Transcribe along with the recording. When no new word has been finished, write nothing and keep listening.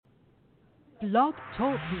Blog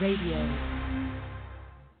Talk Radio.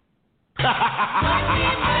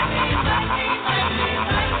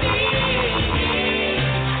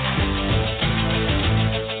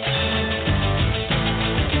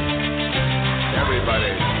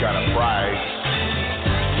 Everybody's got a price.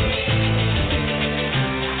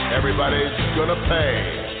 Everybody's gonna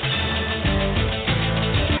pay.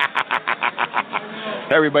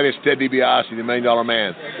 Hey everybody, it's Ted DiBiase, the $1 Million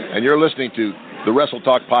Man, and you're listening to the Wrestle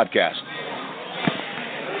Talk Podcast.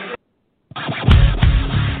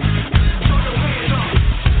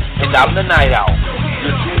 And I'm the Night Owl.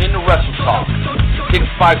 You're tuned in to Wrestle Talk.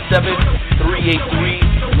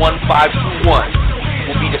 657-383-1521.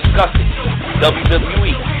 We'll be discussing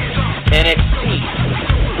WWE, NXT,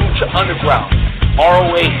 Lucha Underground,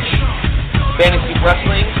 ROH, fantasy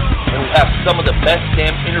wrestling, and we'll have some of the best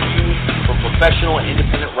damn interviews from professional and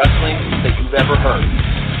independent wrestling that you've ever heard.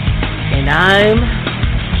 And I'm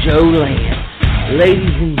Joe Lance.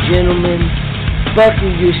 Ladies and gentlemen,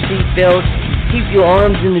 buckle your seatbelts, keep your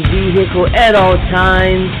arms in the vehicle at all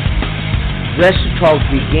times. Wrestle Talk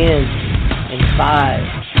begins in 5,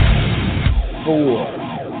 4,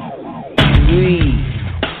 3,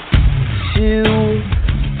 2,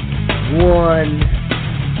 1.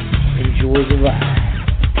 Enjoy the ride.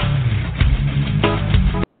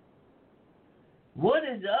 What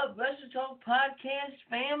is up, Wrestle Talk Podcast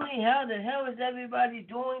family? How the hell is everybody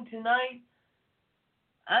doing tonight?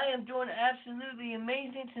 I am doing absolutely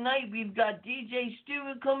amazing tonight. We've got DJ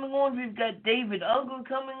Stewart coming on. We've got David Unger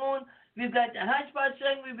coming on. We've got the Hot Spot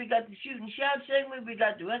segment. We got the Shoot and Shout segment. We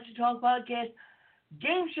got the Wrestle Talk Podcast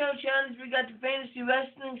Game Show Challenge. We got the Fantasy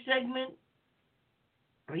Wrestling segment.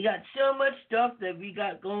 We got so much stuff that we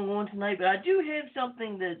got going on tonight. But I do have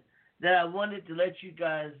something that I wanted to let you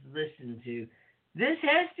guys listen to. This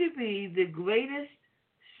has to be the greatest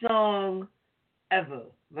song ever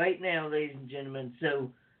right now, ladies and gentlemen.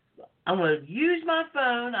 So I'm going to use my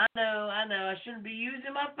phone. I know, I shouldn't be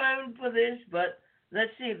using my phone for this, but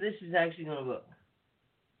let's see if this is actually going to work.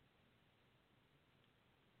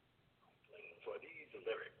 For these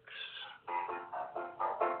lyrics.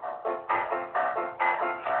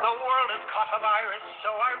 The world has caught a virus,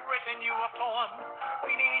 so I've written you a poem.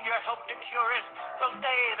 We need your help to cure it, so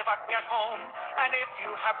stay the fuck at home. And if you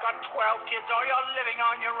have got 12 kids or you're living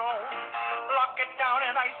on your own, lock it down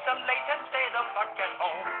and isolate and stay the fuck at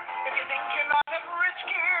home. If you think you're not in rich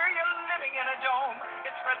gear, you're living in a dome. It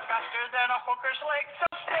spreads faster than a hooker's leg, so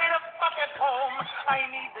stay the fuck at home. I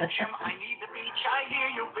need the gym, I need the beach, I hear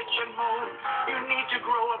you bitch and moan. You need to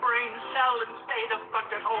grow a brain cell and stay the fuck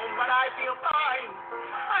at home. But I feel fine,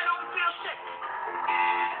 I don't feel sick.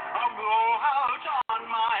 I'll go out on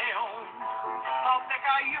my own. How thick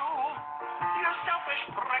are you, you selfish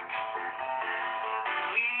prick?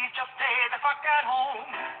 Please just stay the fuck at home.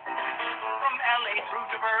 From LA through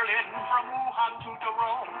to Berlin, from Wuhan to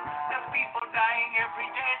Rome, there's people dying every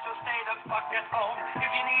day, so stay the fuck at home.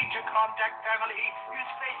 If you need to contact family,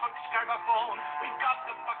 use Facebook, Skype, or phone. We've got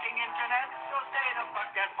the fucking internet, so stay the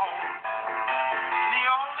fuck at home. The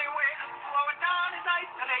only way to slow it down is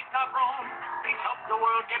isolate, not roam. Please help the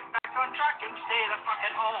world get back on track and stay the fuck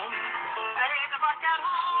at home. Stay the fuck at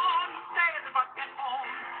home. Stay the fuck at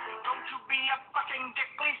home. Don't you be a fucking dick.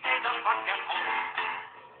 Please stay the fuck at home.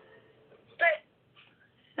 Stay.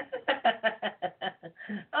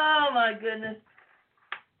 Oh my goodness.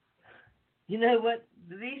 You know what?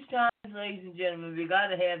 These times, ladies and gentlemen, we got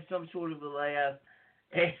to have some sort of a laugh.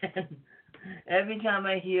 And every time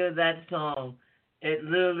I hear that song, it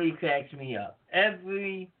literally cracks me up.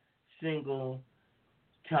 Every single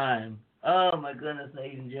time. Oh my goodness,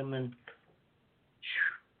 ladies and gentlemen.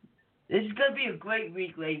 This is going to be a great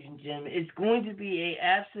week, ladies and gentlemen. It's going to be an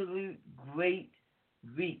absolute great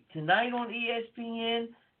week. Tonight on ESPN,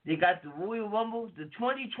 they got the Royal Rumble, the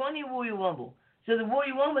 2020 Royal Rumble. So the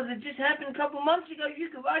Royal Rumble that just happened a couple months ago, you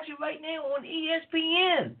can watch it right now on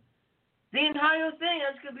ESPN. The entire thing,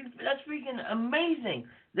 that's freaking amazing.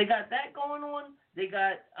 They got that going on. They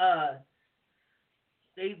got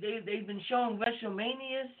they've been showing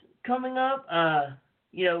WrestleManias coming up.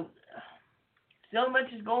 So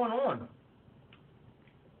much is going on.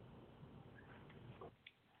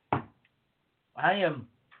 I am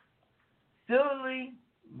thoroughly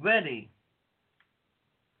ready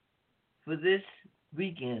for this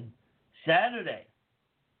weekend. Saturday.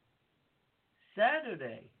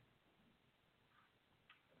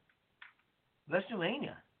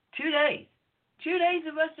 WrestleMania. 2 days. 2 days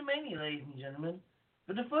of WrestleMania, ladies and gentlemen.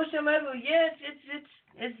 For the first time ever,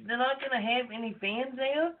 they're not going to have any fans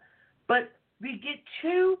there, but we get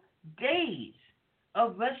 2 days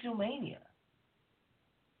of WrestleMania.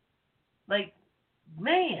 Like,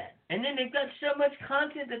 man, And then they've got so much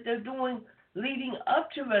content that they're doing leading up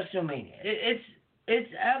to WrestleMania.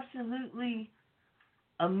 It's absolutely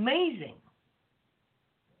amazing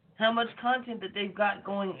how much content that they've got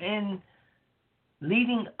going in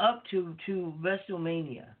leading up to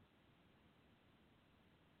WrestleMania.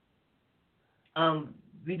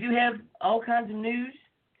 We do have all kinds of news,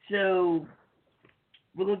 so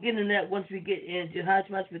we're going to get into that once we get into Hot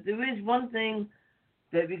Spots. But there is one thing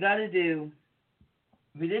that we got to do.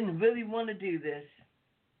 We didn't really want to do this,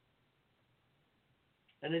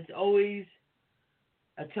 and it's always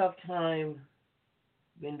a tough time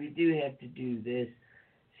when we do have to do this.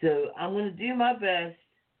 So I'm going to do my best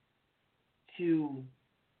to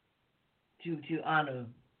honor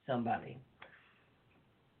somebody.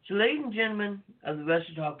 So, ladies and gentlemen of the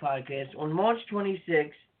Wrestle Talk Podcast, on March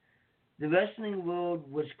 26th, the wrestling world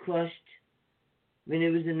was crushed when it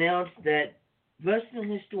was announced that wrestling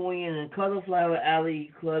historian and Cauliflower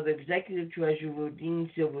Alley Club executive treasurer Dean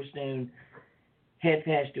Silverstone had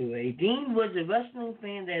passed away. Dean was a wrestling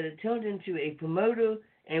fan that had turned into a promoter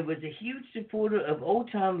and was a huge supporter of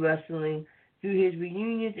old-time wrestling through his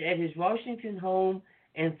reunions at his Washington home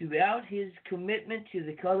and throughout his commitment to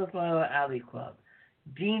the Cauliflower Alley Club.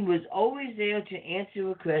 Dean was always there to answer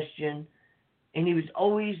a question, and he was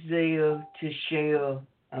always there to share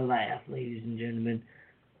a laugh, ladies and gentlemen.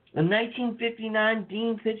 In 1959,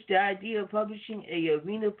 Dean pitched the idea of publishing a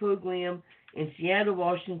arena program in Seattle,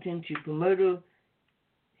 Washington to promoter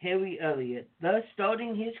Harry Elliott, thus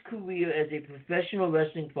starting his career as a professional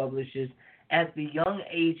wrestling publisher at the young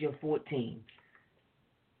age of 14.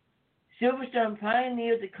 Silverstone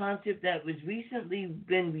pioneered the concept that was recently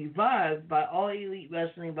been revived by All Elite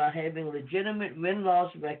Wrestling by having legitimate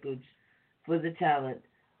win-loss records for the talent,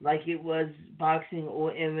 like it was boxing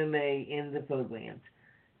or MMA in the programs.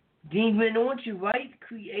 Dean went on to write,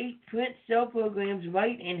 create, print, sell programs,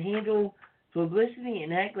 write, and handle publicity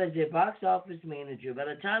and act as a box office manager. By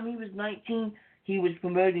the time he was 19, he was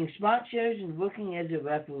promoting spot shows and working as a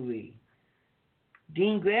referee.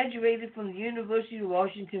 Dean graduated from the University of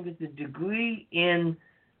Washington with a degree in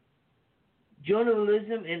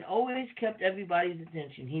journalism and always kept everybody's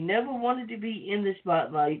attention. He never wanted to be in the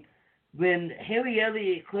spotlight. When Harry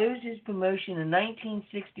Elliott closed his promotion in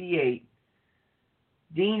 1968,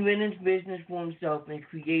 Dean went into business for himself and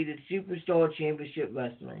created Superstar Championship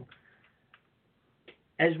Wrestling.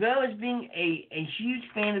 As well as being a huge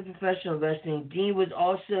fan of professional wrestling, Dean was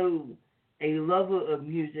also a lover of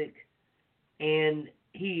music, and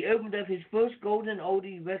he opened up his first Golden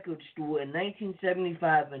Oldie record store in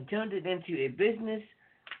 1975 and turned it into a business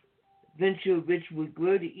venture which would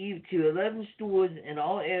grow to 11 stores in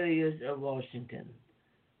all areas of Washington.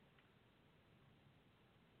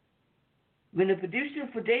 When the producer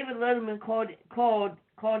for David Letterman called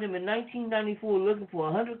him in 1994 looking for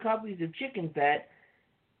 100 copies of Chicken Fat,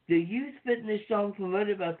 the youth fitness song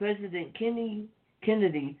promoted by President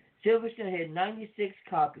Kennedy, Silverstone had 96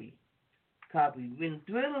 copies. When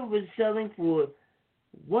Thriller was selling for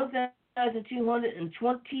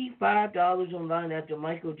 $1,225 online after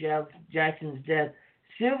Michael Jackson's death,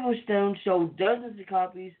 Silverstone sold dozens of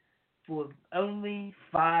copies for only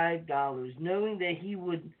 $5, knowing that he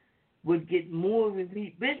would get more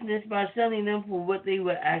repeat business by selling them for what they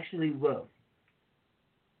were actually worth.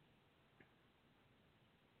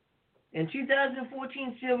 In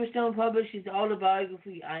 2014, Silverstone published his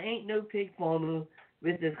autobiography, I Ain't No Pig Farmer,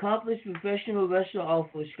 with accomplished professional wrestler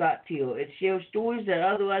author Scott Teal. It shares stories that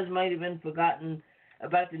otherwise might have been forgotten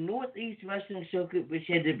about the Northeast Wrestling Circuit, which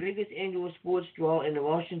had the biggest annual sports draw in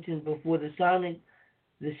Washington before the Sonics,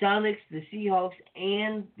 the Seahawks,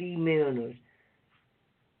 and the Mariners.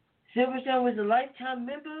 Silverstone was a lifetime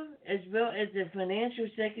member as well as the financial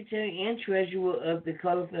secretary and treasurer of the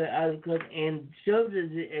Cauliflower Alley Club and served as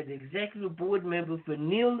an executive board member for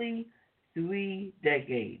nearly 3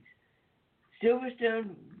 decades.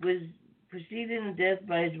 Silverstone was preceded in death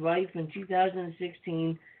by his wife in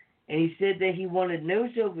 2016, and he said that he wanted no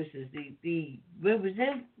services. The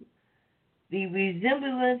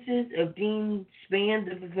resemblances of Dean spanned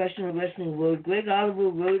the professional wrestling world. Greg Oliver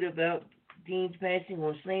wrote about Dean's passing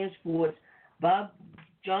on Slam Sports. Bob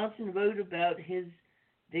Johnson wrote about his.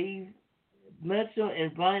 Dave Meltzer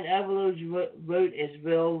and Brian Avalos wrote as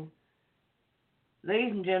well.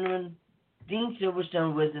 Ladies and gentlemen, Dean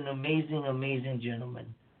Silverstone was an amazing, amazing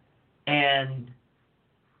gentleman. And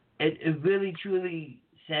it really, truly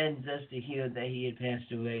saddens us to hear that he had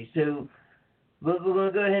passed away. So what we're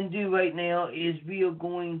going to go ahead and do right now is we are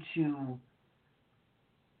going to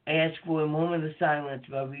ask for a moment of silence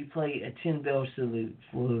while we play a 10-bell salute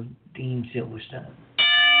for Dean Silverstone.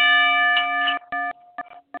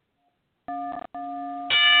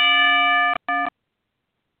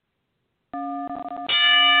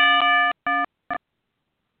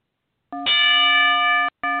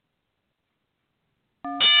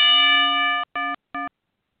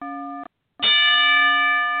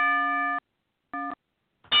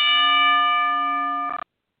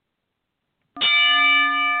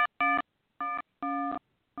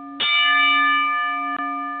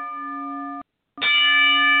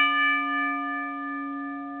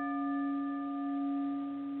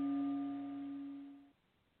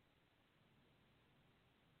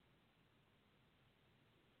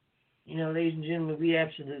 ladies and gentlemen, we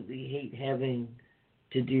absolutely hate having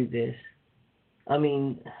to do this. I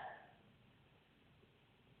mean,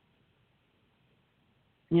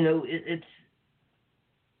 it's.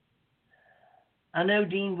 I know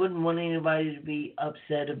Dean wouldn't want anybody to be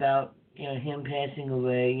upset about him passing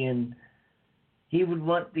away, and he would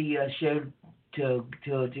want the show to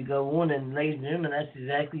go on. And ladies and gentlemen, that's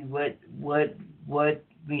exactly what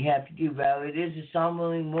we have to do. While it is a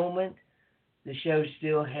sombering moment, the show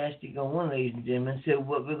still has to go on, ladies and gentlemen. So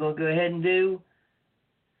what we're going to go ahead and do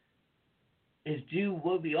is do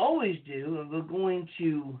what we always do, and we're going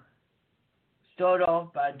to start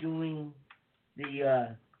off by doing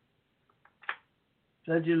the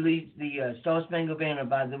Pledge of Allegiance, the Star Spangled Banner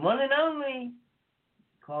by the one and only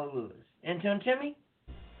Carl Lewis. Intern Timmy?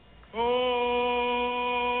 Oh,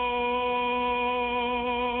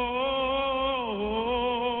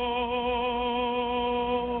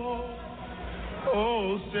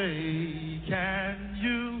 say, can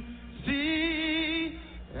you see?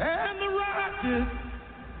 And the rocket,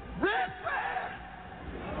 red flag.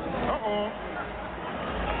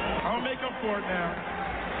 I'll make up for it now.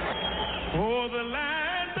 For the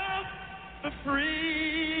land of the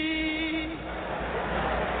free.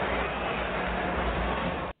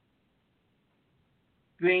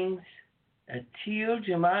 Brings a tear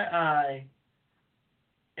to my eye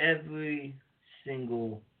every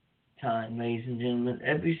single time, ladies and gentlemen.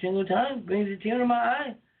 Every single time brings a tear to my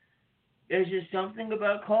eye. There's just something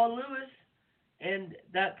about Carl Lewis and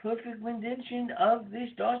that perfect rendition of the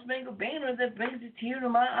Star Spangled Banner that brings a tear to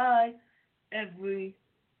my eye every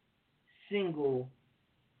single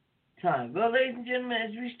time. Well, ladies and gentlemen,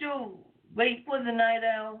 as we still wait for the night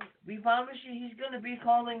owl, we promise you he's going to be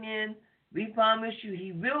calling in. We promise you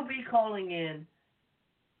he will be calling in.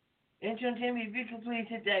 Intern Timmy, if you can please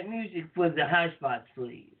hit that music for the high spots,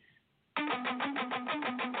 please.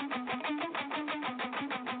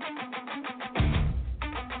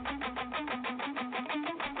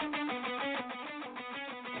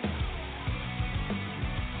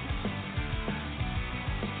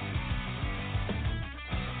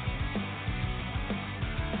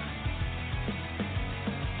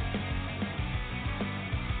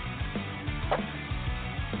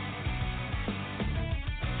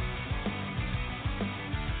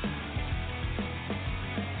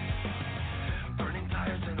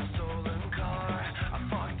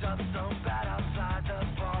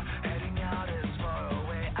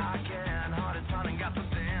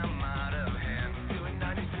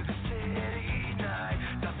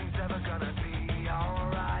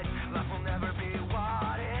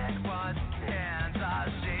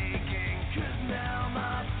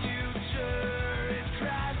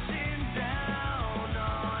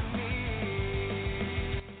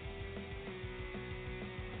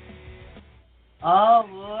 All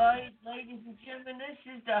right, ladies and gentlemen, this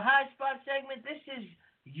is the High Spot segment. This is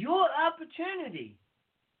your opportunity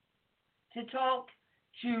to talk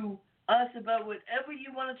to us about whatever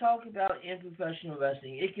you want to talk about in professional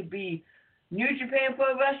wrestling. It could be New Japan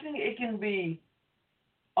Pro Wrestling. It can be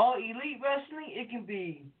All Elite Wrestling. It can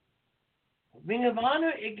be Ring of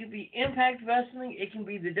Honor. It can be Impact Wrestling. It can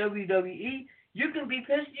be the WWE. You can be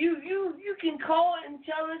pissed. You can call and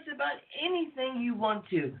tell us about anything you want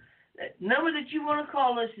to. The number that you want to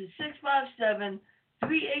call us is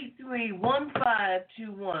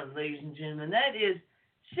 657-383-1521, ladies and gentlemen. That is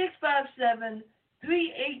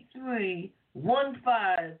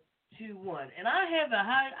 657-383-1521. And I have a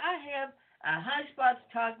high spots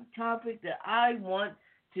topic that I want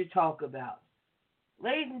to talk about.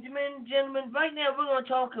 Ladies and gentlemen, right now we're going to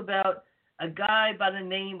talk about a guy by the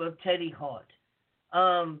name of Teddy Hart.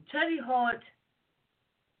 Teddy Hart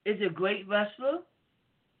is a great wrestler,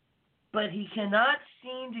 but he cannot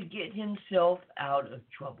seem to get himself out of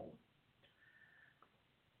trouble.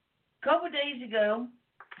 A couple days ago,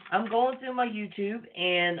 I'm going through my YouTube,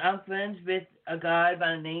 and I'm friends with a guy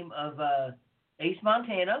by the name of Ace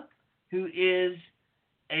Montana, who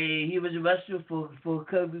he was a wrestler for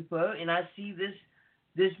Kobe Pro, and I see this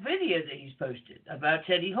video that he's posted about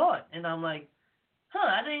Teddy Hart, and I'm like,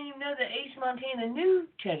 I didn't even know that Ace Montana knew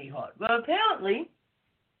Teddy Hart. Well, apparently,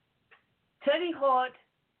 Teddy Hart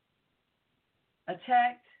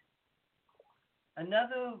attacked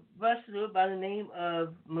another wrestler by the name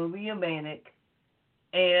of Maria Manic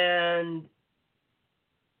and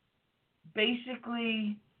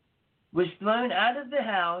basically was thrown out of the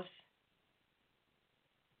house,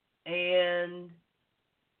 and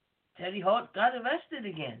Teddy Hart got arrested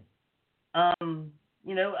again.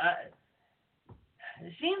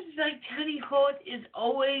 It seems like Teddy Hart is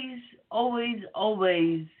always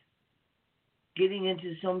getting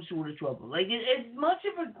into some sort of trouble. Like, as much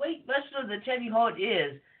of a great wrestler that Teddy Hart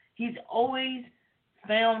is, he's always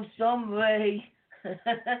found some way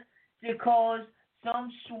to cause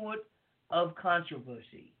some sort of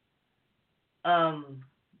controversy.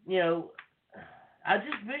 You know, I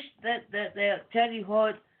just wish that Teddy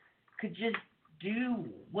Hart could just do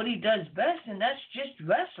what he does best, and that's just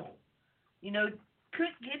wrestle. You know, quit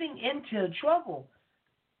getting into trouble.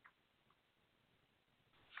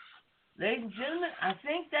 Ladies and gentlemen, I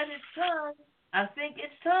think that it's time. I think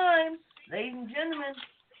it's time. Ladies and gentlemen,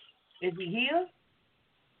 is he here?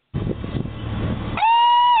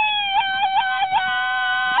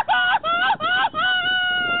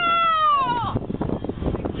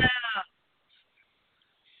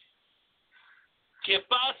 Que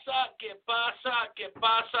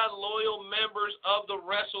pasa, loyal members of the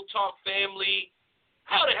Wrestle Talk family.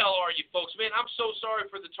 How the hell are you folks? Man, I'm so sorry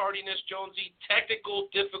for the tardiness, Jonesy. Technical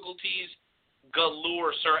difficulties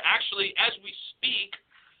galore, sir. Actually, as we speak,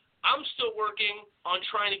 I'm still working on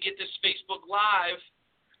trying to get this Facebook Live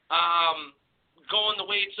going the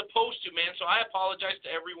way it's supposed to, man. So I apologize to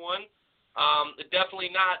everyone.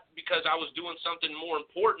 Definitely not because I was doing something more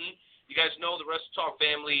important. You guys know the Wrestle Talk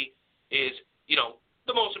family is, you know,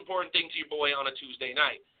 the most important thing to your boy on a Tuesday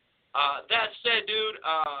night. That said, dude,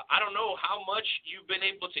 I don't know how much you've been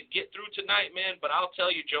able to get through tonight, man, but I'll tell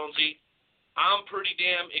you, Jonesy, I'm pretty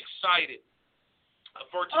damn excited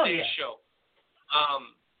for today's show.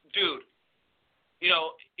 Dude, you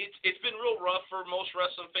know, it's been real rough for most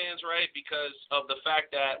wrestling fans, right, because of the fact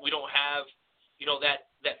that we don't have, you know, that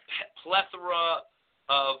plethora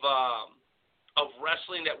of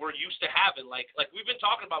wrestling that we're used to having. Like we've been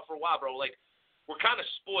talking about for a while, bro. Like, we're kind of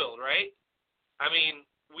spoiled, right? I mean,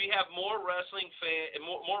 we have more wrestling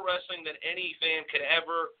than any fan could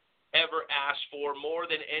ever ask for, more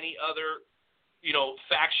than any other, you know,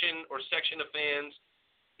 faction or section of fans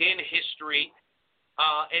in history.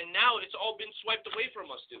 And now it's all been swiped away from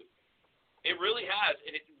us, dude. It really has,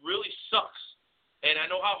 and it really sucks. And I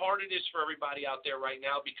know how hard it is for everybody out there right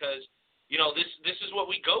now because, you know, this is what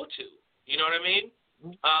we go to. You know what I mean?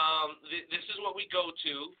 This is what we go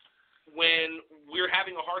to when we're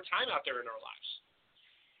having a hard time out there in our lives.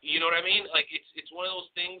 You know what I mean? Like, it's one of those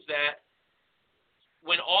things that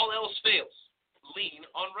when all else fails, lean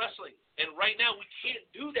on wrestling. And right now we can't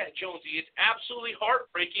do that, Jonesy. It's absolutely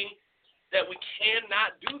heartbreaking that we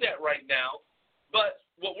cannot do that right now. But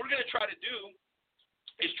what we're going to try to do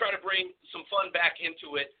is try to bring some fun back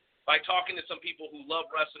into it by talking to some people who love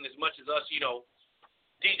wrestling as much as us. You know,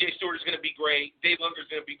 DJ Stewart is going to be great. Dave Unger is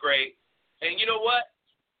going to be great. And you know what?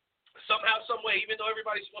 Somehow, some way, even though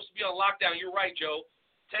everybody's supposed to be on lockdown, you're right, Joe,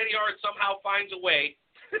 Teddy Hart somehow finds a way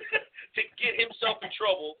to get himself in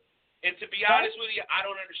trouble. And to be honest with you, I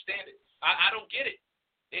don't understand it. I don't get it.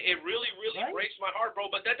 It really, really breaks my heart, bro.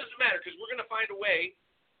 But that doesn't matter because we're going to find a way.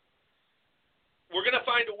 We're going to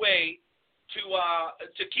find a way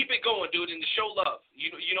to keep it going, dude, and to show love.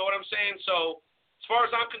 You know what I'm saying? So as far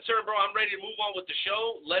as I'm concerned, bro, I'm ready to move on with the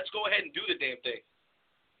show. Let's go ahead and do the damn thing.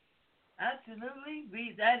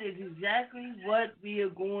 Absolutely. That is exactly what we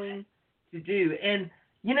are going to do. And,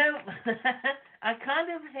 you know, I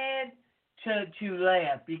kind of had to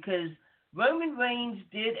laugh because Roman Reigns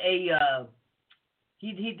did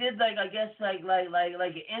he did like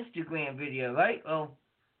an Instagram video, right? Oh,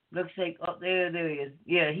 looks like there he is.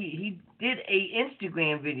 Yeah, he did a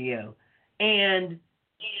Instagram video. And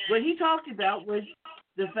what he talked about was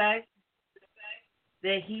the fact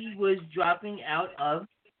that he was dropping out of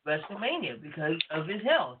WrestleMania because of his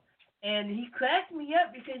health. And he cracked me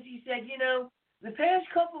up because he said, you know, the past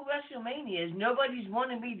couple WrestleManias, nobody's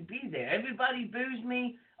wanted me to be there. Everybody boos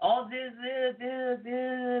me, all this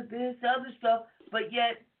other stuff. But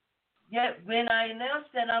yet when I announced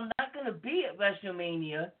that I'm not going to be at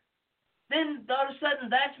WrestleMania, then all of a sudden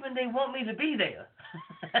that's when they want me to be there.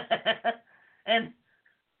 And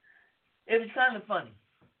it was kind of funny.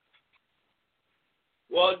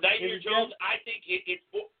 Well, Nightmare Jones, I think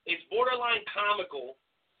it's borderline comical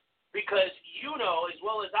because you know as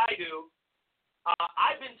well as I do,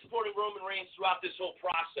 I've been supporting Roman Reigns throughout this whole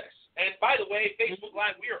process. And by the way, Facebook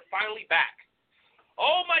Live, we are finally back.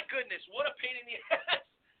 Oh my goodness, what a pain in the ass.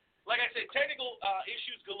 Like I said, technical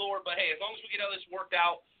issues galore, but hey, as long as we get all this worked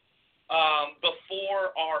out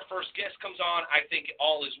before our first guest comes on, I think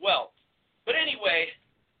all is well. But anyway,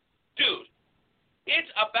 dude, it's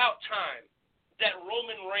about time that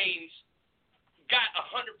Roman Reigns got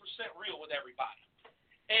 100% real with everybody.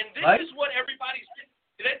 And this is what everybody's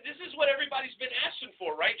been asking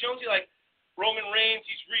for, right, Jonesy? Like, Roman Reigns,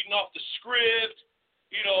 he's reading off the script.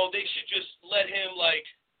 You know, they should just let him, like,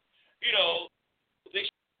 you know, they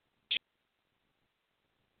should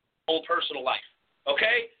own personal life.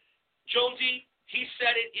 Okay? Jonesy, he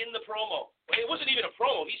said it in the promo. It wasn't even a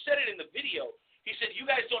promo. He said it in the video. He said, you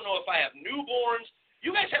guys don't know if I have newborns.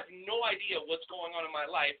 You guys have no idea what's going on in my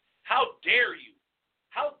life. How dare you?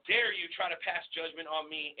 How dare you try to pass judgment on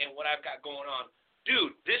me and what I've got going on?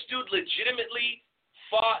 Dude, this dude legitimately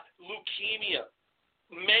fought leukemia.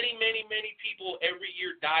 Many, many, many people every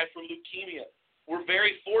year die from leukemia. We're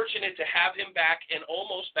very fortunate to have him back and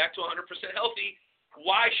almost back to 100% healthy.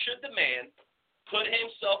 Why should the man put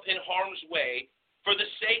himself in harm's way for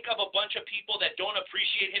the sake of a bunch of people that don't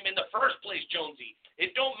appreciate him in the first place, Jonesy?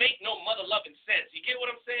 It don't make no mother-loving sense. You get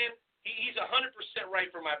what I'm saying? He's 100%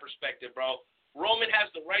 right from my perspective, bro. Roman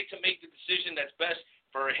has the right to make the decision that's best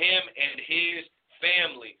for him and his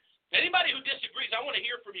family. Anybody who disagrees, I want to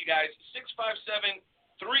hear from you guys.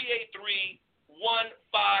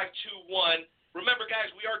 657-383-1521. Remember, guys,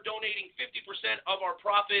 we are donating 50% of our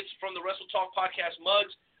profits from the Wrestle Talk Podcast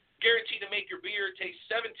mugs, guaranteed to make your beer taste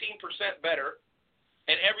 17% better,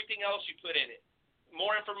 and everything else you put in it.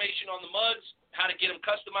 More information on the mugs, how to get them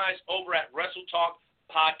customized, over at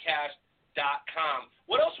WrestleTalkPodcast.com.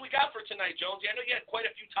 What else we got for tonight, Jonesy? I know you had quite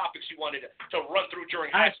a few topics you wanted to run through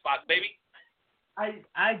during High Spots, baby. I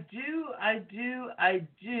do.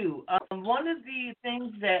 One of the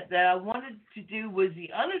things that I wanted to do was the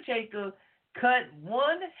Undertaker cut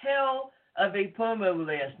one hell of a promo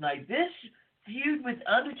last night. This feud with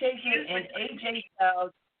Undertaker and AJ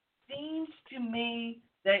Styles seems to me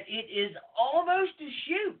that it is almost a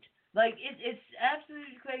shoot. Like, it's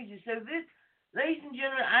absolutely crazy. So this, ladies and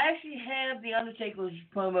gentlemen, I actually have the Undertaker's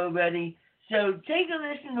promo ready. So take a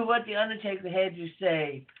listen to what the Undertaker had to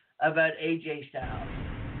say about AJ Styles.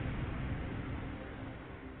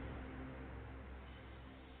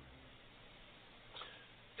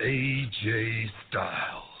 AJ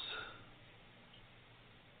Styles.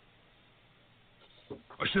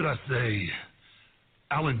 Or should I say,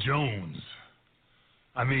 Alan Jones.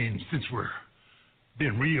 I mean, since we're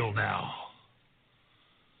being real now.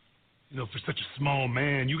 You know, for such a small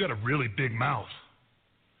man, you got a really big mouth.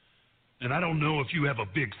 And I don't know if you have a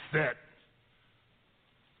big set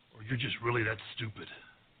or you're just really that stupid.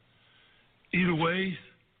 Either way,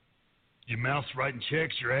 your mouth's writing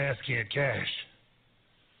checks your ass can't cash.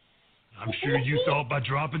 I'm sure you thought by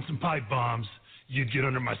dropping some pipe bombs, you'd get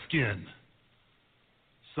under my skin.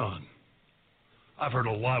 Son, I've heard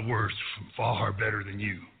a lot worse from far better than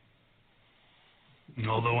you. And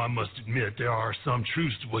although I must admit there are some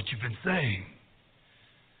truths to what you've been saying.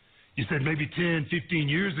 You said maybe 10, 15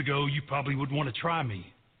 years ago you probably would want to try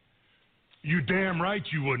me. You're damn right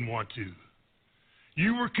you wouldn't want to.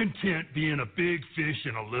 You were content being a big fish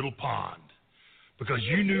in a little pond because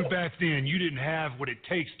you knew back then you didn't have what it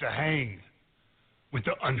takes to hang with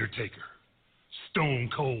The Undertaker, Stone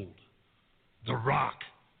Cold, The Rock,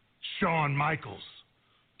 Shawn Michaels,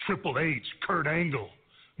 Triple H, Kurt Angle,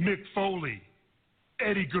 Mick Foley,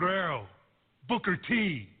 Eddie Guerrero, Booker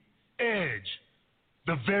T, Edge,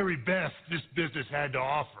 the very best this business had to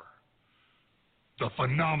offer. The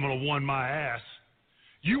phenomenal One My Ass.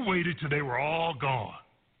 You waited till they were all gone.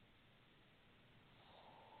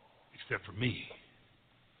 Except for me.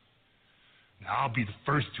 Now, I'll be the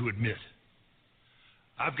first to admit,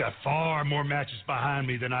 I've got far more matches behind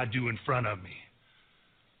me than I do in front of me.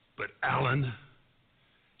 But, Alan,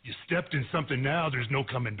 you stepped in something now there's no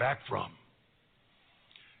coming back from.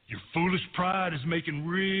 Your foolish pride is making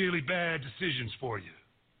really bad decisions for you.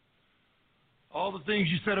 All the things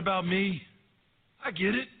you said about me, I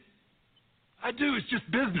get it. I do. It's just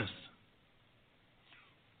business.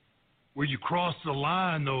 Where you crossed the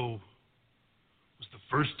line, though, was the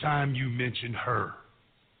first time you mentioned her.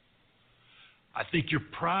 I think your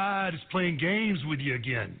pride is playing games with you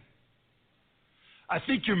again. I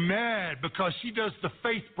think you're mad because she does the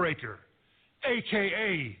Faith Breaker,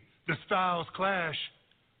 a.k.a. the Styles Clash,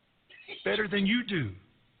 better than you do.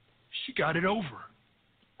 She got it over.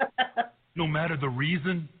 No matter the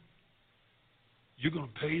reason, you're going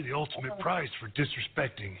to pay the ultimate price for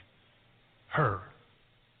disrespecting her.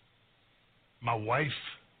 My wife,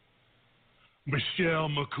 Michelle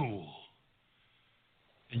McCool.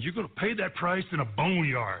 And you're going to pay that price in a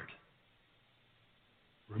boneyard.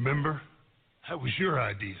 Remember, that was your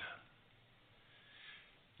idea.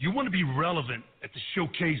 You want to be relevant at the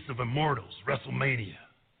Showcase of Immortals, WrestleMania.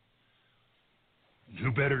 And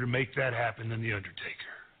who better to make that happen than The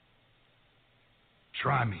Undertaker?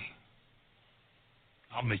 Try me.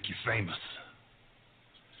 I'll make you famous.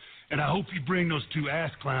 And I hope you bring those two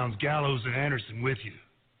ass clowns, Gallows and Anderson, with you.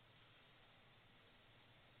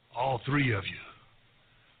 All three of you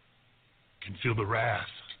can feel the wrath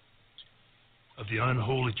of the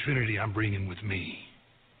unholy trinity I'm bringing with me.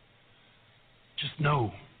 just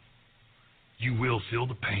know you will feel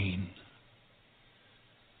the pain.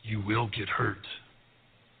 You will get hurt.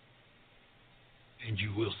 And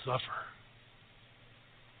you will suffer.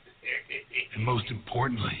 And most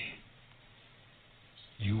importantly,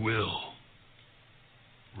 you will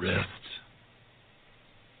rest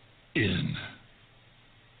in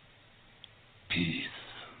peace.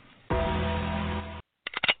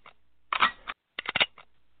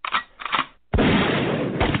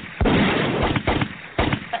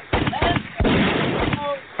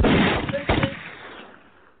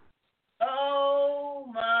 Oh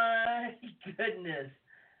my goodness.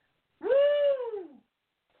 Woo!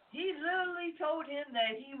 He literally told him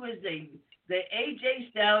that he was that AJ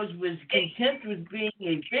Styles was content with being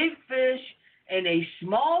a big fish in a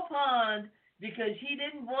small pond because he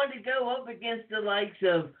didn't want to go up against the likes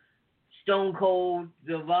of Stone Cold,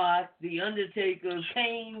 The Rock, The Undertaker,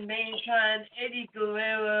 Kane, Mankind, Eddie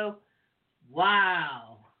Guerrero.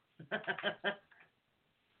 Wow.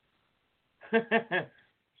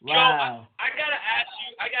 Wow. Joe, I gotta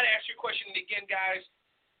ask you a question again, guys.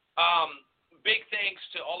 Big thanks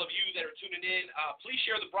to all of you that are tuning in. Please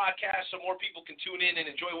share the broadcast so more people can tune in and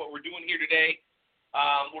enjoy what we're doing here today.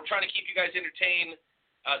 We're trying to keep you guys entertained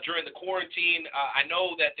during the quarantine. I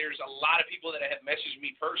know that there's a lot of people that have messaged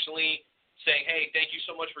me personally saying, hey, thank you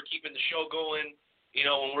so much for keeping the show going. You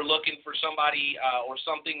know, when we're looking for somebody or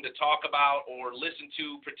something to talk about or listen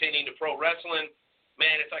to pertaining to pro wrestling,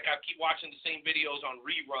 man, it's like I keep watching the same videos on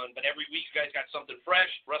rerun, but every week you guys got something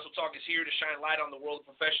fresh. Wrestle Talk is here to shine light on the world of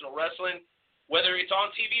professional wrestling, whether it's on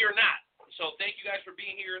TV or not. So thank you guys for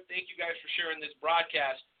being here. Thank you guys for sharing this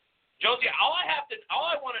broadcast. Jonesy, all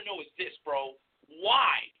I want to know is this, bro.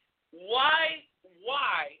 Why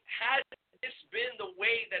has this been the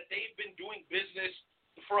way that they've been doing business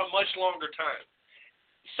for a much longer time?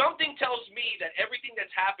 Something tells me that everything that's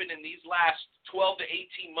happened in these last 12 to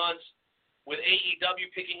 18 months with AEW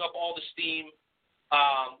picking up all the steam,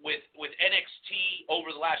 with NXT over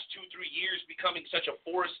the last 2-3 years becoming such a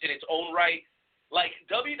force in its own right, like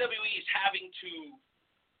WWE is having to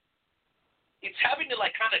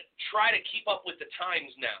like kind of try to keep up with the times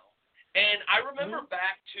now. And I remember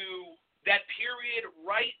back to that period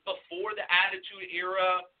right before the Attitude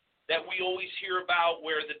Era that we always hear about,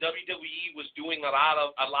 where the WWE was doing a lot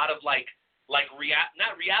of not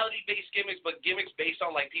reality-based gimmicks, but gimmicks based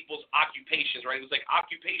on like people's occupations, right? It was like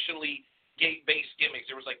occupationally based gimmicks.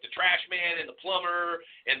 There was like the trash man and the plumber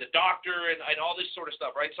and the doctor and all this sort of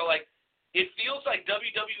stuff, right? So like it feels like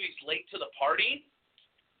WWE's late to the party,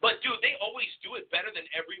 but dude, they always do it better than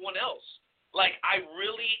everyone else. Like, I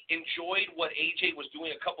really enjoyed what AJ was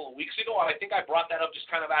doing a couple of weeks ago. I think I brought that up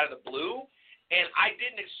just kind of out of the blue, and I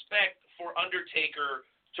didn't expect for Undertaker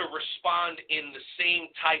to respond in the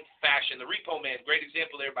same type fashion. The Repo Man, great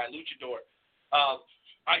example there by Luchador.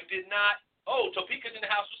 I did not. Oh, Topeka's in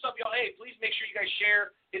the house. What's up, y'all? Hey, please make sure you guys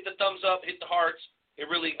share, hit the thumbs up, hit the hearts.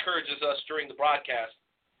 It really encourages us during the broadcast.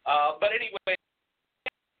 But anyway,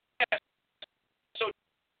 so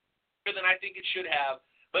than I think it should have.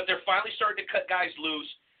 But they're finally starting to cut guys loose.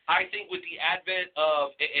 I think with the advent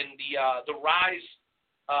of and the rise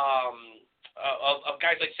of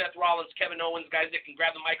guys like Seth Rollins, Kevin Owens, guys that can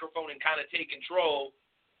grab the microphone and kind of take control,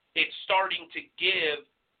 it's starting to give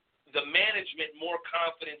the management more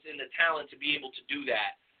confidence in the talent to be able to do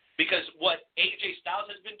that. Because what AJ Styles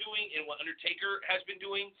has been doing and what Undertaker has been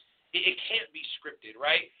doing, it can't be scripted,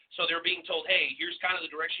 right? So they're being told, hey, here's kind of the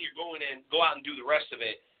direction you're going in. Go out and do the rest of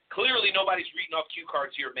it. Clearly, nobody's reading off cue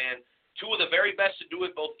cards here, man. Two of the very best to do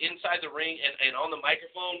it both inside the ring and on the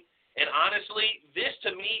microphone. And honestly, this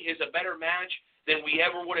to me is a better match than we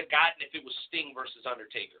ever would have gotten if it was Sting versus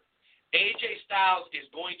Undertaker. AJ Styles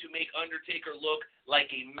is going to make Undertaker look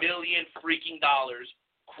like $1 million freaking dollars.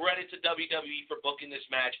 Credit to WWE for booking this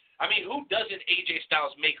match. I mean, who doesn't AJ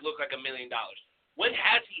Styles make look like $1 million? When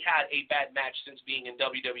has he had a bad match since being in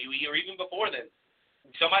WWE or even before then?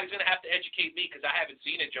 Somebody's going to have to educate me because I haven't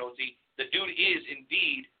seen it, Jonesy. The dude is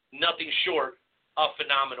indeed nothing short of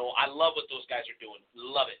phenomenal. I love what those guys are doing.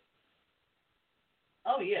 Love it.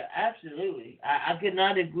 Oh, yeah, absolutely. I could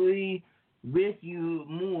not agree with you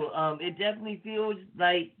more. It definitely feels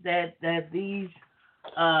like that these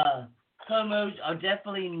promos are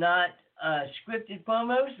definitely not scripted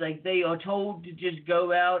promos. Like they are told to just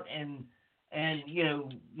go out and and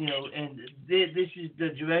this is the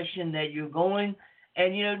direction that you're going.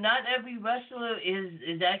 And not every wrestler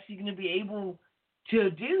is actually going to be able to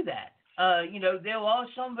do that. There are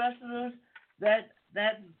some wrestlers that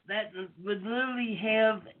would literally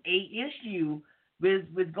have a issue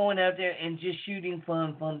with going out there and just shooting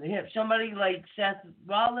from the hip. Somebody like Seth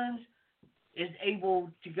Rollins, is able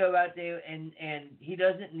to go out there and he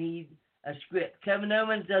doesn't need a script. Kevin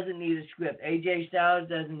Owens doesn't need a script. AJ Styles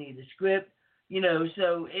doesn't need a script.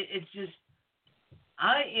 So it's just,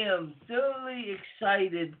 I am thoroughly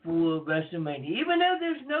excited for WrestleMania. Even though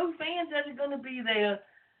there's no fans that are going to be there,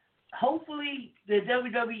 hopefully the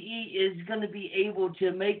WWE is going to be able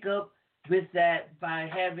to make up with that by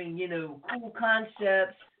having, cool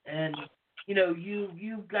concepts. And,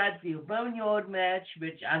 you've got the Boneyard match,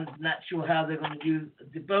 which I'm not sure how they're going to do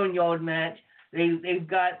the Boneyard match. They've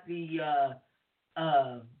got the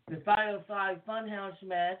Firefly Funhouse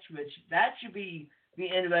match, which that should be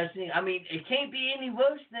interesting. I mean, it can't be any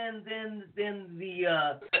worse than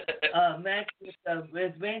the match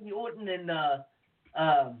with Randy Orton and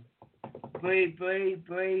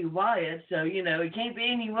Bray Wyatt. So it can't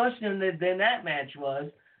be any worse than that match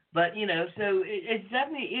was. But so it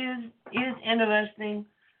definitely is interesting.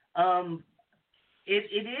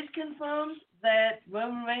 It is confirmed that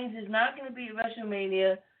Roman Reigns is not going to be at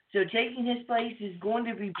WrestleMania, so taking his place is going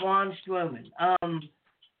to be Braun Strowman.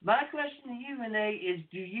 My question to you, Renee, is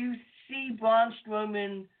do you see Braun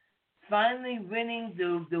Strowman finally winning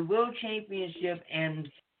the World Championship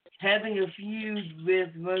and having a feud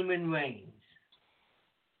with Roman Reigns?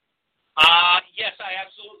 Yes, I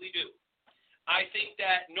absolutely do. I think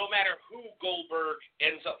that no matter who Goldberg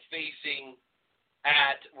ends up facing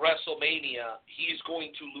at WrestleMania, he's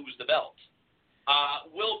going to lose the belt.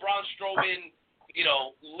 Will Braun Strowman,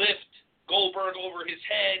 lift Goldberg over his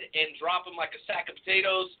head and drop him like a sack of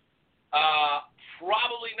potatoes?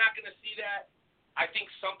 Probably not going to see that. I think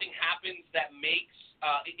something happens that makes,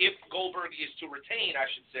 if Goldberg is to retain, I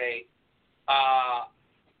should say,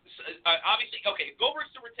 obviously, okay, if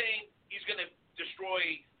Goldberg's to retain, he's going to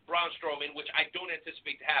destroy Braun Strowman, which I don't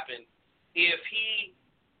anticipate to happen. If he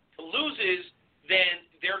loses, then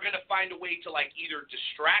they're going to find a way to either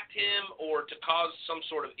distract him or to cause some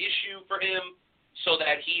sort of issue for him so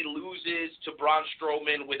that he loses to Braun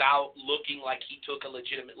Strowman without looking like he took a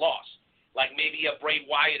legitimate loss. Like maybe a Bray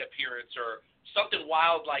Wyatt appearance or something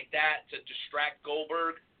wild like that to distract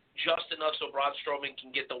Goldberg just enough so Braun Strowman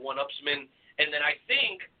can get the one-upsman. And then I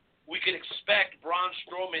think we can expect Braun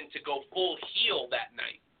Strowman to go full heel that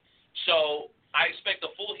night. So I expect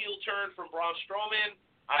a full heel turn from Braun Strowman.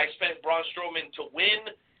 I expect Braun Strowman to win,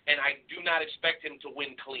 and I do not expect him to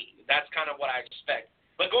win clean. That's kind of what I expect.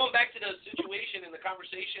 But going back to the situation and the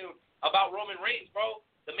conversation about Roman Reigns, bro,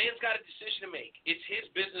 the man's got a decision to make. It's his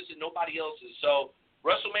business and nobody else's. So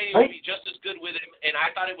WrestleMania will be just as good with him, and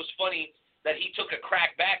I thought it was funny that he took a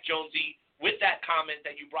crack back, Jonesy, with that comment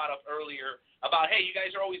that you brought up earlier about, hey, you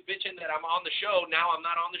guys are always bitching that I'm on the show. Now I'm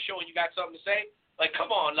not on the show and you got something to say? Like,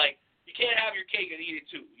 come on. Like, you can't have your cake and eat it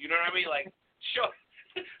too. You know what I mean? Like, sure.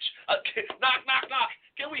 Knock, knock, knock.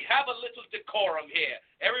 Can we have a little decorum here?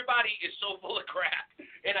 Everybody is so full of crap.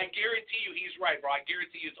 And I guarantee you he's right, bro. I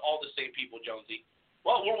guarantee you it's all the same people, Jonesy.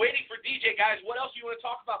 Well, we're waiting for DJ, guys. What else do you want to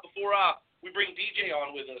talk about before we bring DJ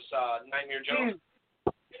on with us, Nightmare Jones?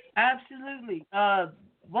 Absolutely.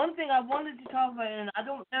 One thing I wanted to talk about, and I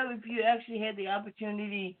don't know if you actually had the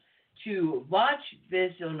opportunity to watch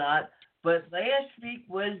this or not, but last week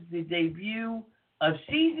was the debut of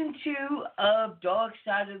Season 2 of Dark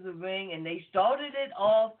Side of the Ring, and they started it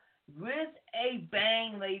off with a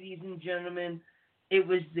bang, ladies and gentlemen. It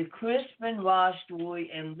was the Chris Benoit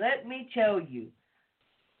story, and let me tell you,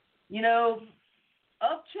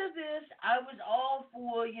 up to this, I was all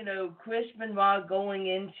for, Chris Benoit going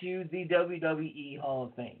into the WWE Hall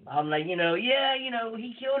of Fame. I'm like, he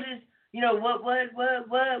killed his,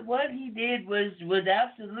 what he did was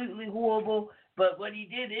absolutely horrible, but what he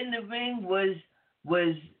did in the ring was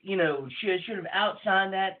should have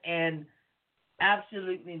outshined that, and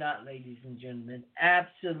absolutely not, ladies and gentlemen.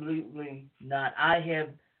 Absolutely not. I have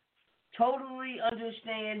totally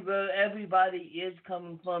understand where everybody is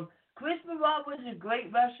coming from. Chris Benoit was a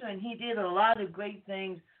great wrestler, and he did a lot of great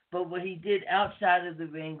things, but what he did outside of the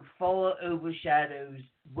ring far overshadows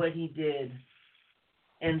what he did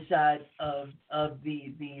inside of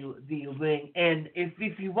the ring. And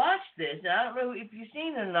if you watch this, and I don't know if you've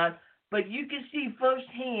seen it or not, but you can see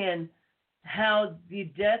firsthand how the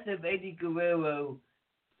death of Eddie Guerrero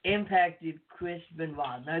impacted Chris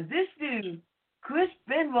Benoit. Now, this dude, Chris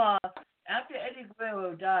Benoit, after Eddie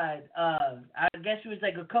Guerrero died, I guess it was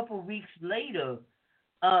like a couple of weeks later,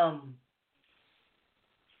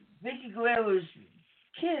 Vicky Guerrero's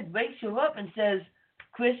kid wakes her up and says,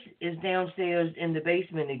 Chris is downstairs in the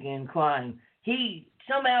basement again crying. He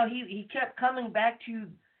kept coming back to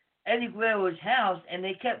Eddie Guerrero's house, and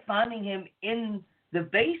they kept finding him in the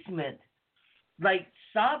basement, like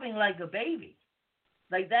sobbing like a baby.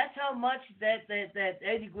 Like, that's how much that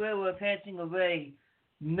Eddie Guerrero passing away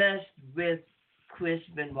messed with Chris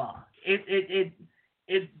Benoit. It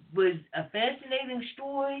was a fascinating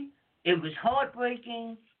story. It was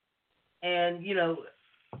heartbreaking, and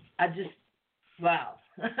I just wow.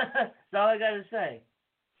 That's all I gotta say.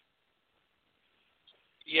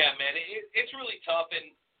 Yeah, man, it's really tough,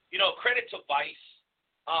 and credit to Vice.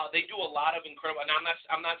 They do a lot of incredible. And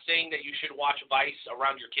I'm not saying that you should watch Vice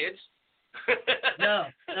around your kids. No.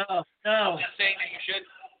 I'm not saying that you should,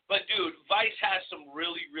 but dude, Vice has some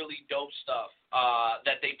really, really dope stuff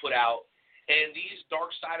that they put out, and these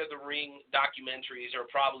Dark Side of the Ring documentaries are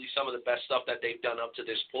probably some of the best stuff that they've done up to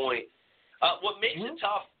this point. What makes it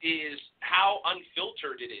tough is how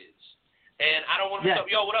unfiltered it is, and I don't want to mess up.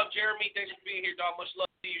 Yo, what up, Jeremy? Thanks for being here, dog. Much love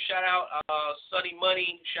to you. Shout out Sunny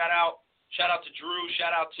Money. Shout out to Drew.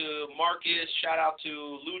 Shout out to Marcus. Shout out to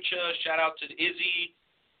Lucha. Shout out to Izzy.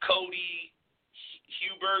 Cody,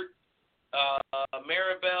 Hubert,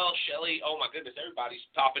 Maribel, Shelly. Oh, my goodness, everybody's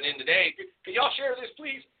popping in today. Can y'all share this,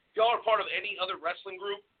 please? If y'all are part of any other wrestling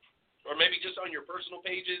group, or maybe just on your personal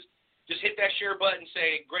pages, just hit that share button,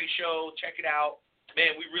 say, great show, check it out.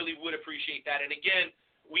 Man, we really would appreciate that. And, again,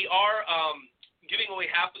 we are giving away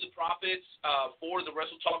half of the profits for the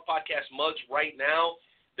Wrestle Talk Podcast mugs right now.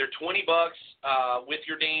 They're $20 with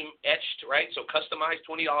your name etched, right? So customized,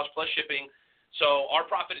 $20 plus shipping. So our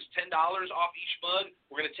profit is $10 off each mug.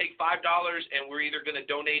 We're going to take $5, and we're either going to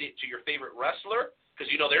donate it to your favorite wrestler, because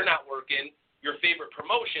they're not working, your favorite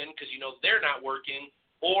promotion, because they're not working,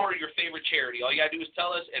 or your favorite charity. All you got to do is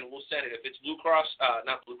tell us, and we'll send it. If it's the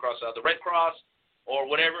Red Cross, or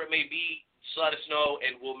whatever it may be, just let us know,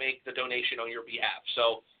 and we'll make the donation on your behalf.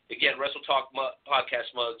 So, again, Wrestle Talk Podcast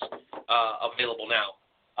mugs available now.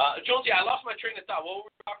 Jonesy, I lost my train of thought. What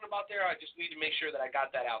were we talking about there? I just need to make sure that I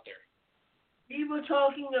got that out there. We were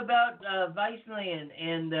talking about Viceland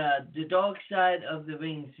and the Dark Side of the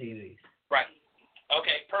Ring series. Right.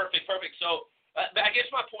 Okay, perfect. So I guess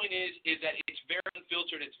my point is that it's very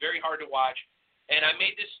unfiltered. It's very hard to watch. And I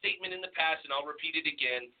made this statement in the past, and I'll repeat it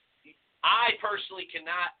again. I personally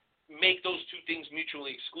cannot make those two things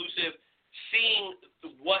mutually exclusive. Seeing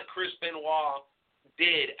what Chris Benoit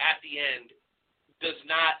did at the end does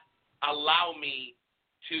not allow me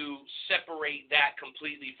to separate that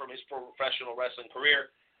completely from his professional wrestling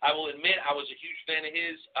career. I will admit I was a huge fan of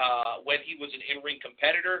his when he was an in-ring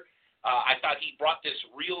competitor. I thought he brought this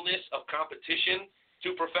realness of competition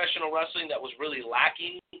to professional wrestling that was really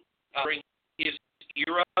lacking during his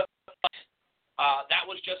era. That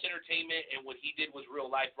was just entertainment, and what he did was real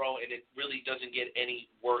life, bro, and it really doesn't get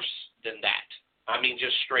any worse than that. I mean,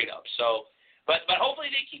 just straight up. So, but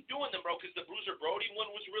hopefully they keep doing them, bro, because the Bruiser Brody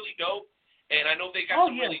one was really dope. And I know they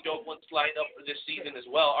got some really dope ones lined up for this season as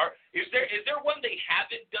well. Is there one they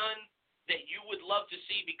haven't done that you would love to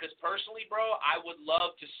see? Because personally, bro, I would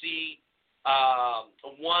love to see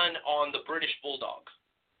one on the British Bulldog.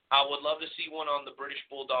 I would love to see one on the British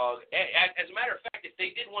Bulldog. As a matter of fact, if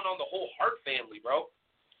they did one on the whole Hart family, bro,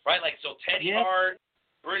 right? Like, so Teddy Hart,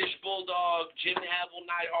 British Bulldog, Jim Neville,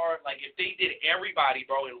 Neidhart, like if they did everybody,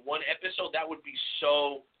 bro, in one episode, that would be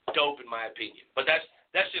so dope in my opinion. But that's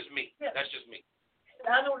just me. Yeah. That's just me.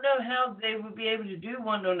 I don't know how they would be able to do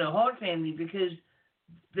one on the Hart family, because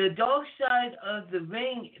the Dark Side of the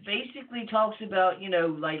Ring basically talks about,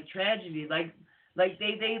 like tragedy. Like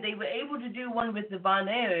they were able to do one with the Von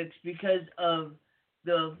Erichs because of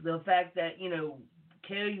the fact that,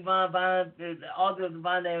 Kerry Von, all the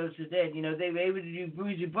Von Erichs are dead. They were able to do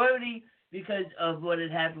Bruiser Brody because of what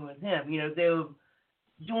had happened with him. They were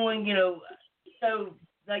doing, so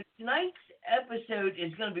like tonight's episode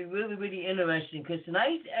is going to be really, really interesting, because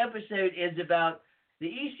tonight's episode is about the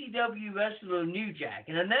ECW wrestler New Jack.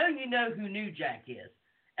 And I know you know who New Jack is.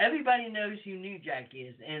 Everybody knows who New Jack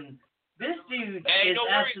is. And this dude is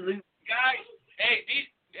absolute. Guys,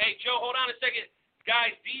 hey, Joe, hold on a second.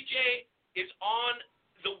 Guys, DJ is on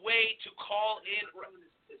the way to call in.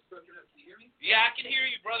 Yeah, I can hear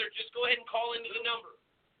you, brother. Just go ahead and call into the number.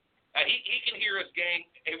 He can hear us, gang.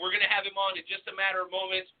 Hey, we're going to have him on in just a matter of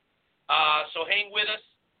moments. So hang with us.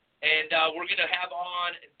 And we're going to have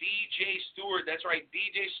on DJ Stewart. That's right,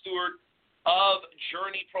 DJ Stewart of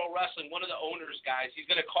Journey Pro Wrestling, one of the owners, guys. He's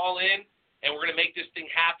going to call in, and we're going to make this thing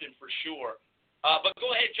happen for sure. But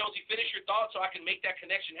go ahead, Jonesy. Finish your thoughts so I can make that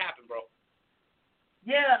connection happen, bro.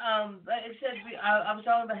 Yeah, like I said, I was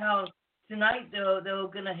talking about how tonight they're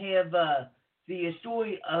going to have the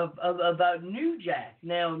story about New Jack.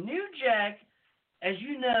 Now, New Jack, as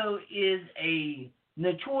you know, is a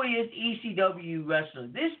notorious ECW wrestler.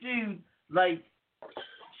 This dude,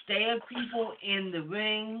 stabbed people in the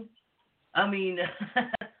ring. I mean,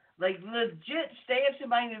 like legit stab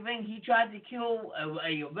somebody in the ring. He tried to kill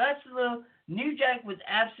a wrestler. New Jack was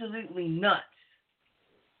absolutely nuts.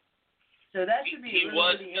 So that should be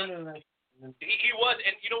really interesting. He was,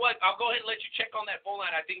 and you know what? I'll go ahead and let you check on that phone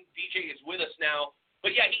line. I think DJ is with us now.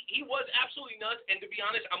 But yeah, he was absolutely nuts. And to be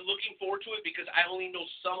honest, I'm looking forward to it because I only know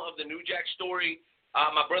some of the New Jack story.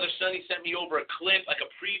 My brother Sonny sent me over a clip, like a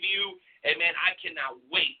preview, and man, I cannot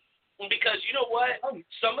wait. Because you know what?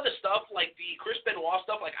 Some of the stuff, like the Chris Benoit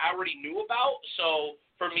stuff, like I already knew about. So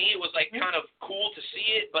for me, it was like kind of cool to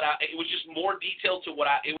see it, but it was just more detailed to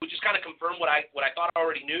it would just kind of confirm what I thought I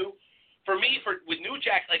already knew. For me, with New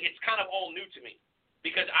Jack, like it's kind of all new to me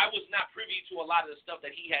because I was not privy to a lot of the stuff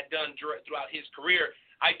that he had done throughout his career.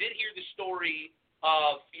 I did hear the story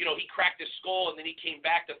of, he cracked his skull and then he came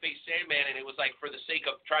back to face Sandman, and it was like for the sake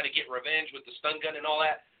of trying to get revenge with the stun gun and all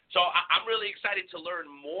that. So I'm really excited to learn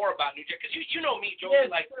more about New Jack because you know me, Joey.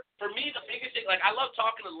 Like for me, the biggest thing, like I love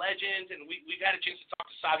talking to legends, and we've had a chance to talk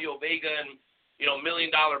to Savio Vega and $1 Million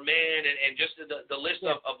Man, and just the list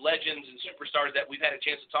of legends and superstars that we've had a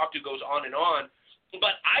chance to talk to goes on and on.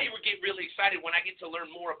 But I get really excited when I get to learn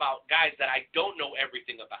more about guys that I don't know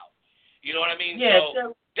everything about. You know what I mean? Yeah,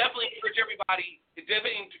 so definitely encourage everybody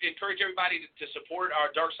to support our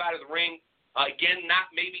Dark Side of the Ring. Again, not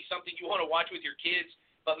maybe something you want to watch with your kids,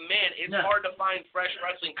 but man, it's hard to find fresh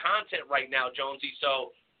wrestling content right now, Jonesy. So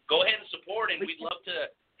go ahead and support, and we'd love to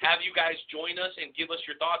have you guys join us and give us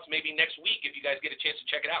your thoughts maybe next week if you guys get a chance to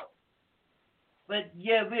check it out. But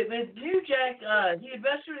yeah, with New Jack, he had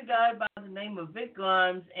wrestled a guy by the name of Vic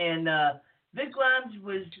Grimes, and Vic Grimes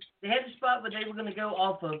they had a spot where they were going to go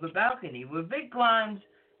off of a balcony. Where Vic Grimes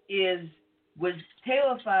was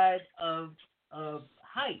terrified of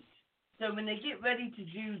heights. So when they get ready to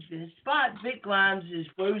do the spot, Vic Grimes is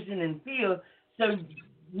frozen in fear. So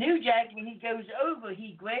New Jack, when he goes over,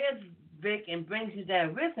 he grabs Vic and brings it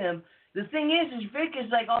down with him. The thing is Vic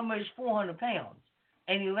is like almost 400 pounds,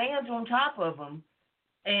 and he lands on top of him,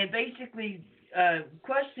 and basically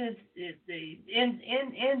crushes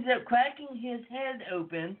ends up cracking his head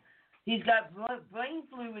open. He's got brain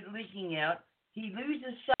fluid leaking out. He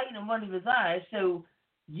loses sight in one of his eyes. So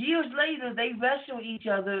years later, they wrestle each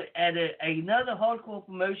other at another hardcore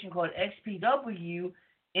promotion called XPW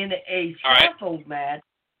in a scaffold match.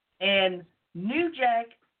 And New Jack,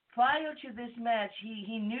 prior to this match,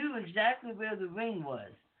 he knew exactly where the ring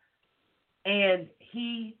was. And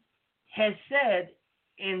he has said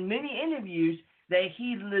in many interviews that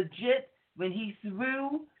he legit, when he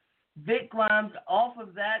threw Vic Grimes off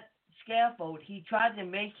of that scaffold, he tried to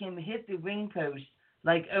make him hit the ring post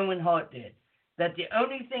like Owen Hart did. That the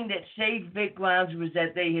only thing that saved Vic Grimes was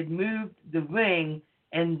that they had moved the ring,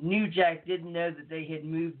 and New Jack didn't know that they had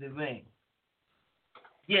moved the ring.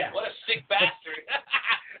 Yeah. What a sick bastard.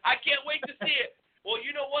 I can't wait to see it. Well, you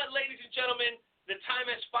know what, ladies and gentlemen? The time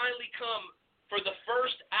has finally come for the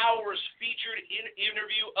first hour's featured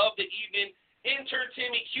interview of the evening. Intern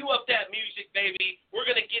Timmy, cue up that music, baby. We're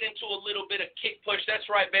going to get into a little bit of kick push. That's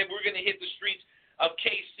right, baby. We're going to hit the streets of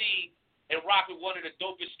KC and rock with one of the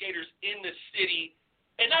dopest skaters in the city.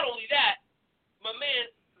 And not only that, my man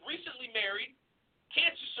recently married,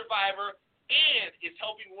 cancer survivor, and is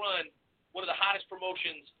helping run one of the hottest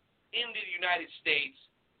promotions in the United States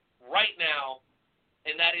right now,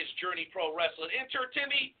 and that is Journey Pro Wrestling. Intern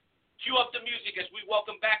Timmy, cue up the music as we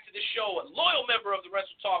welcome back to the show a loyal member of the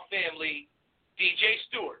Wrestle Talk family, DJ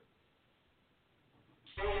Stewart.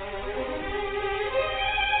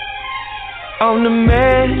 I'm the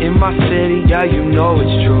man in my city, yeah, you know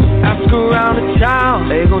it's true. Ask around the town,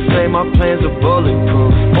 they gon' say my plans are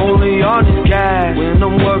bulletproof. Only on this gas when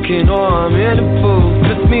I'm working or I'm in the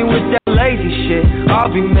booth. Just me with that lazy shit,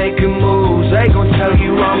 I'll be making moves. They gon' tell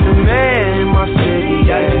you I'm the man in my city,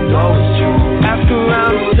 yeah, you know it's true. Ask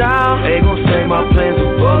around the town, they gon' say my plans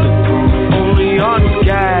are bulletproof. Only on this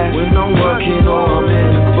gas when I'm working or I'm in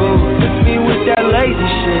the booth. Just me with that lazy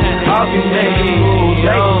shit, I'll be making moves.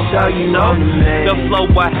 They gon' tell you I'm the man. The flow,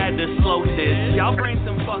 I had to slow this. Y'all bring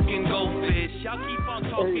some fucking goldfish. Y'all keep on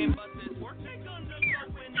talking, but this work ain't gonna go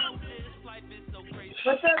and know this. Life is so crazy.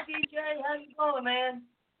 What's up, DJ? How you going, man?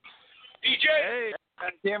 DJ! Hey,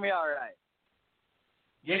 can you hear me all right?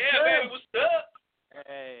 Yeah, baby, what's up?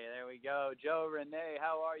 Hey, there we go. Joe, Renee,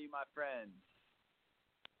 how are you, my friends?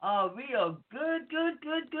 Oh, we are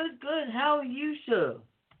good. How are you, sir?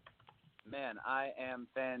 Man, I am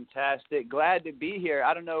fantastic. Glad to be here.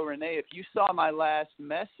 I don't know, Renee, if you saw my last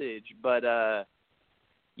message, but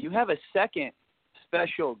you have a second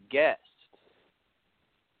special guest.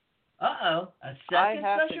 Uh-oh, a second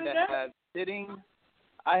special guest?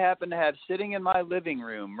 I happen to have sitting in my living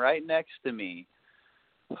room right next to me,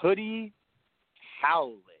 Hoodie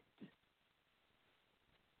Howlett.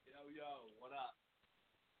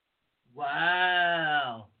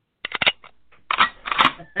 Wow.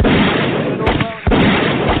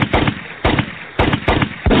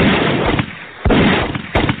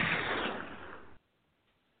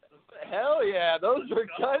 Hell yeah, those were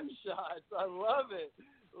gunshots. I love it.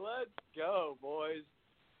 Let's go, boys.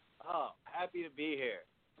 Oh, happy to be here.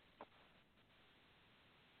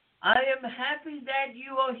 I am happy that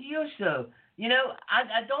you are here, sir. You know,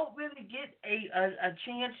 I don't really get a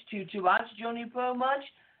chance to watch Johnny Pro much,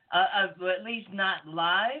 at least not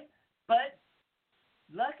live, but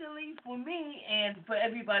luckily for me and for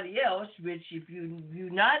everybody else, which if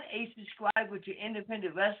you're not a subscriber to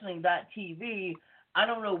independentwrestling.tv, I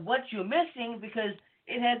don't know what you're missing because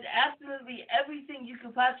it has absolutely everything you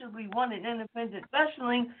could possibly want in independent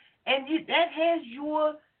wrestling, and that has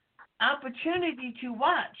your opportunity to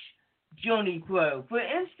watch Johnny Pro. For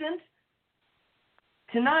instance,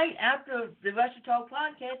 tonight after the Wrestle Talk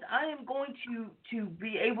podcast, I am going to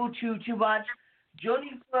be able to watch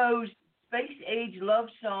Johnny Pro's Space Age Love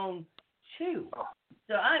Song 2.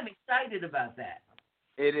 So I'm excited about that.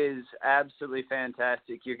 It is absolutely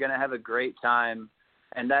fantastic. You're going to have a great time,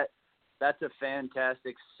 and that's a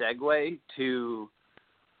fantastic segue to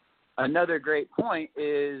another great point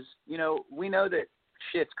is, you know, we know that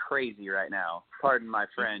shit's crazy right now. Pardon my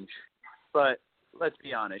French. But let's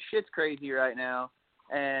be honest, shit's crazy right now,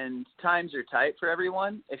 and times are tight for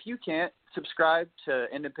everyone. If you can't subscribe to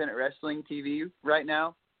Independent Wrestling TV right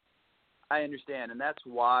now, I understand, and that's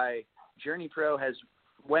why Journey Pro has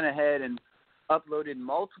went ahead and uploaded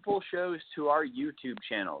multiple shows to our YouTube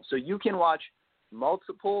channel. So you can watch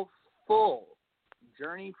multiple full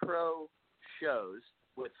Journey Pro shows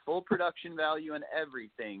with full production value and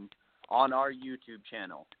everything on our YouTube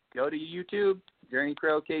channel. Go to YouTube, Journey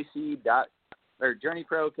Pro KC,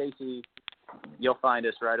 you'll find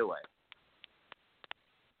us right away.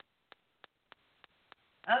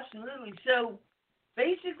 Absolutely. So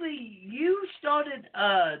basically, you started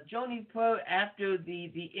Johnny Pro after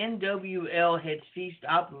the NWL had ceased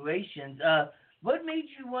operations. What made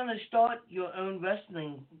you want to start your own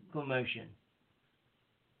wrestling promotion?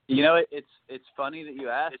 You know, it's funny that you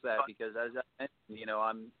asked that because as I mentioned, you know,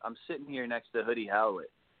 I'm sitting here next to Hoodie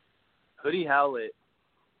Howlett. Hoodie Howlett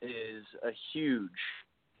is a huge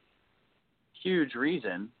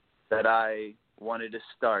reason that I wanted to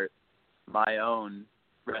start my own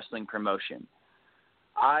wrestling promotion.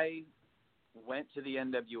 I went to the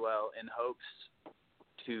NWL in hopes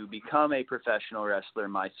to become a professional wrestler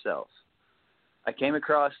myself. I came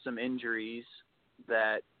across some injuries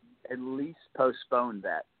that at least postponed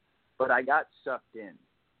that, but I got sucked in.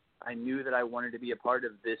 I knew that I wanted to be a part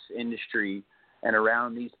of this industry and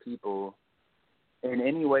around these people in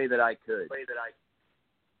any way that I could.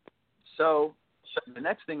 So the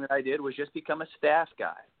next thing that I did was just become a staff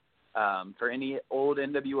guy. For any old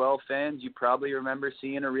NWL fans, you probably remember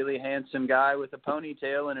seeing a really handsome guy with a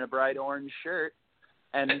ponytail and a bright orange shirt,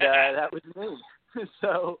 and that was me.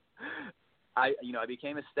 So I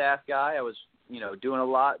became a staff guy. I was, doing a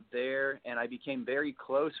lot there, and I became very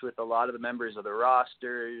close with a lot of the members of the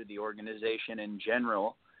roster, the organization in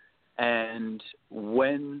general. And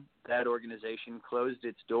when that organization closed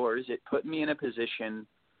its doors, it put me in a position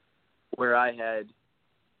where I had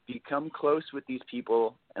become close with these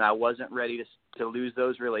people, and I wasn't ready to lose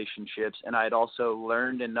those relationships. And I had also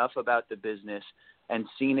learned enough about the business and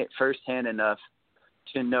seen it firsthand enough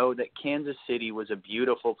to know that Kansas City was a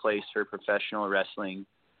beautiful place for professional wrestling.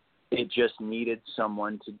 It just needed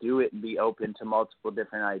someone to do it and be open to multiple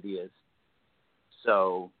different ideas.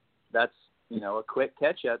 So that's, a quick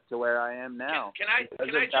catch-up to where I am now. Can I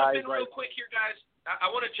jump in real quick here, guys? I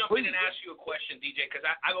want to jump in and ask you a question, DJ, because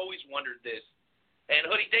I've always wondered this. And,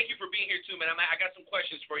 Hoodie, thank you for being here, too, man. I got some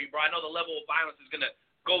questions for you, bro. I know the level of violence is going to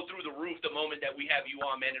go through the roof the moment that we have you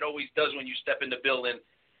on, man. It always does when you step in the building.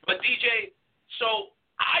 But, DJ, so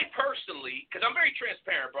I personally, because I'm very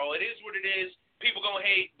transparent, bro. It is what it is. People going to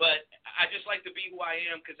hate, but I just like to be who I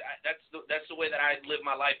am because that's the way that I live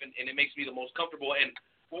my life, and it makes me the most comfortable. And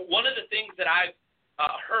one of the things that I've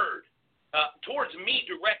heard towards me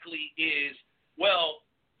directly is, well,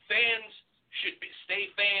 fans should stay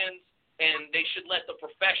fans, and they should let the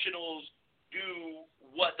professionals do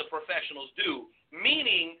what the professionals do,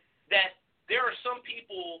 meaning that there are some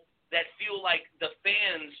people that feel like the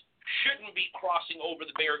fans shouldn't be crossing over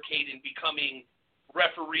the barricade and becoming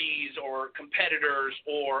referees or competitors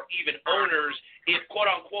or even owners if,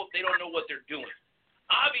 quote-unquote, they don't know what they're doing.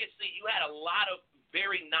 Obviously, you had a lot of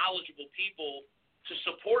very knowledgeable people to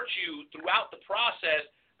support you throughout the process,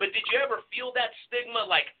 but did you ever feel that stigma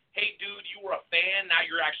like, hey, dude, you were a fan, now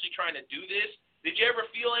you're actually trying to do this? Did you ever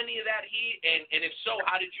feel any of that heat? And if so,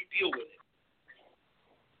 how did you deal with it?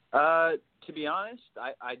 To be honest,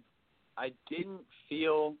 I didn't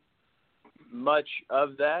feel much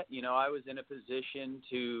of that. You know, I was in a position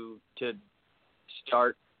to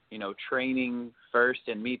start, you know, training first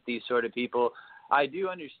and meet these sort of people. I do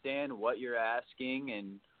understand what you're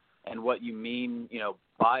asking and what you mean, you know,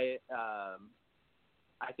 by it.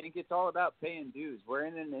 I think it's all about paying dues. We're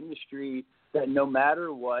in an industry that no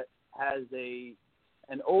matter what has an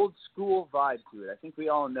old school vibe to it. I think we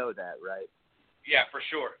all know that, right? Yeah, for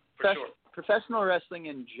sure. Professional wrestling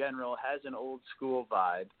in general has an old school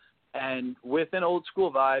vibe, and with an old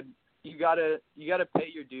school vibe, you gotta pay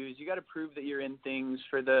your dues. You gotta prove that you're in things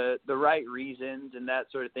for the right reasons and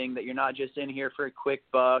that sort of thing. That you're not just in here for a quick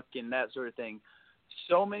buck and that sort of thing.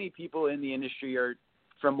 So many people in the industry are,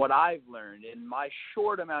 from what I've learned in my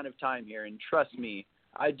short amount of time here, and trust me,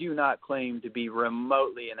 I do not claim to be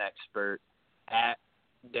remotely an expert at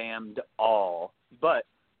damned all. But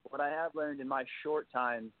what I have learned in my short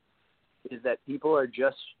time is that people have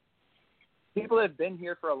been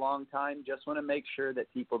here for a long time, just want to make sure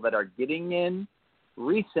that people that are getting in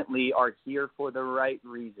recently are here for the right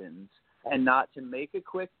reasons and not to make a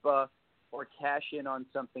quick buck or cash in on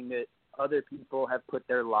something that other people have put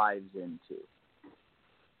their lives into.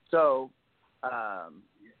 So,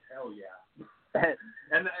 hell yeah.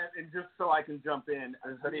 and just so I can jump in,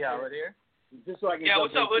 is Hoodie Howard here? Just so I can jump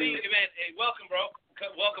what's up, in Hoodie? Man, hey, welcome, bro.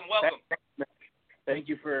 Welcome. Thank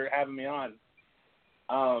you for having me on.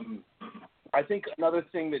 I think another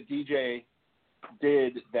thing that DJ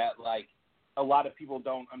did that, like, a lot of people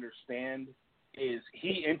don't understand is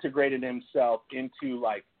he integrated himself into,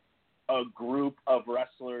 like, a group of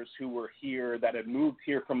wrestlers who were here that had moved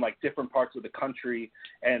here from, like, different parts of the country,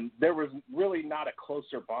 and there was really not a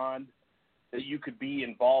closer bond that you could be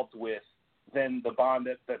involved with than the bond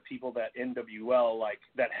that people that NWL, like,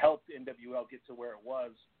 that helped NWL get to where it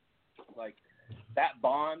was. Like, that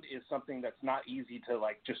bond is something that's not easy to,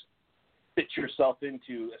 like, just fit yourself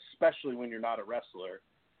into, especially when you're not a wrestler.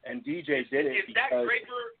 And DJ did it Is Dak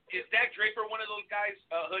Draper one of those guys,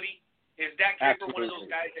 Hoodie? Is Dak Draper one of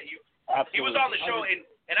those guys that you... Absolutely. He was on the show, and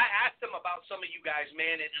I asked him about some of you guys,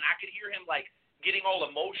 man, and I could hear him, like, getting all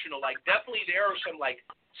emotional. Like, definitely there are some, like,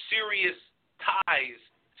 serious ties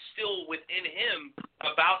still within him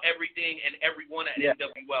about everything and everyone at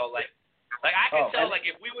NWL. Like I could tell, like,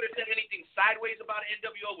 if we would have said anything sideways about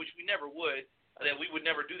NWL, which we never would, that we would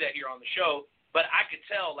never do that here on the show, but I could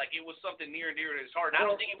tell, like, it was something near and dear to his heart. And I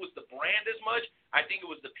don't think it was the brand as much. I think it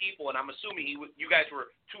was the people, and I'm assuming you guys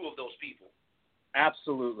were two of those people.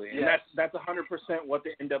 Absolutely. And that's 100% what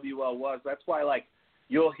the NWL was. That's why, like,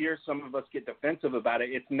 you'll hear some of us get defensive about it.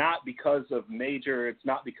 It's not because of Major. It's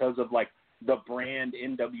not because of, like, the brand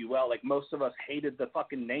NWL. Like, most of us hated the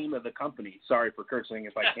fucking name of the company. Sorry for cursing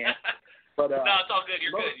if I can't. But no, it's all good.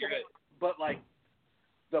 You're good. But, like,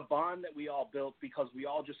 the bond that we all built because we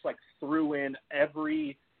all just, like, threw in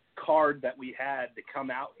every card that we had to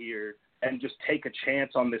come out here and just take a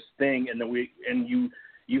chance on this thing, and then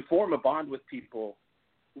you form a bond with people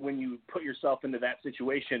when you put yourself into that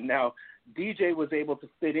situation. Now, DJ was able to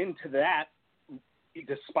fit into that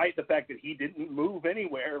despite the fact that he didn't move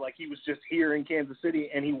anywhere. Like, he was just here in Kansas City,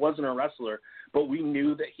 and he wasn't a wrestler. But we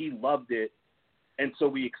knew that he loved it, and so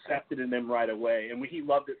we accepted him right away. And he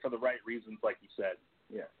loved it for the right reasons, like you said.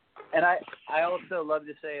 Yeah. And I also love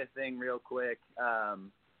to say a thing real quick.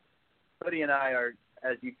 Hoodie and I are,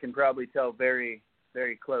 as you can probably tell, very,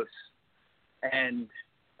 very close. And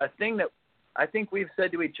a thing that I think we've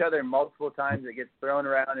said to each other multiple times that gets thrown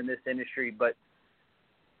around in this industry, but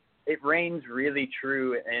it reigns really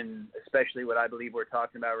true, and especially what I believe we're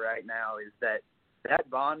talking about right now, is that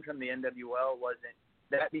bond from the NWL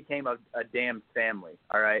that became a damn family,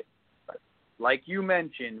 all right? Like you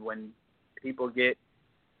mentioned, when people get,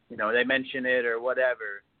 they mention it or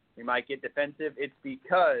whatever, we might get defensive. It's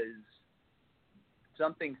because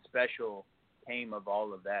something special came of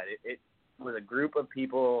all of that. It was a group of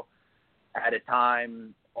people at a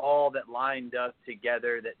time, all that lined up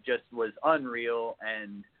together that just was unreal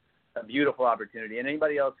and a beautiful opportunity. And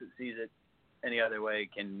anybody else that sees it any other way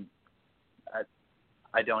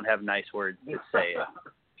I don't have nice words to say it.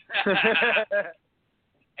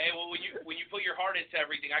 Hey, well, when you put your heart into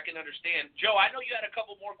everything, I can understand. Joe, I know you had a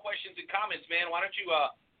couple more questions and comments, man. Why don't you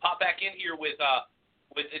pop back in here with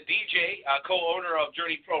DJ, co-owner of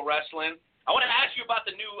Journey Pro Wrestling. I want to ask you about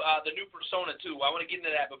the new persona too. I want to get into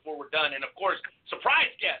that before we're done. And of course, surprise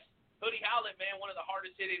guest, Hoodie Howlett, man, one of the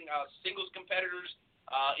hardest hitting singles competitors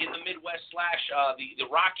in the Midwest / the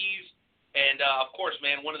Rockies, and of course,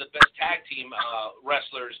 man, one of the best tag team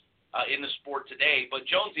wrestlers in the sport today. But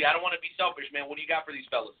Jonesy, I don't want to be selfish, man. What do you got for these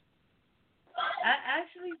fellas?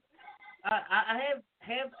 Actually, I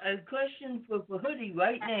have a question for Hoodie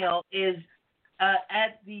right now. Is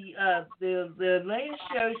at the latest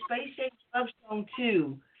show, Space Age Love Song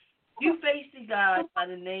 2, you faced a guy by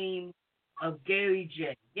the name of Gary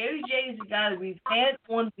J. Gary J is a guy that we've had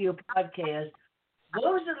on the podcast.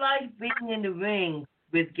 What was it like being in the ring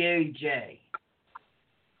with Gary J?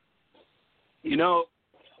 You know,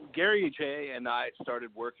 Gary J and I started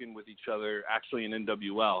working with each other actually in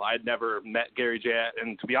NWL. I had never met Gary J,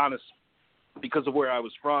 and to be honest, because of where I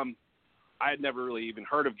was from, I had never really even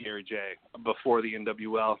heard of Gary J before the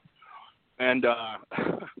NWL. And a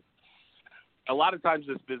lot of times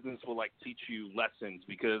this business will like teach you lessons,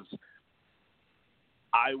 because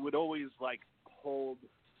I would always hold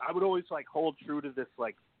true to this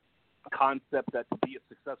like concept that to be a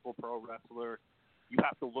successful pro wrestler, you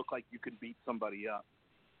have to look like you can beat somebody up.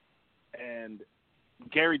 And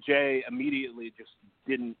Gary J immediately just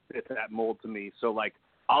didn't fit that mold to me. So like,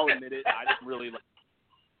 I'll admit it, I really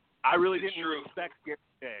didn't respect Gary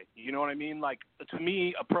J. You know what I mean? Like, to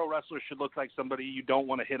me, a pro wrestler should look like somebody you don't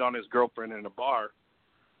want to hit on his girlfriend in a bar.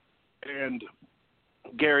 And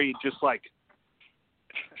Gary just like,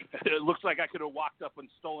 it looks like I could have walked up and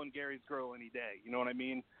stolen Gary's girl any day. You know what I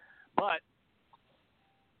mean? But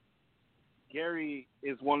Gary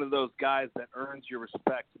is one of those guys that earns your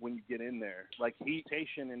respect when you get in there. Like,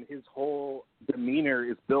 Heatation and his whole demeanor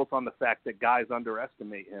is built on the fact that guys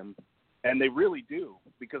underestimate him. And they really do,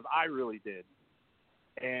 because I really did.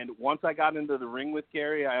 And once I got into the ring with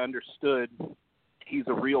Gary, I understood he's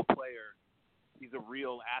a real player. He's a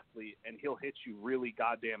real athlete, and he'll hit you really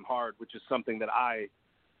goddamn hard, which is something that I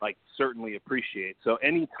certainly appreciate. So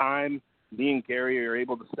anytime me and Gary are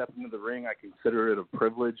able to step into the ring, I consider it a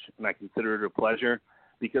privilege and I consider it a pleasure,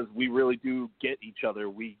 because we really do get each other.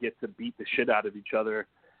 We get to beat the shit out of each other,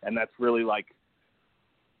 and that's really what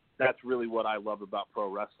I love about pro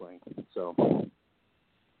wrestling. So,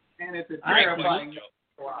 and it's a terrifying.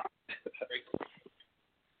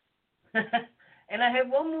 And I have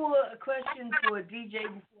one more question for DJ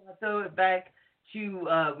before I throw it back to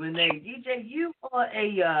Renee. DJ,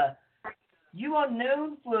 you are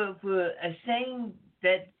known for a saying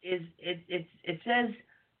that it says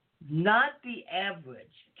not the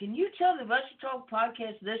average. Can you tell the Wrestle Talk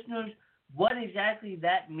podcast listeners what exactly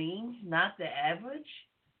that means, not the average?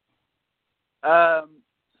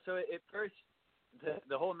 So at first,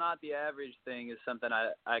 the whole not the average thing is something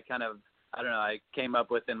I came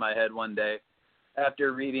up with in my head one day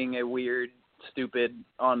after reading a weird, stupid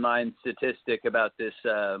online statistic about this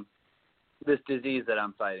disease that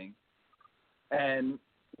I'm fighting. And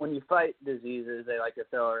when you fight diseases, they like to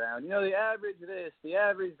throw around, the average this, the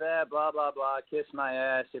average that, blah, blah, blah, kiss my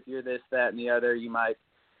ass, if you're this, that, and the other, you might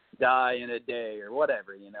die in a day or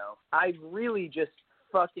whatever, I really just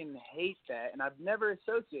fucking hate that, and I've never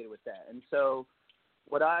associated with that. And so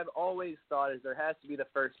what I've always thought is there has to be the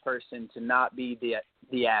first person to not be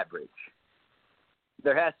the average.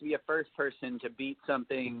 There has to be a first person to beat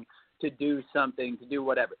something, to do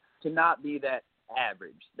whatever, to not be that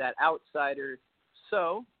average, that outsider.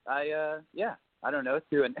 So I don't know,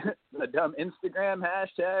 through a dumb Instagram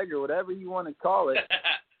hashtag or whatever you want to call it,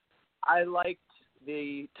 I liked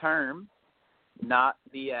the term not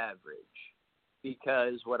the average,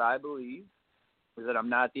 because what I believe is that I'm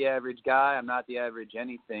not the average guy, I'm not the average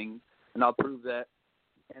anything, and I'll prove that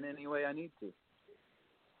in any way I need to.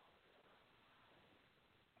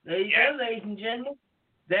 There you go, ladies and gentlemen.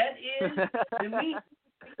 That is, to me,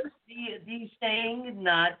 the saying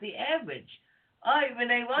not the average. All right,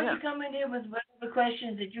 Renee, why don't you come in here with whatever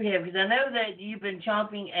questions that you have? Because I know that you've been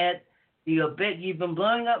chomping at the bit. You've been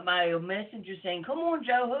blowing up my messenger saying, come on,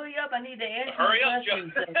 Joe, hurry up. I need to answer hurry up, questions.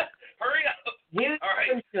 Joe. Hurry up. All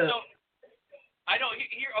right. So, I know.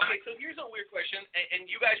 So here's a weird question, and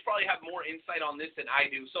you guys probably have more insight on this than I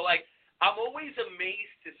do. So, I'm always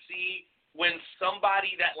amazed to see when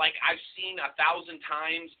somebody that, I've seen 1,000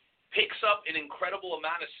 times picks up an incredible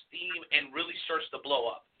amount of steam and really starts to blow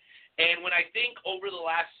up. And when I think over the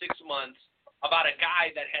last 6 months about a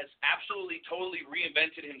guy that has absolutely, totally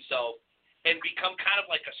reinvented himself and become kind of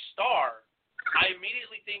like a star, I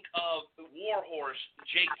immediately think of Warhorse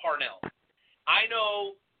Jake Parnell. I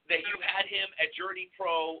know that you had him at Journey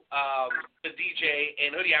Pro, the DJ,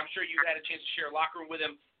 and Hoodie, I'm sure you had a chance to share a locker room with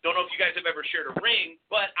him. Don't know if you guys have ever shared a ring,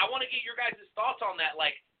 but I want to get your guys' thoughts on that.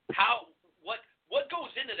 What goes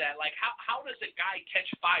into that? How does a guy catch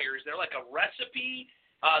fire? Is there a recipe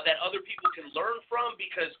that other people can learn from?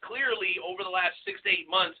 Because clearly over the last 6 to 8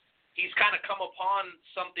 months, he's kind of come upon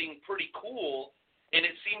something pretty cool, and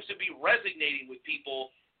it seems to be resonating with people.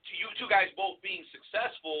 To you two guys both being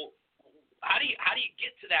successful, how do you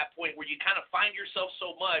get to that point where you kind of find yourself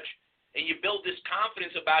so much and you build this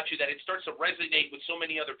confidence about you that it starts to resonate with so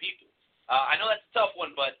many other people. I know that's a tough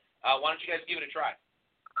one, but why don't you guys give it a try?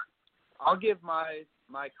 I'll give my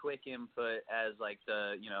quick input as like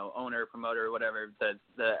the owner, promoter, whatever,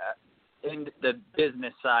 in the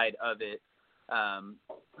business side of it.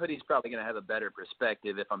 Hoodie's probably going to have a better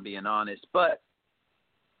perspective if I'm being honest, but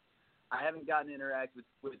I haven't gotten to interact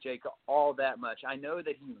with Jake all that much. I know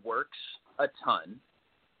that he works a ton,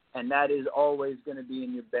 and that is always going to be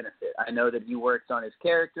in your benefit. I know that he works on his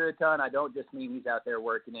character a ton. I don't just mean he's out there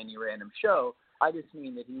working any random show. I just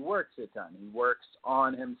mean that he works a ton. He works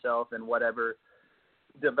on himself and whatever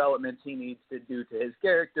developments he needs to do to his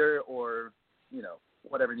character or,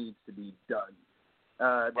 whatever needs to be done.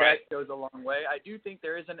 That goes a long way. I do think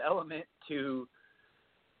there is an element to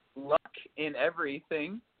luck in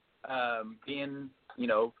everything. Being,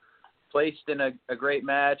 placed in a great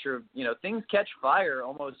match or, things catch fire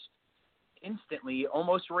almost instantly,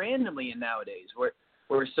 almost randomly nowadays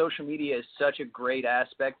where social media is such a great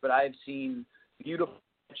aspect, but I've seen beautiful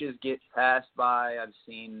matches get passed by. I've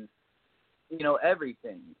seen,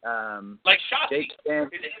 everything. Like Shotzi. Is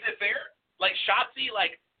it fair? Like Shotzi,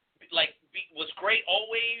 was great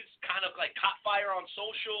always, kind of like caught fire on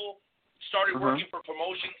social, started working for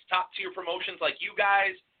promotions, top tier promotions like you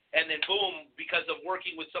guys, and then boom, because of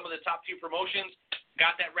working with some of the top tier promotions,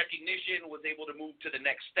 got that recognition, was able to move to the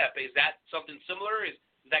next step. Is that something similar? Is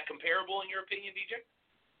that comparable in your opinion, DJ?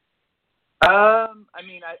 I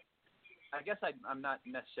guess I'm not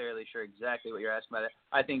necessarily sure exactly what you're asking about.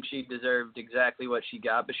 I think she deserved exactly what she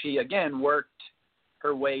got, but she again worked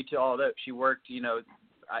her way to all that. She worked,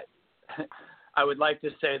 I would like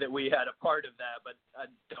to say that we had a part of that, but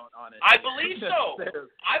I don't honestly. I believe so.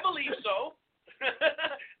 I believe so.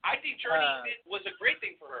 I think Journey was a great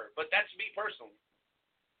thing for her, but that's me personally.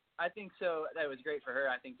 I think so. That was great for her.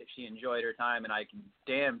 I think that she enjoyed her time, and I can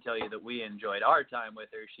damn tell you that we enjoyed our time with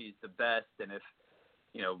her. She's the best, and if,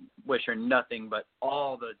 wish her nothing but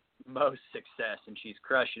all the most success, and she's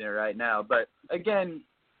crushing it right now. But again,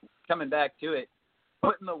 coming back to it,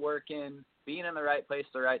 putting the work in, being in the right place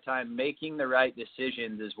at the right time, making the right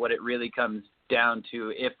decisions is what it really comes down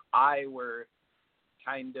to. If I were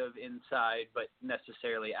kind of inside, but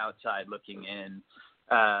necessarily outside looking in.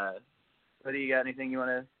 What do you got? Anything you want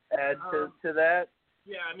to add to that?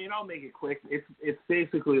 Yeah, I'll make it quick. It's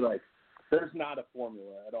basically like there's not a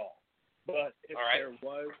formula at all. But if there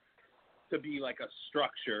was to be like a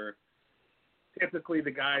structure, typically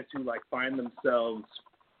the guys who find themselves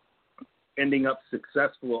ending up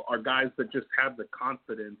successful are guys that just have the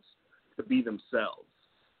confidence to be themselves.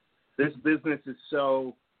 This business is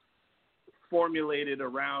so formulated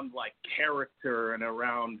around character and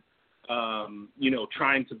around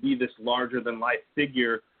trying to be this larger than life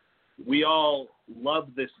figure. We all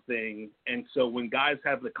love this thing, and so when guys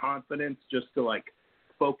have the confidence just to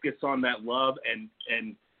focus on that love and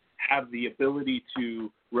have the ability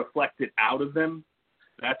to reflect it out of them,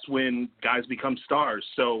 that's when guys become stars.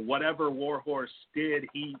 So whatever Warhorse did,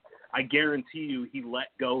 I guarantee you he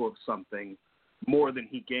let go of something more than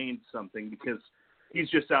he gained something, because he's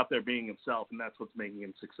just out there being himself, and that's what's making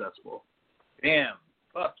him successful. Damn.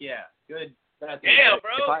 Fuck yeah. Good. Damn,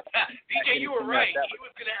 bro. DJ, you were right. He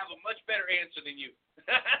was going to have a much better answer than you.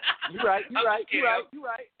 You're right. I'm kidding. I'm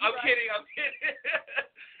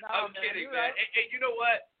kidding, man. Right. And you know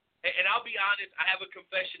what? And I'll be honest, I have a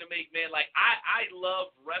confession to make, man. I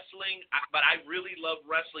love wrestling, but I really love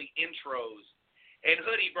wrestling intros. And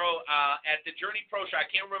Hoodie, bro, at the Journey Pro show, I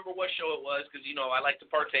can't remember what show it was because, I like to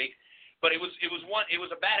partake. But it was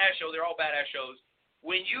a badass show. They're all badass shows.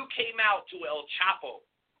 When you came out to El Chapo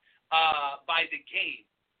by the gate,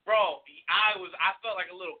 bro, I felt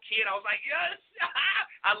like a little kid. I was like, yes,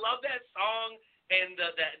 I love that song and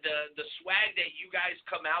the swag that you guys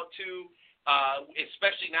come out to,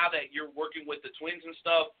 especially now that you're working with the twins and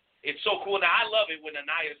stuff. It's so cool. Now I love it when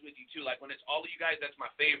Anaya's with you too. When it's all of you guys, that's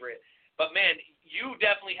my favorite. But, man, you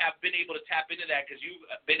definitely have been able to tap into that because you've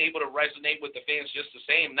been able to resonate with the fans just the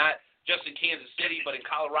same, not just in Kansas City, but in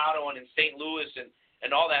Colorado and in St. Louis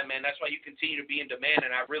and all that, man. That's why you continue to be in demand,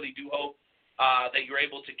 and I really do hope that you're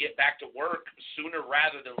able to get back to work sooner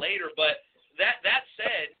rather than later. But that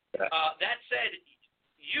said,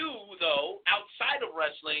 you, though, outside of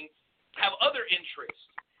wrestling, have other interests.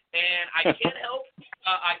 And I can't help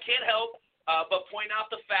but point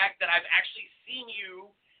out the fact that I've actually seen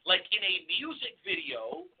you in a music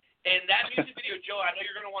video, and that music video, Joe, I know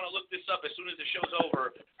you're going to want to look this up as soon as the show's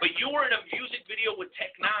over, but you were in a music video with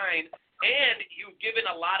Tech-9, and you've given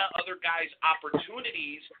a lot of other guys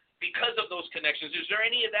opportunities because of those connections. Is there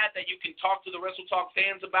any of that you can talk to the Wrestle Talk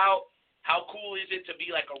fans about? How cool is it to be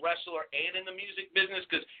a wrestler and in the music business?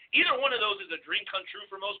 Because either one of those is a dream come true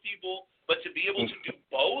for most people, but to be able to do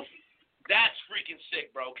both, that's freaking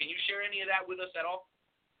sick, bro. Can you share any of that with us at all?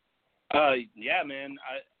 Yeah, man.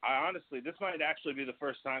 I honestly, this might actually be the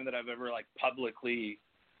first time that I've ever like publicly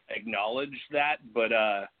acknowledged that. But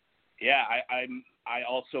yeah, I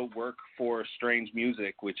also work for Strange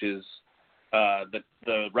Music, which is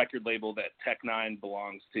the record label that Tech-9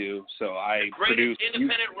 belongs to. So I produce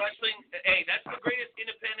independent wrestling. Hey, that's the greatest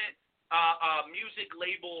independent music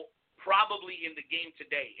label probably in the game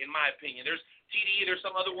today, in my opinion. There's TDE, there's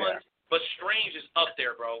some other ones, but Strange is up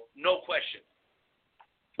there, bro. No question.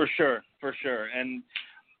 For sure. And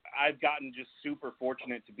I've gotten just super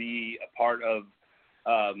fortunate to be a part of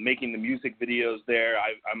making the music videos there.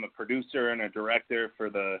 I'm a producer and a director for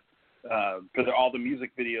all the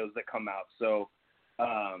music videos that come out. So,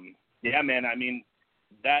 yeah, man, I mean,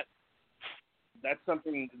 that's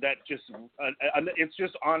something that just it's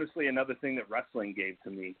just honestly another thing that wrestling gave to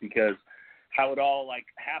me, because how it all like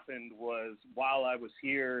happened was while I was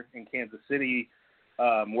here in Kansas City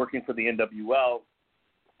working for the NWL,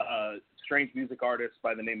 strange music artist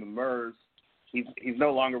by the name of Mers. He's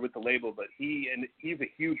no longer with the label, but he's a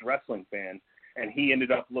huge wrestling fan, and he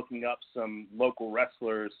ended up looking up some local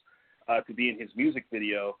wrestlers to be in his music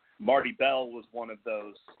video. Marty Bell was one of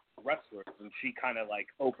those wrestlers, and she kind of like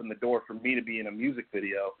opened the door for me to be in a music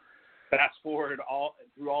video. Fast forward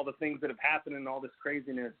through all the things that have happened and all this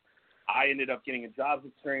craziness, I ended up getting a job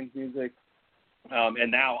with Strange Music, and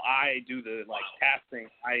now I do the like casting.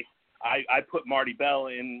 I put Marty Bell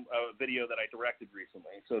in a video that I directed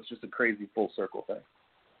recently, so it's just a crazy full circle thing.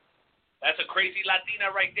 That's a crazy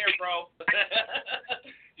Latina right there, bro.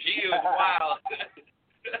 She is wild.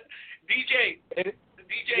 DJ,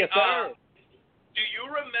 yes, do you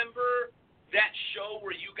remember that show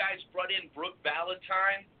where you guys brought in Brooke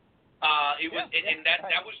Valentine? It was, and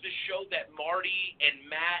that was the show that Marty and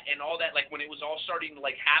Matt and all that, like when it was all starting to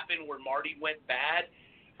like happen, where Marty went bad,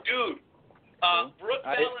 dude. Brooke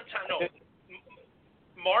Valentine,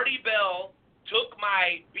 Marty Bell took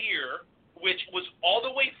my beer, which was all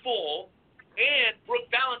the way full, and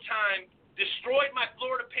Brooke Valentine destroyed my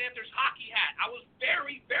Florida Panthers hockey hat. I was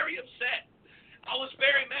very, very upset. I was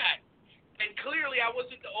very mad. And clearly I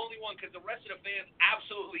wasn't the only one, because the rest of the fans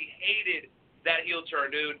absolutely hated that heel turn,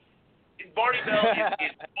 dude. Marty Bell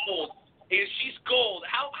is gold. She's gold.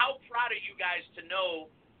 How proud are you guys to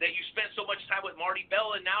know that you spent so much time with Marty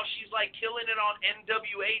Bell, and now she's like killing it on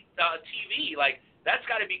NWA TV. Like, that's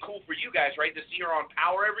got to be cool for you guys, right? To see her on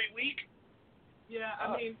Power every week. Yeah,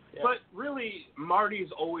 I mean, but really,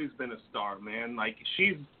 Marty's always been a star, man. Like,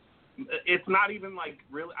 it's not even like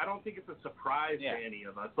really. I don't think it's a surprise to any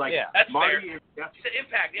of us. Like, that's Marty fair. She's an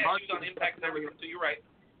Impact. Yeah, she was on Impact and everything. So you're right.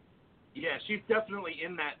 Yeah, she's definitely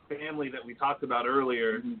in that family that we talked about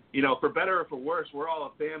earlier. Mm-hmm. You know, for better or for worse, we're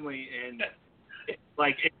all a family, and.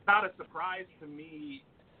 Like, it's not a surprise to me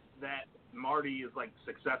that Marty is, like,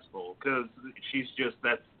 successful, because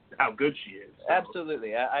that's how good she is. So.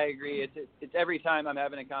 Absolutely. I agree. It's every time I'm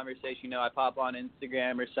having a conversation, you know, I pop on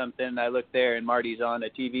Instagram or something, and I look there, and Marty's on a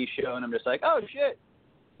TV show, and I'm just like, oh, shit,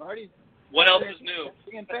 Marty's... What else is new?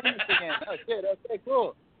 Being famous again. Oh, shit, okay,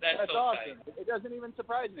 cool. That's so awesome. Tight. It doesn't even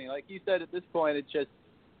surprise me. Like you said, at this point, it's just,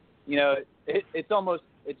 you know, it's almost...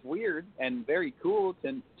 It's weird and very cool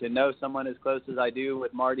to know someone as close as I do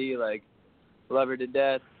with Marty. Like, love her to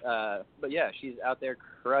death. But yeah, she's out there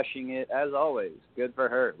crushing it as always. Good for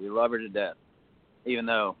her. We love her to death. Even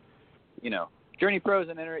though, you know, Journey Pro's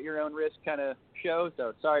an enter at your own risk kind of show.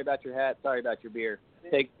 So sorry about your hat. Sorry about your beer.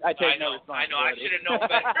 I take no responsibility. I know. I should have known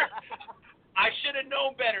better. I should have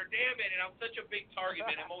known better. Damn it! And I'm such a big target,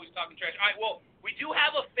 man. I'm always talking trash. All right. Well, we do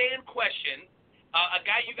have a fan question. A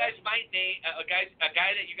guy you guys might name, a guy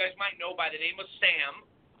that you guys might know by the name of Sam.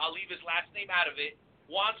 I'll leave his last name out of it.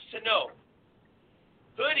 Wants to know,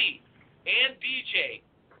 Hoodie and DJ,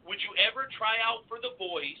 would you ever try out for The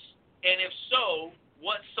Voice? And if so,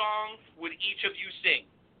 what song would each of you sing?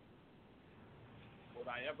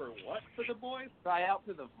 Would I ever what for The Voice? Try out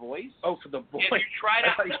for The Voice? Oh, for The Voice. If you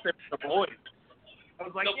tried out for The Voice. I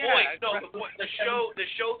was like, The Voice. No, the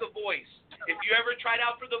show The Voice. If you ever tried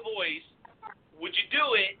out for The Voice, would you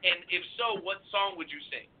do it? And if so, what song would you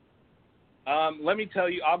sing? Let me tell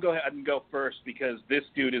you, I'll go ahead and go first, because this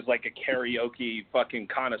dude is like a karaoke fucking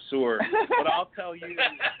connoisseur. But I'll tell you,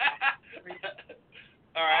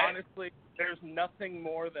 all right. Honestly, there's nothing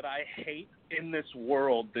more that I hate in this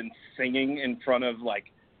world than singing in front of like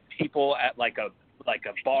people at like a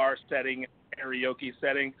bar setting, karaoke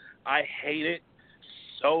setting. I hate it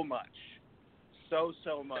so much, so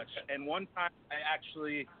much. And one time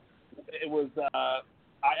it was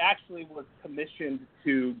I actually was commissioned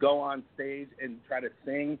to go on stage and try to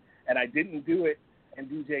sing, and I didn't do it. And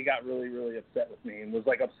DJ got really, really upset with me and was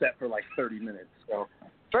like upset for like 30 minutes. So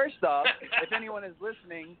first off, if anyone is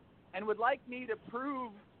listening and would like me to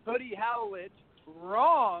prove Hoodie Howlett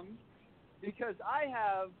wrong, because I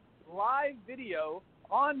have live video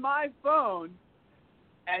on my phone,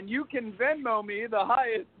 and you can Venmo me, the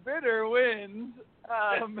highest bidder wins.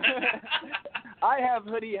 I have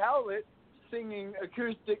Hoodie Howlett singing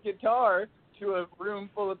acoustic guitar to a room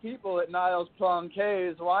full of people at Niles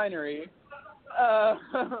Plonquet's winery. Oh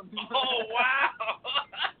wow!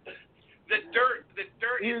 the dirt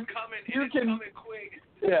is coming. It's coming quick.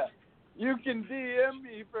 Yeah, you can DM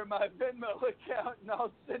me for my Venmo account, and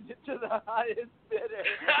I'll send it to the highest bidder.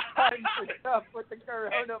 I'm sick up with the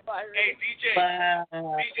coronavirus. Hey DJ,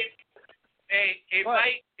 hey, it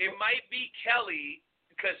might be Kelly,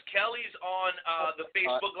 because Kelly's on the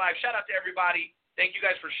Facebook Live. Shout out to everybody. Thank you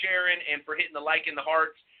guys for sharing and for hitting the like and the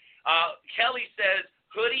hearts. Kelly says,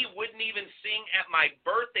 Hoodie wouldn't even sing at my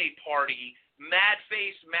birthday party. Mad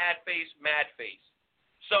face, mad face, mad face.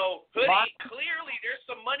 So, Hoodie, clearly there's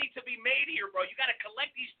some money to be made here, bro. You got to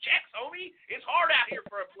collect these checks, homie. It's hard out here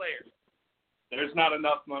for a player. There's not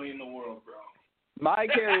enough money in the world, bro.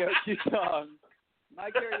 My karaoke song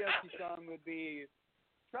would be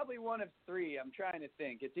probably one of three. I'm trying to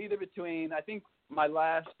think. It's either between, I think my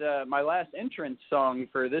last entrance song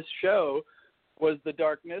for this show was The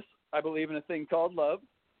Darkness. I believe in a thing called love.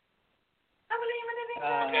 I believe in a thing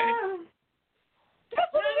called love.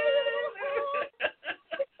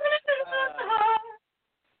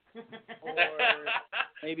 Or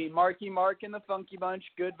maybe Marky Mark and the Funky Bunch,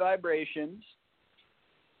 Good Vibrations.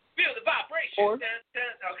 Feel the vibrations. Or,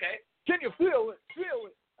 okay. Can you feel it? Feel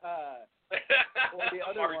it. Or the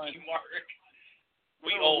other Marky one. Mark.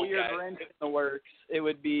 We old weird guys. wrench in the works. It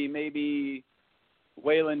would be maybe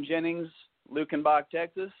Waylon Jennings, Lukenbach,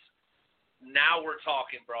 Texas. Now we're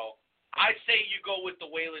talking, bro. I say you go with the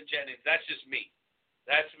Waylon Jennings. That's just me.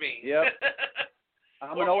 That's me. Yep.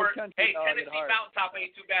 I'm an old country hey, dog Tennessee at heart. Mountaintop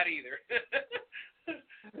ain't too bad either.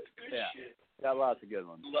 Good yeah. shit. Got lots of good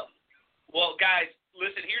ones. Well, guys,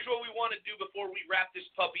 listen, here's what we want to do before we wrap this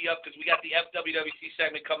puppy up, because we got the FWWC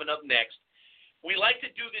segment coming up next. We like to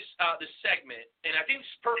do this segment, and I think it's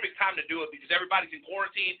the perfect time to do it because everybody's in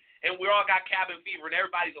quarantine, and we all got cabin fever, and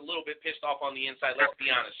everybody's a little bit pissed off on the inside, let's be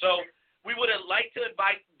honest. So we would like to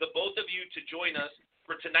invite the both of you to join us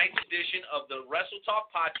for tonight's edition of the Wrestle Talk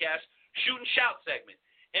Podcast Shoot and Shout segment.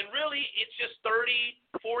 And really, it's just 30,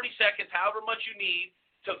 40 seconds, however much you need,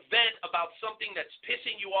 to vent about something that's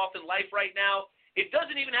pissing you off in life right now. It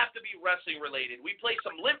doesn't even have to be wrestling related. We play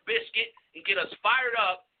some Limp Bizkit and get us fired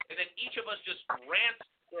up, and then each of us just rants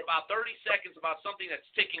for about 30 seconds about something that's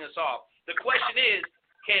ticking us off. The question is,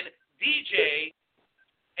 can DJ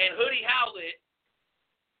and Hoodie Howlett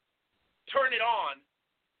turn it on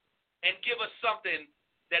and give us something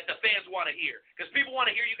that the fans want to hear? Because people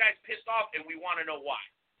want to hear you guys pissed off, and we want to know why.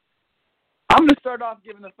 I'm going to start off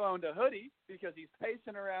giving the phone to Hoodie because he's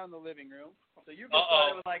pacing around the living room. So you can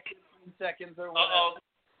start with like 15 seconds or whatever.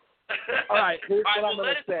 All right, here's what I'm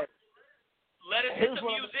going to say. Let us hit the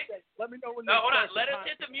music. Let me know when. No, hold on. Let us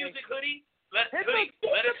hit the music, Hoodie. Let us hit the.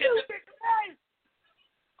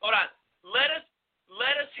 Hold on. Let us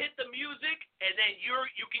hit the music, and then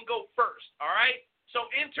you can go first. All right.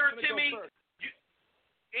 So enter Timmy.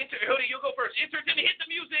 Hoodie, you'll go first. Enter Timmy. Hit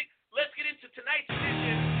the music. Let's get into tonight's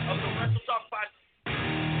edition of the Wrestle Talk Podcast.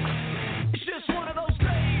 It's just one of those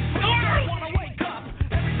days when you want to wake up.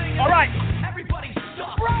 Everything all right. Everybody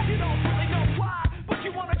sucks. Right. You don't really know why, but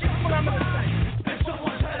you want to just what I'm going to say.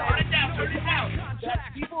 Turn it down.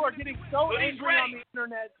 People are getting so angry on the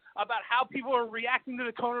internet about how people are reacting to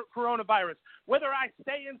the coronavirus. Whether I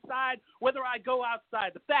stay inside, whether I go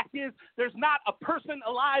outside. The fact is, there's not a person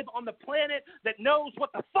alive on the planet that knows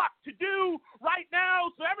what the fuck to do right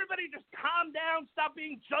now. So everybody just calm down. Stop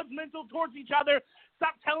being judgmental towards each other.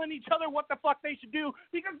 Stop telling each other what the fuck they should do,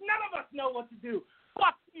 because none of us know what to do.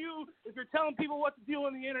 Fuck you if you're telling people what to do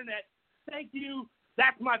on the internet. Thank you.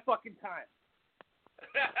 That's my fucking time.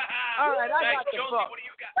 All right, I got the Josie, book. what do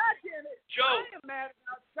you got? God damn it. Joe. I am mad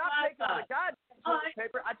about stop taking all the goddamn toilet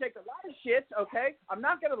paper. I take a lot of shits, okay? I'm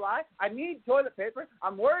not going to lie. I need toilet paper.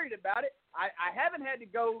 I'm worried about it. I haven't had to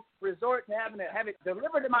go resort to have it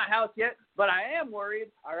delivered to my house yet, but I am worried,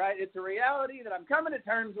 all right? It's a reality that I'm coming to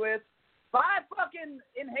terms with. 5 fucking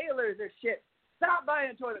inhalers or shit. Stop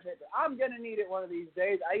buying toilet paper. I'm going to need it one of these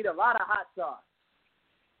days. I eat a lot of hot sauce.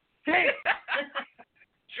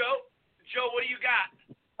 Joe, what do you got?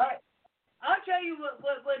 All right. I'll tell you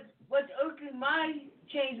what's opening my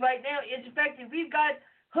change right now is the fact that we've got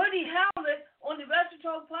Hoodie Howlett on the Wrestle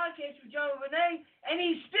Talk Podcast with Joe and Renee, and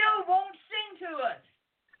he still won't sing to us.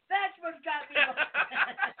 That's what's got me.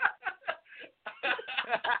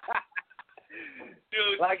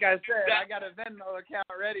 Dude, like I said, I got a Venmo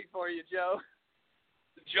account ready for you, Joe.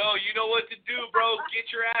 Joe, you know what to do, bro.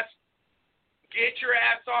 Get your ass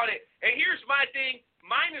on it. And here's my thing.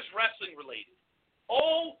 Mine is wrestling related.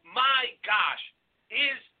 Oh my gosh.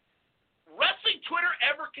 Is wrestling Twitter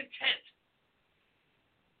ever content?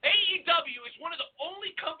 AEW is one of the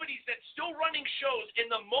only companies that's still running shows, and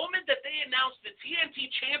the moment that they announce the TNT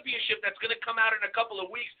Championship that's going to come out in a couple of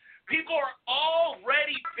weeks, people are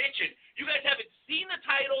already bitching. You guys haven't seen the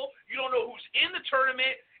title, you don't know who's in the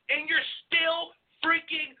tournament, and you're still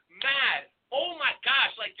freaking mad. Oh my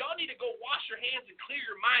gosh, like y'all need to go wash your hands and clear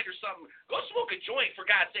your mind or something. Go smoke a joint, for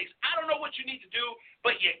God's sakes. I don't know what you need to do,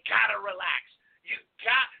 but you gotta relax. You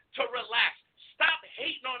got to relax. Stop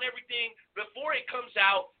hating on everything before it comes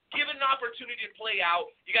out. Give it an opportunity to play out.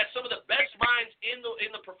 You got some of the best minds in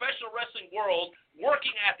the professional wrestling world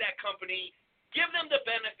working at that company. Give them the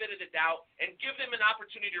benefit of the doubt and give them an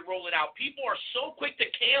opportunity to roll it out. People are so quick to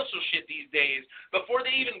cancel shit these days before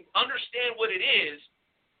they even understand what it is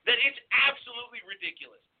that it's absolutely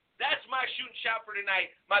ridiculous. That's my shoot and shout for tonight.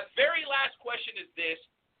 My very last question is this.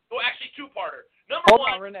 Well, actually, two-parter. Number Hold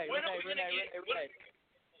one, on, Renee. Wait,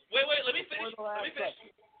 let me finish. Hold on. It's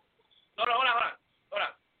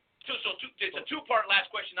a two-part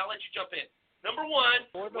last question. I'll let you jump in. Number one,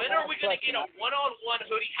 when are we going to get a one-on-one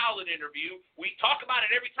Hoodie Howlett interview? We talk about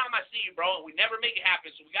it every time I see you, bro, and we never make it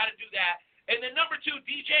happen, so we got to do that. And then number two,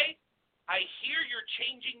 DJ, I hear you're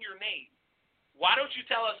changing your name. Why don't you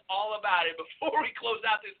tell us all about it before we close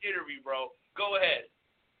out this interview, bro? Go ahead.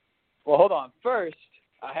 Well, hold on. First,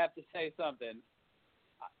 I have to say something.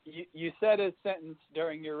 You said a sentence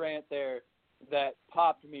during your rant there that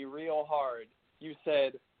popped me real hard. You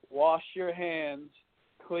said, wash your hands,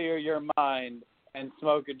 clear your mind, and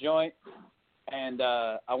smoke a joint. And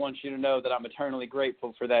I want you to know that I'm eternally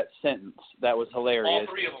grateful for that sentence. That was hilarious.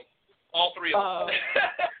 All three of them.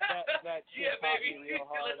 That yeah, baby. Me real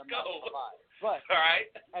hard. Let's go. But all right.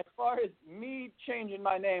 As far as me changing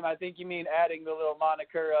my name, I think you mean adding the little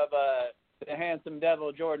moniker of the handsome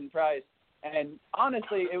devil, Jordan Price. And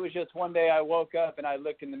honestly, it was just one day I woke up and I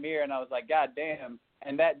looked in the mirror and I was like, God damn.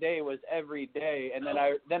 And that day was every day. And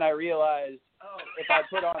then I realized if I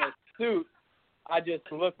put on a suit, I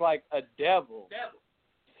just look like a devil.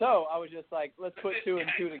 So I was just like, let's put two and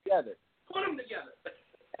two together. Put them together.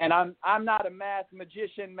 And I'm not a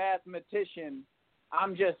mathematician.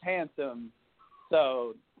 I'm just handsome.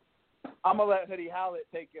 So I'm going to let Hoodie Howlett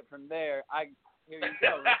take it from there. Here you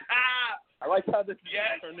go. I like how this is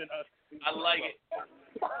turning up. I like it.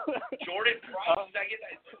 Jordan Price. Did I get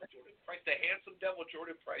that? Jordan Price, the handsome devil,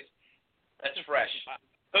 Jordan Price. That's fresh.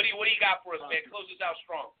 Hoodie, what do you got for us, man? Close us out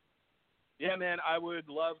strong. Yeah, man, I would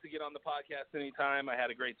love to get on the podcast anytime. I had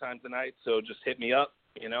a great time tonight, so just hit me up,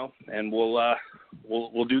 and we'll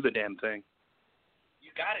do the damn thing. You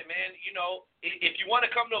got it, man. If you want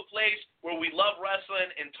to come to a place where we love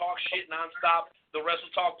wrestling and talk shit nonstop, the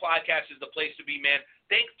Wrestle Talk Podcast is the place to be, man.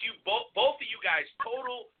 Thank you, both of you guys.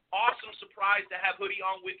 Total awesome surprise to have Hoodie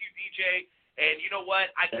on with you, DJ. And you know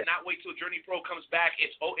what? I cannot wait till Journey Pro comes back.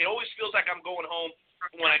 It always feels like I'm going home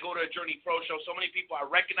when I go to a Journey Pro show. So many people I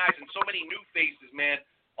recognize and so many new faces, man.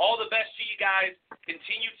 All the best to you guys.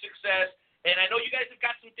 Continued success. And I know you guys have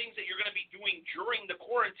got some things that you're going to be doing during the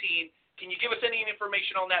quarantine. Can you give us any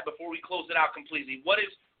information on that before we close it out completely? What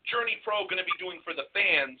is Journey Pro going to be doing for the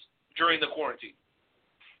fans during the quarantine?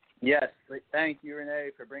 Yes. Thank you,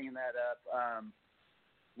 Renee, for bringing that up.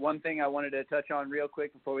 One thing I wanted to touch on real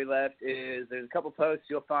quick before we left is there's a couple posts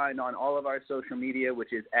you'll find on all of our social media,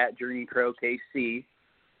 which is at Journey Pro KC.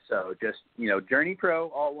 So just, Journey Pro,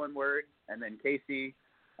 all one word, and then KC.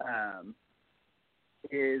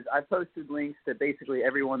 I've posted links to basically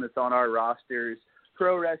everyone that's on our rosters,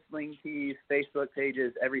 pro wrestling tees, Facebook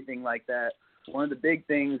pages, everything like that. One of the big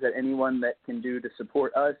things that anyone that can do to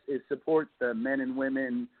support us is support the men and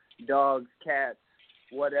women, dogs, cats,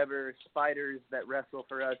 whatever, spiders that wrestle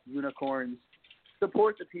for us, unicorns.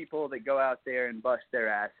 Support the people that go out there and bust their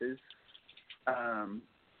asses.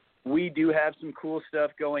 We do have some cool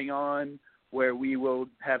stuff going on where we will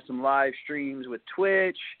have some live streams with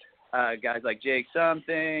Twitch, guys like Jake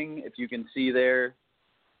Something. If you can see there,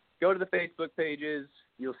 go to the Facebook pages.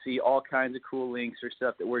 You'll see all kinds of cool links or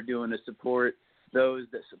stuff that we're doing to support those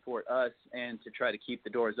that support us and to try to keep the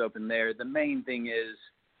doors open there. The main thing is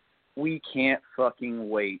we can't fucking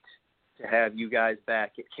wait to have you guys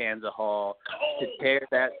back at Kansas Hall to tear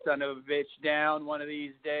that son of a bitch down one of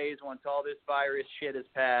these days once all this virus shit has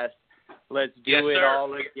passed. Let's do it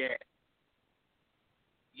all again.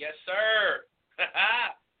 Yes, sir.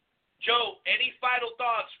 Joe, any final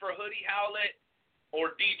thoughts for Hoodie Howlett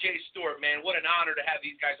or DJ Stewart, man? What an honor to have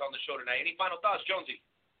these guys on the show tonight. Any final thoughts, Jonesy?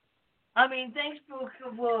 I mean, thanks for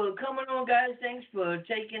coming on, guys. Thanks for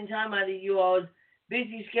taking time out of you all's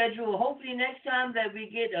busy schedule. Hopefully next time that we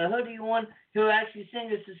get a Hoodie on, he'll actually sing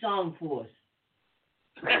us a song for us.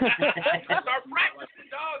 Start practicing,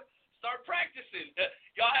 dog. Start practicing.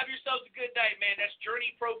 Y'all have yourselves a good night, man. That's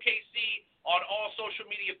Journey Pro KC on all social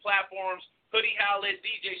media platforms. Hoodie Howlett,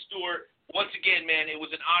 DJ Stewart. Once again, man, it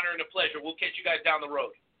was an honor and a pleasure. We'll catch you guys down the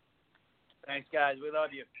road. Thanks, guys. We love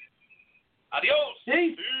you. Adios.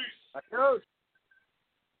 Peace. Adios.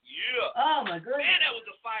 Yeah. Oh, my goodness. Man, that was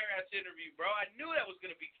a fire-ass interview, bro. I knew that was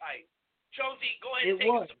going to be tight. Jonesy, go ahead and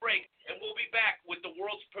take us a break, and we'll be back with the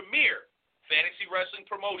world's premier fantasy wrestling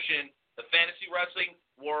promotion, the Fantasy Wrestling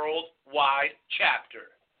Worldwide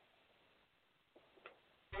Chapter.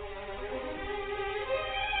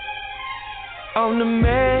 I'm the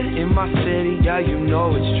man in my city, yeah, you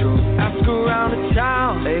know it's true. Ask around the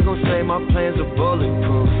town, they gon' say my plans are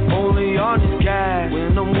bulletproof. Only on this gas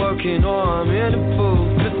when I'm working or I'm in the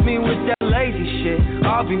booth. Miss me with that lazy shit,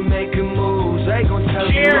 I'll be making moves. They gon' tell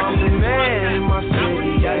you I'm the man in my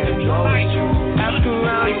city, yeah, you know it's true. Ask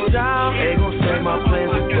around the town, they gon' say my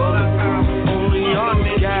plans are bulletproof. Only on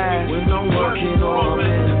this gas when I'm working or I'm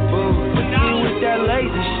in the booth. Miss me with that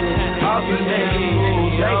lazy shit, I'll be making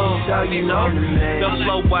moves. They gon' tell you I'm the man. The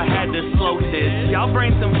flow, I had to slow this. Y'all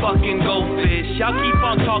bring some fucking goldfish. Y'all keep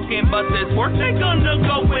on talking, but this work they gonna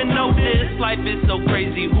go and know this. Life is so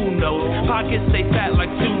crazy, who knows? Pockets stay fat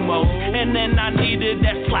like sumo. And then I needed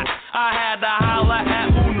that slap. I had to holler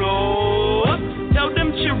at Uno. Tell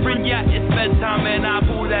them children, yeah, it's bedtime, and I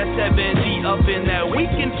pull that 70 up in that. We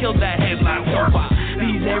can kill that headline.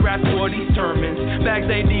 These A-Raps for these sermons. Bags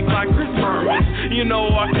they deep like Chris Berman. You know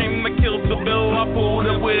I came to kill the bill. I pulled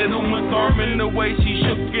it with Uma Thurman. The way she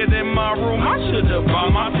shook it in my room, I should've brought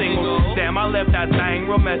my single. Damn, I left that thing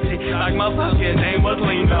real messy. Like my fucking name was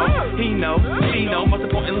Lino. He know, she know. Most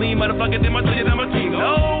importantly, motherfucker, did my shit, I'm a king.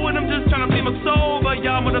 No, and I'm just trying to be my soul, but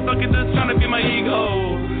y'all motherfuckers just trying to be my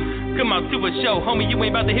ego. Come on to a show, homie, you ain't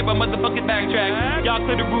about to hit my motherfucking backtrack. Y'all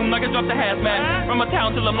clear the room like I dropped a hazmat. From my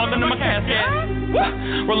town till I'm longer than my casket.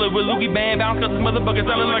 Roll it with Loogie Band, bounce cause this motherfucker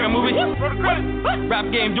sounding like a movie. Rap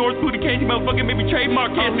game, George Clooney, Casey, motherfucking maybe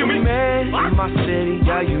trademark, can't do me. Man in my city,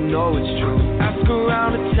 yeah, you know it's true. Ask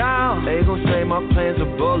around the town, they gon' say my plans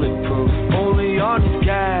are bulletproof. Only on this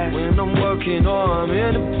gas when I'm working or I'm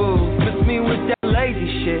in the booth. Miss me with that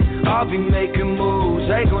lazy shit, I'll be making moves.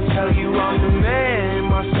 They gon' tell you I'm the man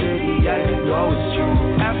in my city, yeah, you know it's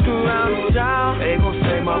true. Ask around the town, they gon'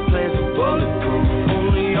 say my plans are bulletproof.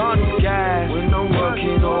 Only on this gas when I'm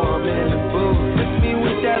working or I'm in the booth. Miss me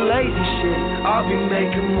with that lazy shit, I'll be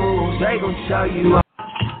making moves. They gon' tell you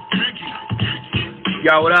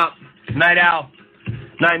Yo, what up? Night Owl,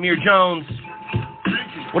 Nightmare Jones.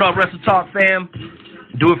 What up, Wrestle Talk fam?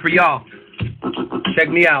 Do it for y'all. Check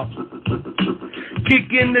me out.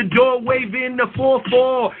 Kick in the door, waving the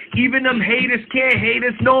 4-4. Even them haters can't hate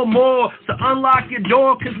us no more. So unlock your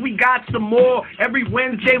door, cause we got some more. Every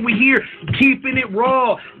Wednesday we here, keeping it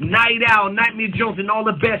raw. Night Owl, Nightmare Jones, and all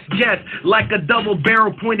the best jets. Like a double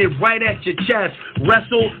barrel pointed right at your chest.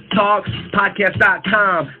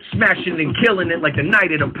 WrestleTalkPodcast.com. Smashing and killing it like the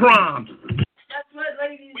night of the prom. That's right,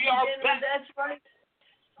 ladies and gentlemen, that's right.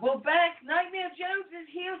 We're back. Nightmare Jones is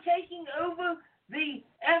here taking over the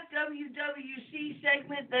FWWC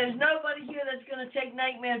segment. There's nobody here that's going to take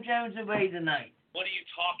Nightmare Jones away tonight. What are you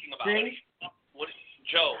talking about? See?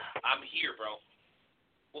 Joe, I'm here, bro.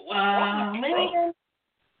 What's wrong with you, bro?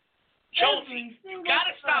 Jonesy, you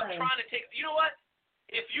got to stop trying to take... You know what?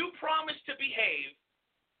 If you promise to behave,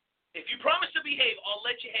 I'll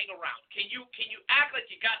let you hang around. Can you act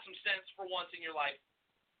like you got some sense for once in your life?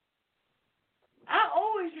 I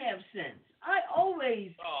always have sense. I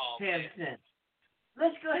always have sense.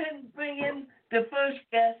 Let's go ahead and bring in the first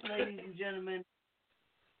guest, ladies and gentlemen.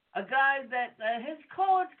 A guy that has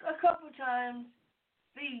called a couple times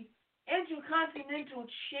the Intercontinental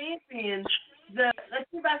Champion. Let's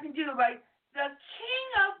see if I can do it right. The King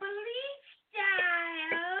of Belief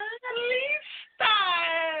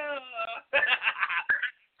Style.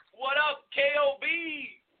 What up, KOB?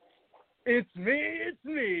 It's me.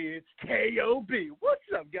 It's KOB. What's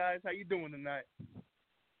up, guys? How you doing tonight?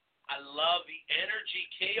 I love the energy,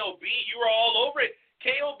 KOB. You are all over it.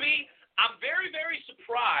 KOB, I'm very, very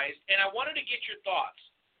surprised, and I wanted to get your thoughts.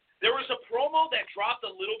 There was a promo that dropped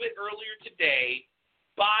a little bit earlier today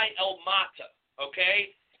by El Mata,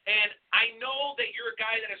 okay? And I know that you're a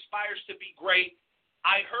guy that aspires to be great.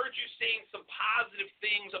 I heard you saying some positive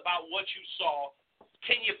things about what you saw.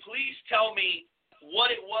 can you please tell me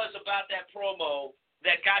what it was about that promo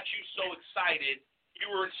that got you so excited? You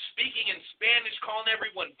were speaking in Spanish, calling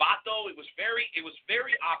everyone vato. It was very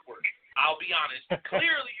awkward, I'll be honest.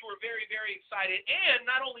 Clearly, you were very, very excited. And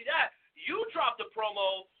not only that, you dropped a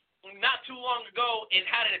promo not too long ago and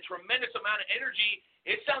had a tremendous amount of energy.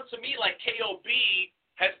 It sounds to me like KOB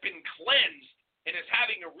has been cleansed and is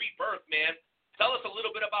having a rebirth, man. Tell us a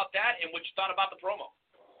little bit about that and what you thought about the promo.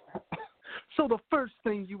 So the first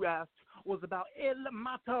thing you asked was about El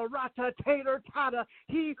Matarata Tater Tata.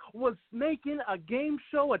 He was making a game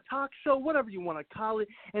show, a talk show, whatever you want to call it,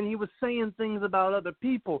 and he was saying things about other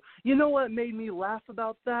people. You know what made me laugh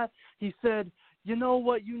about that? He said, you know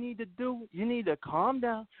what you need to do? You need to calm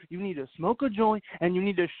down, you need to smoke a joint, and you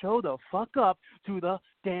need to show the fuck up to the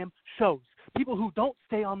damn shows. People who don't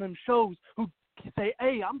stay on them shows, who say,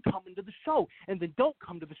 hey, I'm coming to the show, and then don't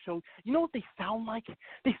come to the show. You know what they sound like?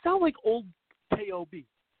 They sound like old KOB.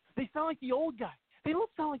 They sound like the old guy. They don't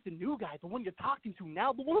sound like the new guy, the one you're talking to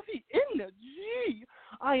now, the one with the internet. Gee,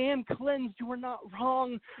 I am cleansed. You are not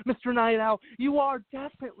wrong, Mr. Night Owl. You are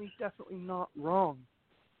definitely not wrong.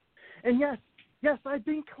 And yes, I've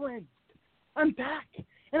been cleansed. I'm back,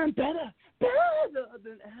 and I'm better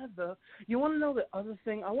than ever. You want to know the other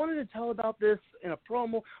thing? I wanted to tell about this in a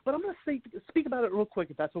promo, but I'm going to speak about it real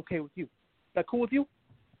quick if that's okay with you. Is that cool with you?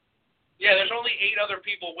 Yeah, there's only 8 other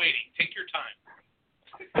people waiting. Take your time.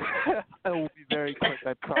 I will be very quick,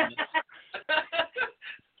 I promise.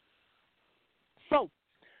 So,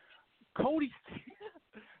 Cody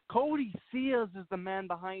Sears is the man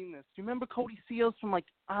behind this. Do you remember Cody Sears from, I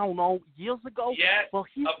don't know, years ago? Yes, well,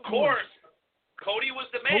 of course. Cody was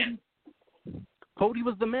the man. Cody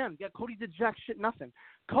was the man. Yeah, Cody did jack shit nothing.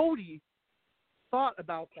 Cody thought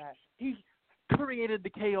about that. He created the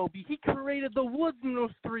KOB. He created the Woods in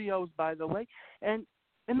those 3-0s, by the way, and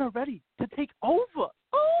they're ready to take over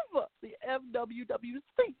the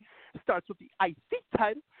FWWC. Starts with the IC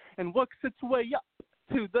title and works its way up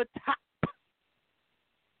to the top.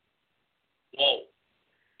 Whoa.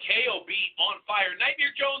 KOB on fire.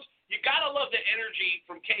 Nightmare Jones, you got to love the energy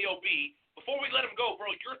from KOB. Before we let him go, bro,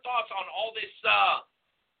 your thoughts on all this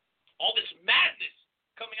madness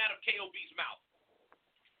coming out of KOB's mouth?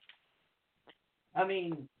 I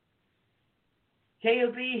mean,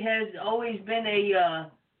 KOB has always been a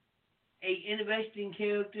interesting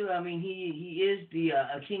character. I mean, he is the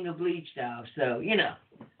king of bleach style, so it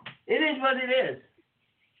is what it is.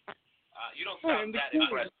 You don't sound that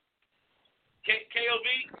impressed. KOB,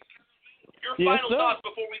 your Yes, final sir. thoughts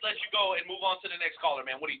before we let you go and move on to the next caller,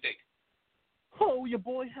 man. What do you think? Oh, your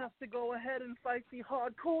boy has to go ahead and fight the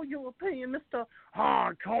hardcore European Mr.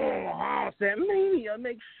 Hardcore Horse at Mania.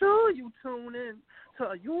 Make sure you tune in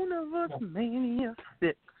to Universe Mania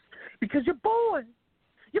 6 because your boy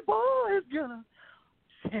is gonna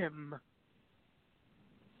him.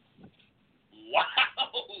 Wow.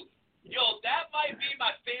 Yo, that might be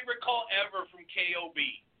my favorite call ever from KOB.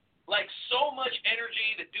 Like, so much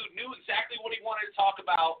energy. The dude knew exactly what he wanted to talk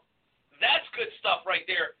about. That's good stuff right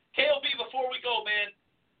there. KOB, before we go, man,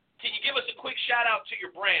 can you give us a quick shout-out to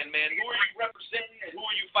your brand, man? Who are you representing and who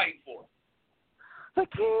are you fighting for? The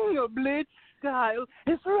King of Blitz Style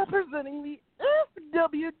is representing the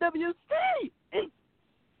FWWC.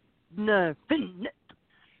 Infinite.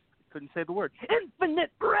 Couldn't say the word.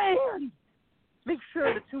 Infinite brand. Make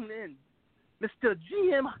sure to tune in. Mr.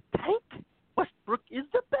 GM Tank Westbrook is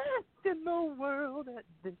the best in the world at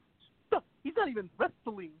this stuff. He's not even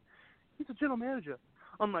wrestling. He's a general manager.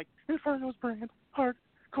 Unlike Inferno's brand,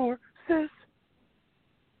 Hardcore Sis.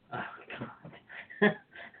 Oh, God.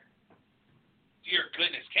 Dear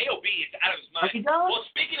goodness, KOB is out of his mind. Well,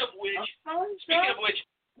 speaking of which,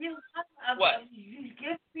 what? You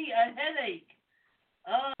give me a headache.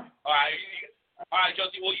 All right,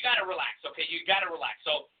 Josie. Well, you got to relax, okay? You got to relax.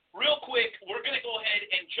 So, real quick, we're going to go ahead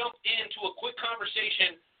and jump into a quick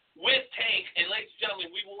conversation with Tank. And, ladies and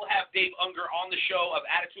gentlemen, we will have Dave Unger on the show of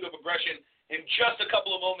Attitude of Aggression in just a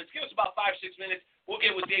couple of moments. Give us about 5-6 minutes. We'll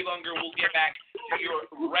get with Dave Unger. We'll get back to your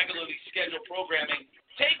regularly scheduled programming.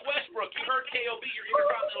 Tank Westbrook, you heard KOB, your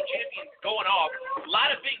Intercontinental Champion, going off. A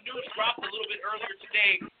lot of big news dropped a little bit earlier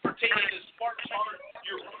today pertaining to Spartan Heart.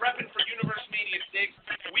 You're prepping for Universe Mania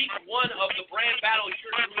 6. Week 1 of the brand battle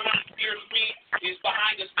Year 3 is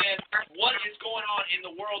behind us, man. What is going on in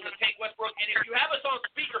the world of Tank Westbrook? And if you have us on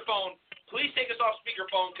speakerphone, please take us off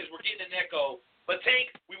speakerphone because we're getting an echo. But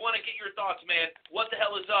Tank, we want to get your thoughts, man. What the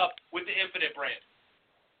hell is up with the Infinite brand?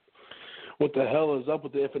 What the hell is up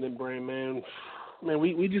with the Infinite brand, man? Man,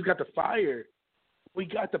 we just got the fire. We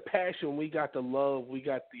got the passion. We got the love. We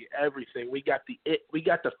got the everything. We got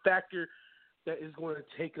the factor that is going to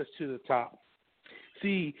take us to the top.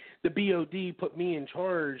 See, the BOD put me in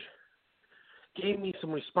charge, gave me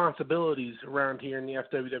some responsibilities around here in the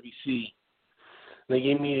FWWC. They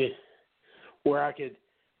gave me where I could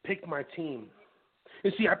pick my team.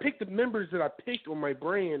 And see, I picked the members that I picked on my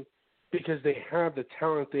brand because they have the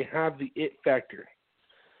talent, they have the it factor.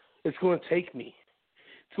 It's going to take me.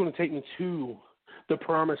 It's going to take me to the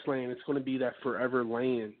promised land. It's going to be that forever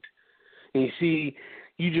land. And you see,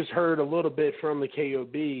 you just heard a little bit from the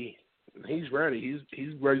KOB. He's ready.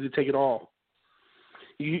 He's ready to take it all.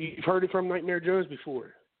 You've heard it from Nightmare Jones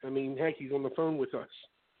before. I mean, heck, he's on the phone with us.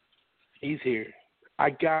 He's here. I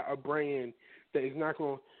got a brand that is not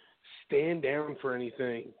going to stand down for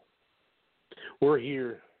anything. We're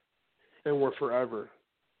here, and we're forever.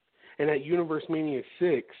 And at Universe Mania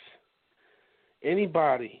 6,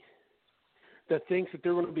 anybody that thinks that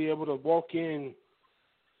they're going to be able to walk in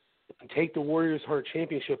and take the Warriors Heart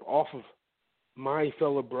Championship off of my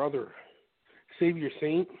fellow brother, Savior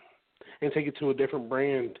Saint, and take it to a different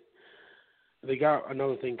brand, they got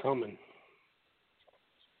another thing coming.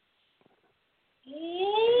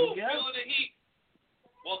 Ooh, feeling the heat.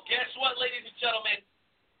 Well, guess what, ladies and gentlemen?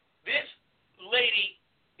 This lady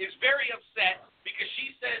is very upset because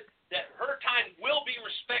she says that her time will be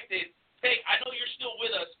respected. Hey, I know you're still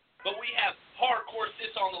with us, but we have Hardcore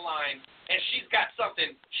Sis on the line, and she's got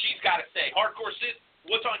something she's got to say. Hardcore Sis,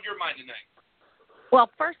 what's on your mind tonight?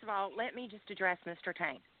 Well, first of all, let me just address Mr.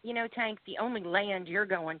 Tank. You know, Tank, the only land you're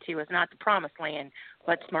going to is not the Promised Land,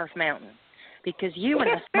 but Smurf Mountain. Because you and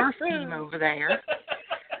the Smurf team over there,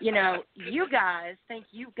 you know, you guys think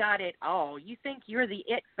you've got it all. You think you're the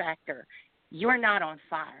it factor. You're not on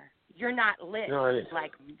fire. You're not lit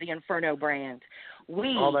like the Inferno brand.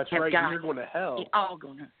 We that's have right. got You're going to hell. it all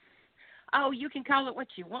going to. Oh, you can call it what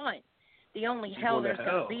you want. The only hell there's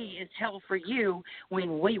going to be is hell for you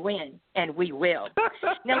when we win, and we will.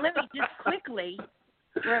 Now, let me just quickly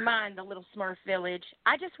remind the little Smurf Village.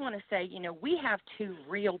 I just want to say, you know, we have 2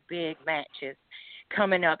 real big matches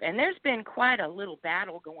coming up, and there's been quite a little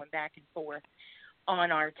battle going back and forth on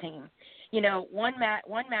our team. You know, one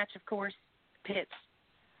match, of course, pits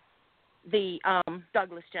the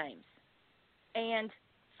Douglas James. And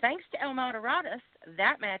thanks to El Moderatus,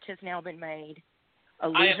 that match has now been made.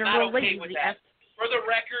 I am not okay with that. For the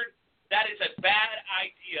record, that is a bad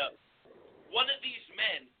idea. One of these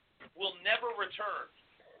men will never return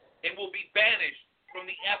and will be banished from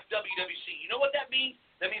the FWWC. You know what that means?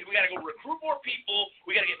 That means we got to go recruit more people.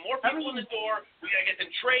 We got to get more people in the door. We got to get them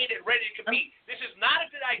trained and ready to compete. This is not a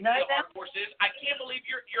good idea, Hardcore Sis. I can't believe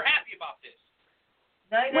you're happy about this.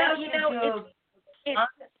 Well, you know,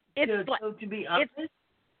 to be honest,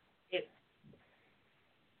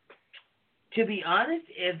 to be honest,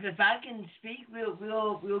 if I can speak real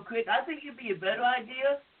quick, I think it'd be a better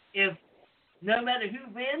idea if no matter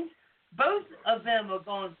who wins, both of them are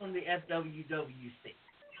going from the FWWC.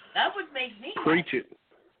 That would make me preach it.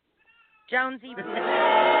 Jones even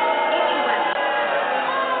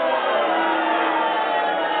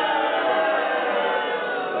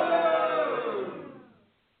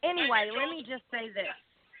Anyway, let me just say this.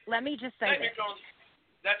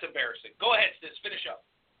 That's embarrassing. Go ahead, sis. Finish up.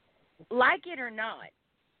 Like it or not,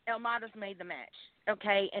 El Mata's made the match,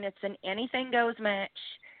 okay? And it's an anything-goes match.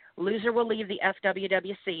 Loser will leave the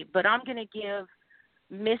FWWC. But I'm going to give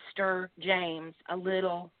Mr. James a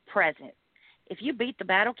little present. If you beat the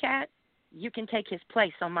Battle Cat, you can take his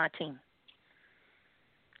place on my team.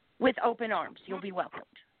 With open arms. You'll be welcomed.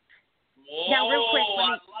 Whoa, now, real quick,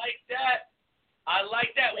 I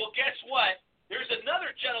like that. Well, guess what? There's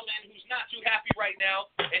another gentleman who's not too happy right now,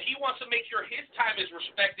 and he wants to make sure his time is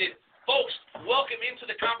respected. Folks, welcome into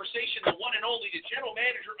the conversation the one and only, the general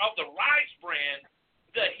manager of the Rise brand,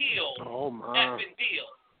 the heel, Evan Deal.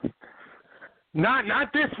 Not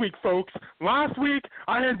this week, folks. Last week,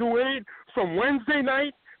 I had to wait from Wednesday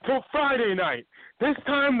night till Friday night. This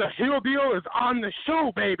time, the heel deal is on the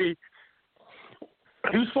show, baby.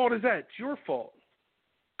 Whose fault is that? It's your fault.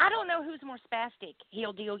 I don't know who's more spastic, heel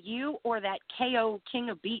deal, you or that KO King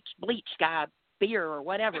of Bleach guy, beer or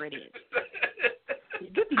whatever it is.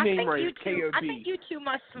 Get the name right, KOB. I think you two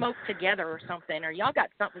must smoke together or something, or y'all got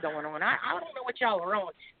something going on. I don't know what y'all are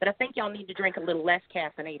on, but I think y'all need to drink a little less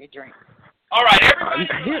caffeinated drink. All right, everybody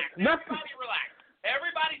relax.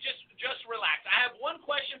 Everybody just relax. I have one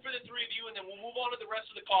question for the three of you, and then we'll move on to the rest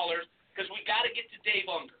of the callers because we got to get to Dave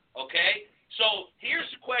Unger, okay? So here's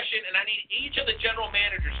the question, and I need each of the general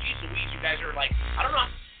managers. Geez Louise, you guys are like, I don't know.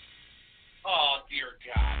 Oh, dear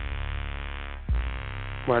God.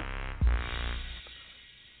 What?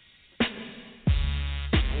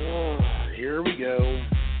 Oh, here we go.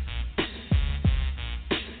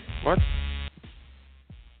 What?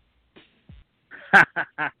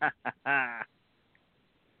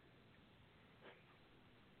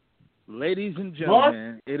 Ladies and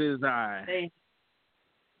gentlemen, it is I. Hey.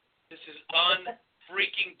 This is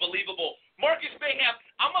unfreaking believable. Marcus Mayhem,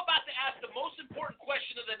 I'm about to ask the most important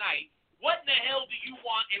question of the night. What in the hell do you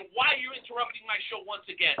want, and why are you interrupting my show once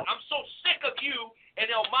again? I'm so sick of you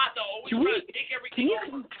and El Mata always trying to take everything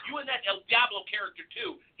over. You and that El Diablo character,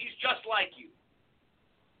 too. He's just like you.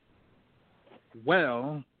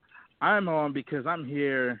 Well, I'm on because I'm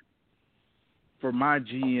here for my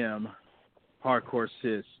GM, Hardcore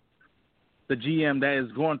Sis, the GM that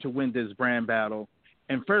is going to win this brand battle.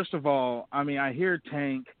 And first of all, I mean, I hear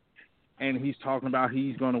Tank, and he's talking about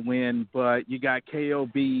he's going to win, but you got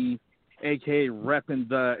KOB, a.k.a. repping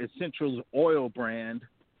the Essentials Oil brand,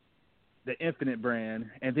 the Infinite brand,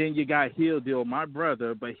 and then you got Heel Deal, my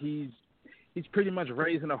brother, but he's pretty much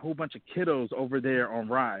raising a whole bunch of kiddos over there on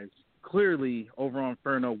Rise. Clearly, over on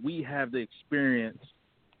Inferno, we have the experience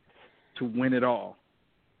to win it all.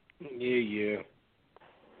 Yeah.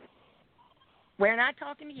 We're not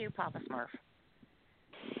talking to you, Papa Smurf.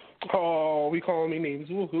 Oh, we calling me names.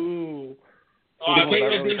 Woohoo.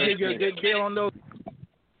 Did your good deal on those?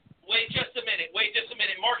 Wait just a minute.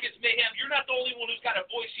 Marcus Mayhem, you're not the only one who's got a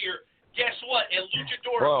voice here. Guess what? El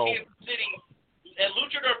Luchador of Kansas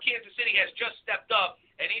City has just stepped up,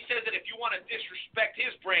 and he says that if you want to disrespect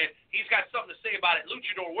his brand, he's got something to say about it.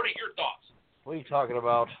 Luchador, what are your thoughts? What are you talking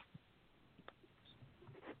about?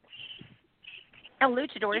 El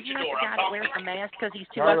Luchador, isn't that the guy that wears a mask because he's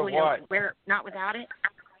too ugly to wear not without it?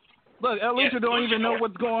 Look, El Luchador don't even know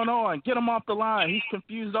what's going on. Get him off the line. He's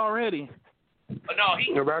confused already. No, he.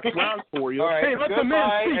 That's loud for you. All right, hey, let the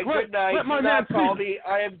man speak. Good night. Let my Do man not call speak. me.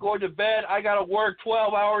 I am going to bed. I got to work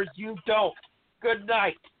 12 hours. You don't. Good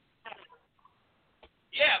night.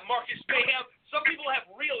 Yeah, Marcus Mayhem. Some people have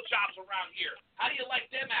real jobs around here. How do you like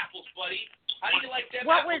them apples, buddy? How do you like them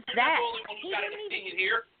what apples? Was that? You're not the only one who's got an opinion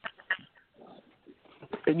here.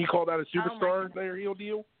 And you call that a superstar there, Heel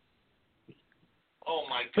Deal? Oh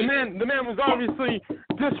my goodness. The man was obviously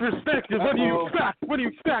disrespected. What do you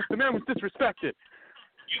expect? The man was disrespected.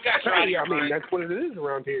 You guys are out of your I mean, mind. that's what it is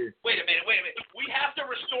around here. Wait a minute. We have to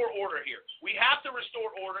restore order here.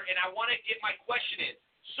 And I want to get my question in.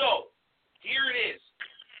 So, here it is.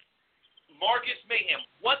 Marcus Mayhem,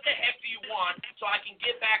 what the heck do you want so I can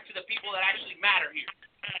get back to the people that actually matter here?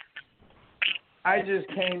 I just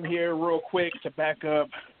came here real quick to back up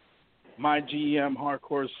my GM,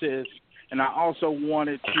 Hardcore Sis, and I also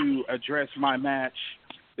wanted to address my match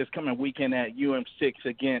this coming weekend at UM6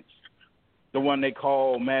 against the one they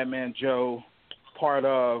call Madman Joe, part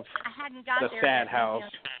of the Sad House.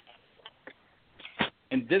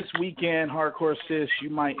 And this weekend, Hardcore Sis, you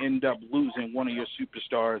might end up losing one of your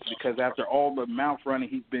superstars because after all the mouth running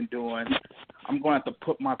he's been doing, I'm going to have to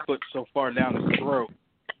put my foot so far down his throat,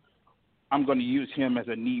 I'm going to use him as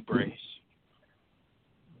a knee brace.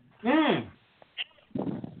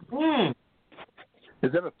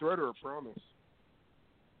 Is that a threat or a promise?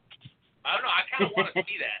 I don't know. I kind of want to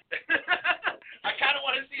see that.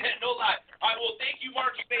 No lie. All right, well, thank you,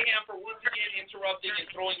 Marcus Mayhem, for once again interrupting and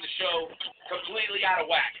throwing the show completely out of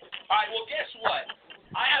whack. All right, well, guess what?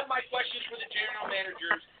 I have my questions for the general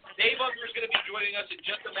managers. Dave Unger is going to be joining us in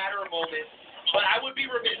just a matter of moments, but I would be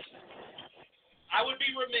remiss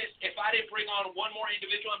if I didn't bring on one more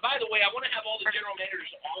individual. And by the way, I want to have all the general managers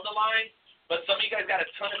on the line, but some of you guys got a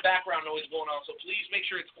ton of background noise going on, so please make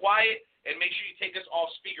sure it's quiet and make sure you take us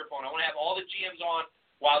off speakerphone. I want to have all the GMs on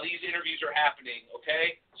while these interviews are happening,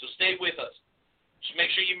 okay? So stay with us. Just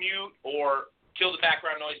make sure you mute or kill the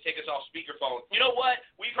background noise, take us off speakerphone. You know what?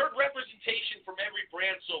 We've heard representation from every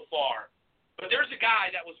brand so far, but there's a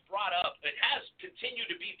guy that was brought up and has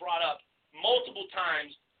continued to be brought up multiple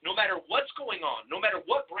times, no matter what's going on, no matter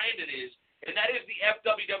what brand it is, and that is the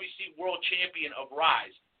FWWC World Champion of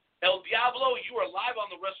Rise. El Diablo, you are live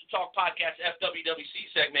on the Wrestle Talk Podcast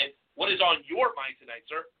FWWC segment. What is on your mind tonight,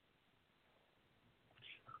 sir?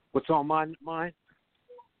 What's on my mind?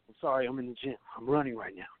 I'm sorry, I'm in the gym. I'm running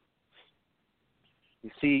right now.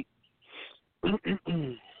 You see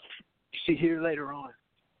here later on,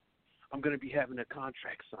 I'm going to be having a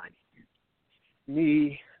contract signing.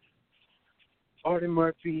 Me, Arden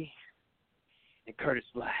Murphy, and Curtis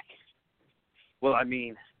Black. Well, I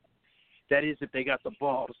mean, that is if they got the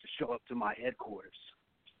balls to show up to my headquarters.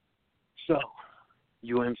 So,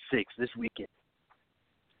 UM6 this weekend.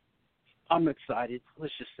 I'm excited.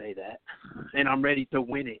 Let's just say that. And I'm ready to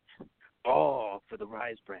win it all for the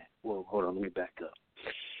Rise brand. Whoa, hold on. Let me back up.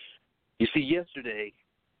 You see, yesterday,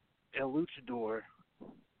 El Luchador,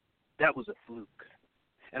 that was a fluke.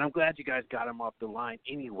 And I'm glad you guys got him off the line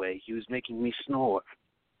anyway. He was making me snore.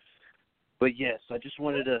 But, yes, I just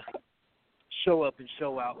wanted to show up and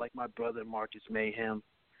show out like my brother Marcus Mayhem.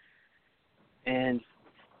 And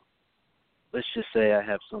let's just say I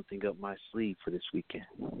have something up my sleeve for this weekend.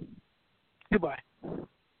 Goodbye. And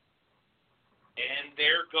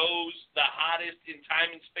there goes the hottest in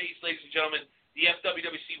time and space, ladies and gentlemen, the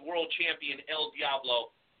FWWC World Champion, El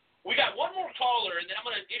Diablo. We got one more caller, and then I'm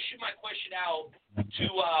going to issue my question out to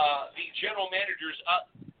the general managers.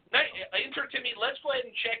 Intern Timmy, let's go ahead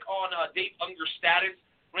and check on Dave Unger's status.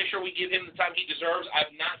 Make sure we give him the time he deserves.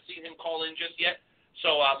 I've not seen him call in just yet,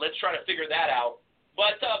 so let's try to figure that out.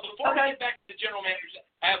 But before we get back to the general managers,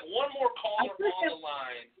 I have one more caller on the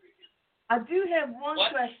line. I do have one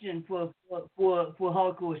question for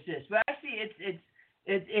Hardcore Sis. But actually,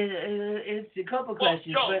 it's a couple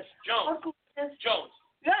questions. Jones.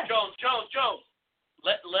 Yes. Jones.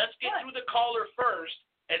 Let's get through the caller first,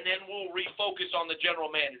 and then we'll refocus on the general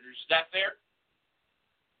managers. Is that fair?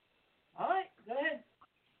 All right. Go ahead.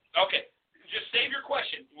 Okay. Just save your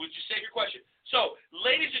question. So,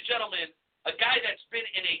 ladies and gentlemen, a guy that's been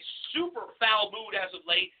in a super foul mood as of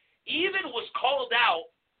late, even was called out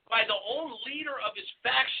by the own leader of his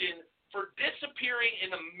faction for disappearing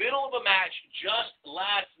in the middle of a match just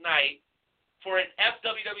last night for an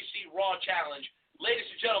FWWC Raw Challenge.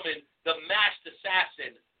 Ladies and gentlemen, the masked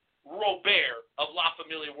assassin, Robert of La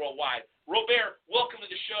Familia Worldwide. Robert, welcome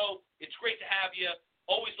to the show. It's great to have you.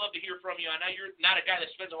 Always love to hear from you. I know you're not a guy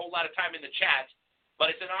that spends a whole lot of time in the chat,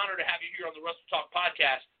 but it's an honor to have you here on the Wrestle Talk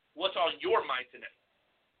podcast. What's on your mind tonight?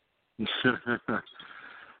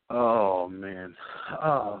 Oh, man.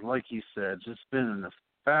 Like you said, just been in a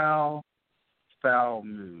foul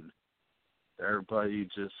mood. Everybody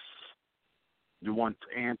just wants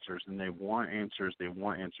answers, and they want answers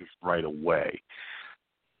right away.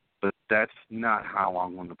 But that's not how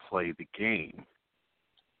I'm going to play the game.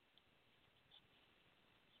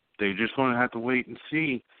 They're just going to have to wait and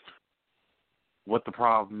see what the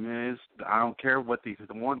problem is. I don't care what they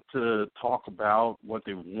want to talk about, what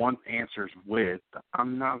they want answers with.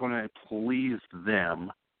 I'm not going to please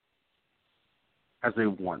them as they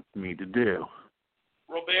want me to do.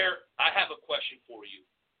 Robert, I have a question for you.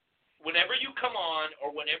 Whenever you come on or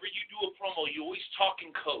whenever you do a promo, you always talk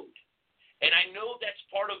in code. And I know that's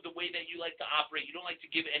part of the way that you like to operate. You don't like to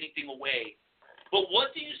give anything away. But what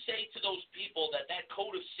do you say to those people that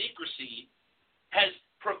code of secrecy has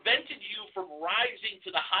prevented you from rising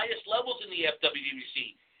to the highest levels in the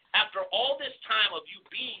FWWC? After all this time of you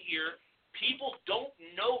being here, people don't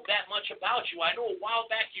know that much about you. I know a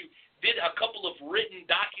while back you did a couple of written,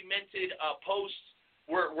 documented posts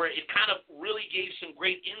where it kind of really gave some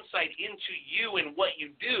great insight into you and what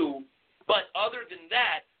you do. But other than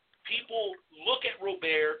that, people look at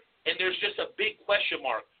Robert and there's just a big question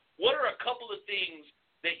mark. What are a couple of things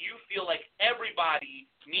that you feel like everybody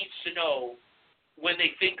needs to know when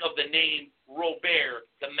they think of the name Robert,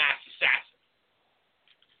 the Masked Assassin?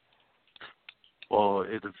 Well,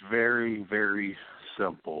 it's very, very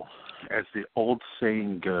simple. As the old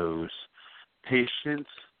saying goes, patience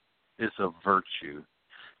is a virtue.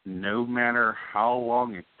 No matter how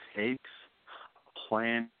long it takes, a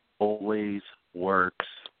plan always works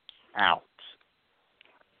out.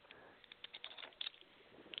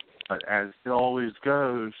 But as it always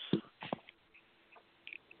goes,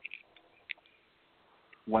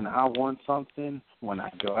 when I want something, when I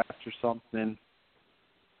go after something,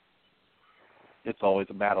 it's always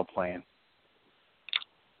a battle plan.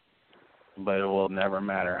 But it will never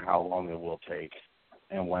matter how long it will take.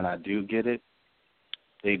 And when I do get it,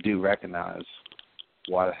 they do recognize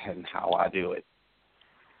what and how I do it.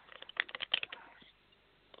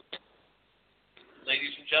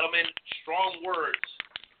 Ladies and gentlemen, strong words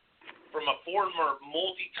from a former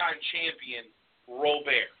multi-time champion,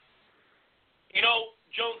 Robert. You know,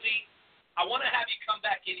 Jonesy, I want to have you come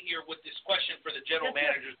back in here with this question for the general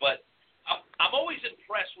managers, but I'm always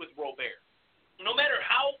impressed with Robert. No matter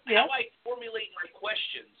how I formulate my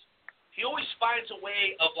questions, he always finds a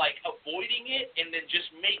way of, avoiding it and then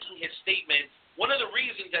just making his statement. One of the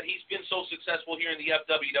reasons that he's been so successful here in the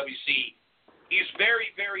FWWC, he's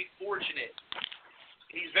very, very fortunate.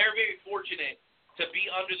 He's very, very fortunate to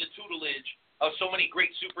be under the tutelage of so many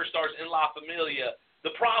great superstars in La Familia.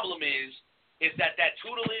 The problem is that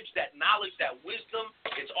tutelage, that knowledge, that wisdom,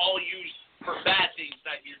 it's all used for bad things,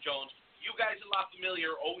 Nightmare Jones. You guys in La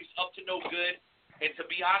Familia are always up to no good. And to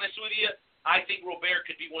be honest with you, I think Robert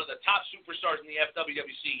could be one of the top superstars in the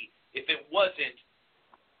FWWC if it wasn't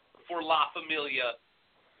for La Familia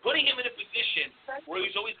putting him in a position where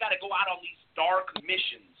he's always got to go out on these dark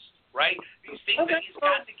missions, right? These things that he's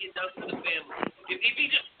got to get done for the family. If he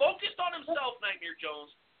just focused on himself, Nightmare Jones,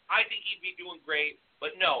 I think he'd be doing great.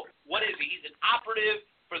 But no, what is he? He's an operative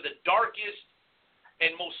for the darkest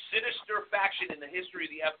and most sinister faction in the history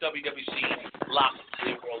of the FWWC, La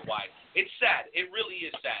Familia Worldwide. It's sad. It really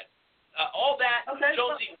is sad. All that, okay,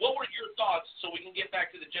 Jonesy, what were your thoughts so we can get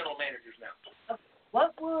back to the general managers now?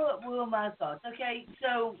 What were my thoughts? Okay,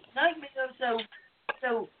 so Nightmare,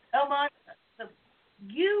 so Elmont,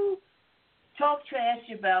 you talk trash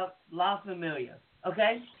about La Familia,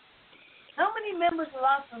 okay? How many members of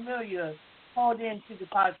La Familia called into the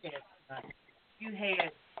podcast tonight? You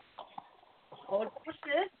had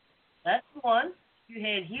Sis, that's one. You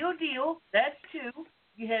had Heel Deal, that's two.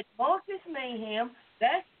 You had Marcus Mayhem,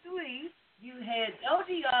 that's three. You had El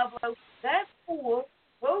Diablo, that's four.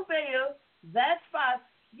 Robea, that's five.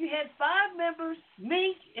 You had 5 members,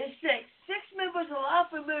 me is 6. 6 members of La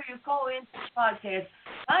Familia call into the podcast.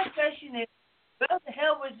 My question is, where the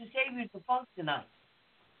hell was the Saviors of Funk tonight?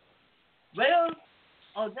 Well,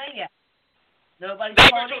 they at? Nobody's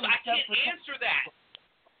calling in. I can't answer that.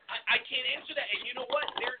 I can't answer that. And you know what?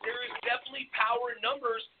 There is definitely power in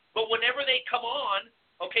numbers, but whenever they come on,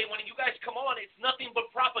 okay, when you guys come on, it's nothing but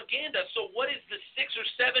propaganda. So what is the 6 or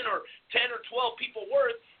 7 or 10 or 12 people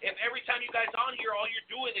worth if every time you guys on here, all you're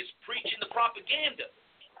doing is preaching the propaganda?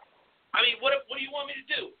 I mean, what do you want me to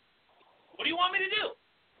do? What do you want me to do?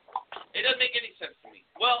 It doesn't make any sense to me.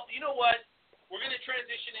 Well, you know what? We're going to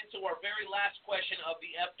transition into our very last question of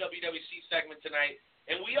the FWWC segment tonight.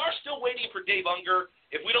 And we are still waiting for Dave Unger.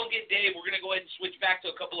 If we don't get Dave, we're going to go ahead and switch back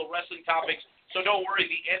to a couple of wrestling topics. So don't worry,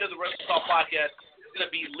 the end of the Wrestle Talk podcast is going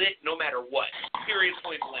to be lit no matter what. Period,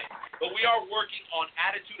 point blank. But we are working on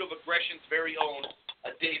Attitude of Aggression's very own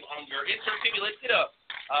Dave Unger. Intern Timmy, let's get a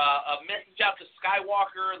message out to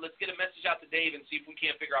Skywalker. Let's get a message out to Dave and see if we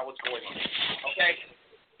can't figure out what's going on. Okay?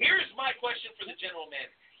 Here's my question for the general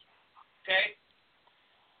managers. Okay?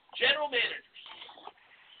 General managers,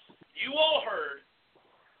 you all heard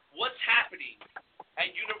what's happening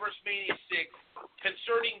at Universe Mania 6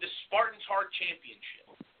 concerning the Spartans Heart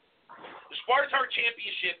Championship. The Spartans Heart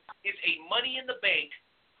Championship is a Money in the Bank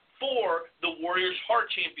for the Warriors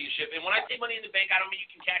Heart Championship. And when I say Money in the Bank, I don't mean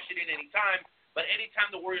you can cash it in any time, but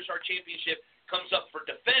anytime the Warriors Heart Championship comes up for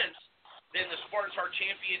defense, then the Spartans Heart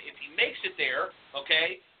Champion, if he makes it there,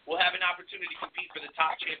 okay, will have an opportunity to compete for the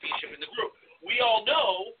top championship in the group. We all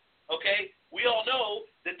know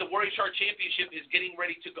that the Warriors Heart Championship is getting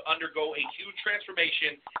ready to undergo a huge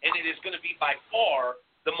transformation, and it is going to be by far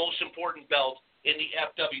the most important belt in the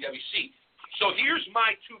FWWC. So here's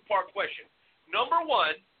my 2-part question. Number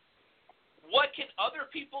 1, what can other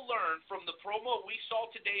people learn from the promo we saw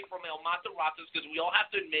today from El Mataratas? Because we all have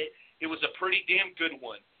to admit it was a pretty damn good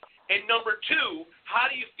one. And number 2, how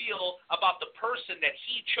do you feel about the person that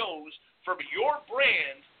he chose from your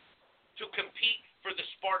brand to compete for the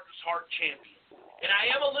Spartans Heart Champion? And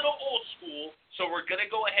I am a little old school, so we're going to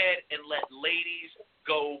go ahead and let ladies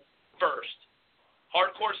go first.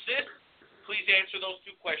 Hardcore Sis, please answer those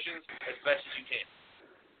 2 questions as best as you can.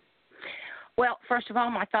 Well, first of all,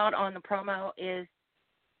 my thought on the promo is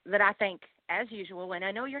that I think, as usual, and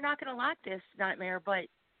I know you're not going to like this, Nightmare, but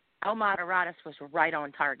El Mataratas was right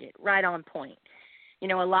on target, right on point. You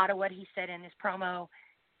know, a lot of what he said in his promo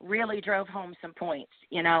really drove home some points,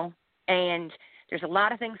 you know, and there's a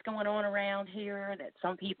lot of things going on around here that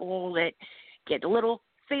some people that get a little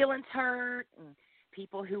feelings hurt and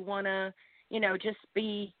people who want to, you know, just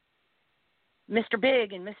be Mr.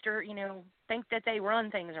 Big and Mr., you know, think that they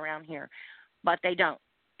run things around here, but they don't.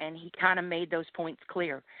 And he kind of made those points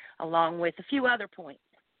clear, along with a few other points.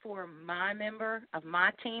 For my member of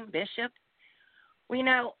my team, Bishop, we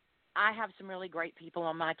know I have some really great people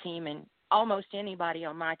on my team, and almost anybody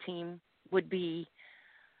on my team would be,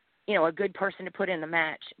 you know, a good person to put in the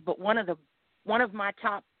match. But one of my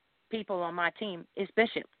top people on my team is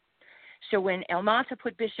Bishop. So when El Mata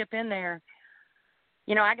put Bishop in there,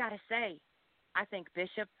 you know, I got to say, I think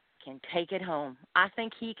Bishop can take it home. I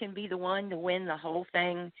think he can be the one to win the whole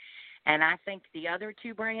thing. And I think the other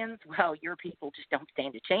 2 brands, well, your people just don't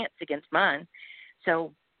stand a chance against mine.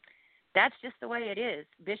 So that's just the way it is.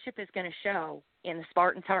 Bishop is going to show in the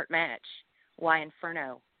Spartans Heart match why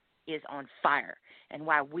Inferno is on fire and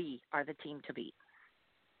why we are the team to beat.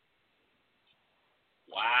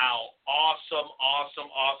 Wow. Awesome.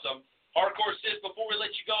 Hardcore Sis, before we let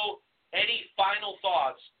you go, any final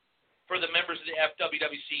thoughts for the members of the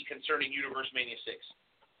FWWC concerning Universe Mania 6?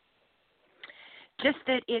 Just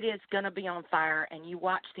that it is going to be on fire, and you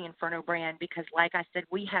watch the Inferno brand because, like I said,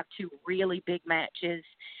 we have 2 really big matches,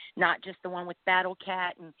 not just the one with Battle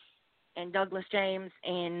Cat and Douglas James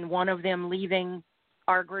and one of them leaving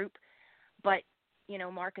our group, but, you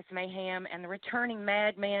know, Marcus Mayhem and the returning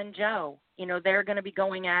Madman Joe. You know, they're going to be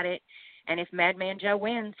going at it, and if Madman Joe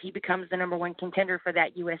wins, he becomes the #1 contender for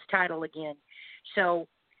that U.S. title again. So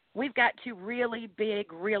we've got 2 really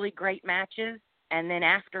big, really great matches. And then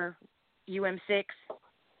after UM6,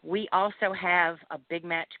 we also have a big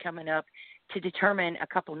match coming up to determine a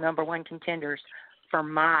couple number 1 contenders for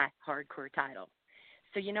my hardcore title.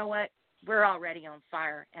 So you know what? We're already on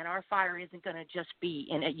fire, and our fire isn't going to just be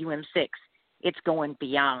in at UM6. It's going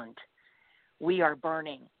beyond. We are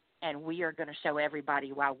burning, and we are going to show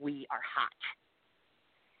everybody why we are hot.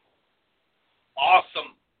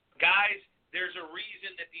 Awesome. Guys, there's a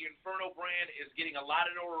reason that the Inferno brand is getting a lot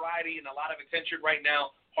of notoriety and a lot of attention right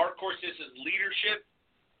now. Hardcore Sis's leadership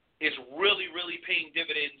is really, really paying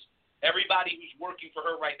dividends. Everybody who's working for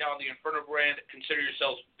her right now on the Inferno brand, consider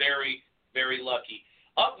yourselves very, very lucky.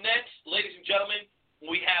 Up next, ladies and gentlemen,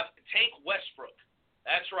 we have Tank Westbrook.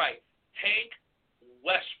 That's right, Tank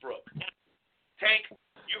Westbrook. Tank,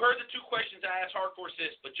 you heard the 2 questions I asked Hardcore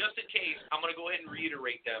Sis, but just in case, I'm going to go ahead and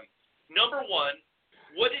reiterate them. Number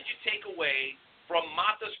 1, what did you take away from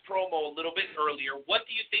Mata's promo a little bit earlier? What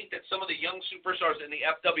do you think that some of the young superstars in the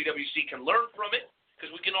FWWC can learn from it?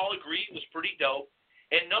 Because we can all agree it was pretty dope.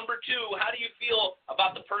 And number 2, how do you feel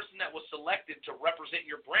about the person that was selected to represent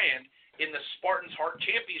your brand in the Spartans Heart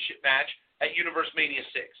Championship match at Universe Mania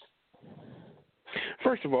 6?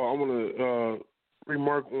 First of all, I want to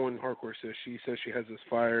remark on Hardcore Sis. She says she has this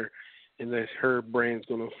fire and that her brand's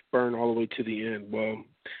going to burn all the way to the end. Well,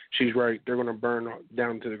 she's right. They're going to burn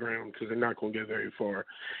down to the ground because they're not going to get very far.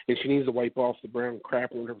 And she needs to wipe off the brown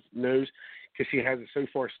crap on her nose because she has it so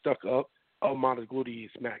far stuck up. Almata's gluteus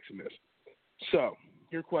maximus. So,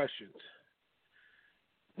 your questions.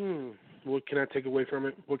 What can I take away from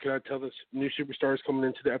it? What can I tell the new superstars coming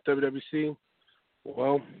into the FWWC?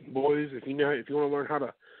 Well, boys, if you want to learn how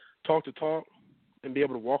to talk the talk and be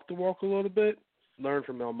able to walk the walk a little bit, learn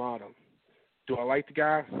from Almata. Do I like the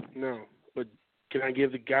guy? No. But can I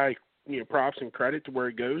give the guy props and credit to where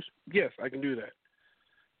it goes? Yes, I can do that.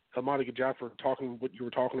 Almata, good job for talking what you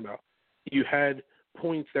were talking about. You had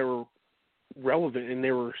points that were relevant and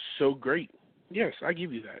they were so great. Yes, I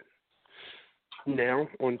give you that. Now,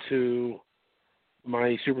 on to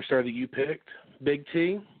my superstar that you picked, Big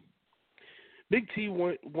T. Big T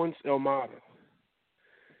wants Almata.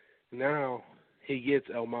 Now he gets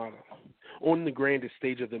Almata on the grandest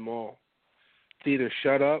stage of them all. It's either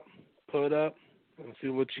shut up, put up, and see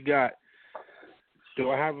what you got. Do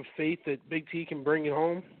I have a faith that Big T can bring it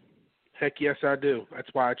home? Heck yes, I do. That's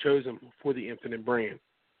why I chose him for the Infinite brand.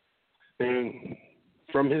 And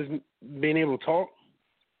from his being able to talk,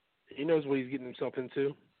 he knows what he's getting himself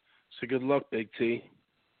into. So good luck, Big T.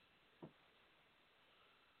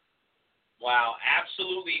 Wow,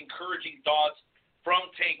 absolutely encouraging thoughts from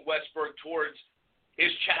Tank Westbrook towards his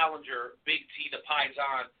challenger, Big T, the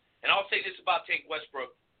Paisan. And I'll say this about Tank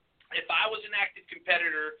Westbrook. If I was an active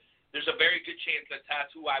competitor, there's a very good chance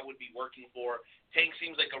that's who I would be working for. Tank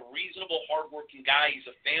seems like a reasonable, hardworking guy. He's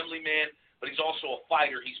a family man, but he's also a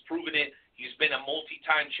fighter. He's proven it. He's been a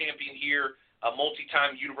multi-time champion here, a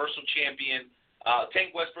multi-time universal champion.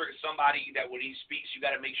 Tank Westbrook is somebody that when he speaks, you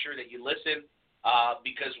got to make sure that you listen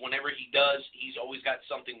because whenever he does, he's always got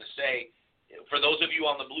something to say. For those of you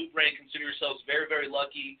on the Blue brand, consider yourselves very, very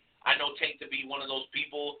lucky. I know Tank to be one of those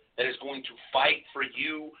people that is going to fight for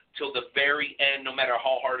you till the very end, no matter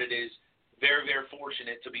how hard it is. Very, very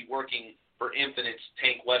fortunate to be working for Infinite's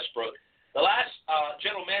Tank Westbrook. The last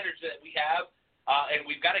general manager that we have, and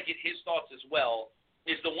we've got to get his thoughts as well,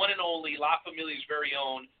 is the one and only La Familia's very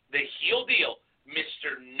own, the heel deal,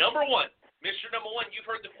 Mr. Number One. Mr. Number One, you've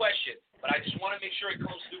heard the question, but I just want to make sure it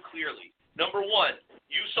comes through clearly. Number one,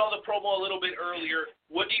 you saw the promo a little bit earlier.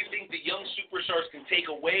 What do you think the young superstars can take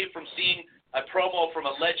away from seeing a promo from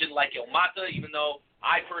a legend like El Mata, even though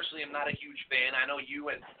I personally am not a huge fan? I know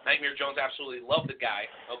you and Nightmare Jones absolutely love the guy,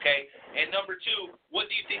 okay? And number two, what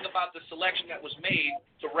do you think about the selection that was made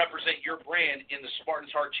to represent your brand in the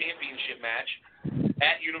Spartans Heart Championship match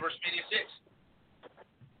at Universe Mania 6?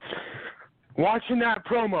 Watching that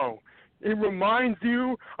promo, it reminds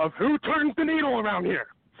you of who turns the needle around here.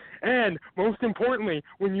 And most importantly,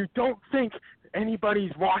 when you don't think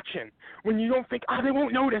anybody's watching, when you don't think, they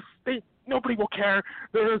won't notice, nobody will care,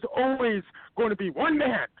 there's always going to be one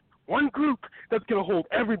man, one group that's going to hold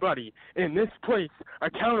everybody in this place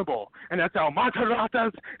accountable. And that's El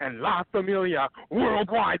Mataratas and La Familia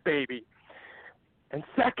worldwide, baby. And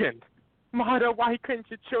second, Mata, why couldn't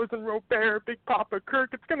you chosen Robert, Big Papa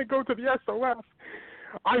Kirk? It's going to go to the SOS.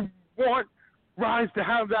 I want Rise to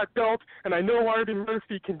have that belt, and I know Artie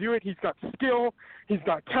Murphy can do it. He's got skill, he's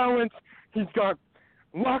got talent, he's got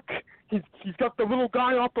luck, he's got the little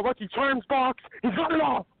guy off the Lucky Charms box. He's got it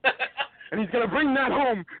all, and he's gonna bring that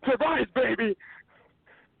home to Rise, baby.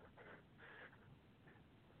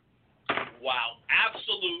 Wow.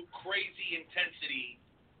 Absolute crazy intensity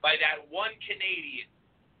by that one Canadian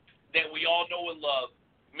that we all know and love,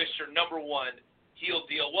 Mr. Number One, Heel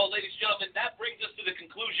Deal. Well, ladies and gentlemen, that brings us to the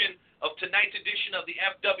conclusion of tonight's edition of the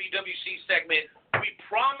FWWC segment. We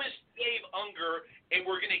promised Dave Unger, and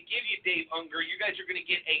we're going to give you Dave Unger. You guys are going to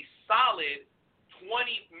get a solid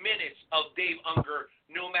 20 minutes of Dave Unger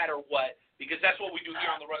no matter what, because that's what we do here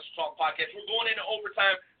on the Wrestle Talk podcast. We're going into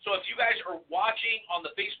overtime, so if you guys are watching on the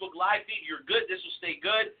Facebook Live feed, you're good. This will stay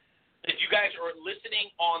good. If you guys are listening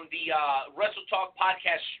on the Wrestle Talk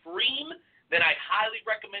podcast stream, then I highly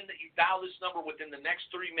recommend that you dial this number within the next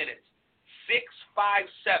 3 minutes.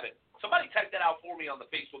 657. Somebody type that out for me on the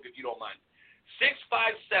Facebook if you don't mind.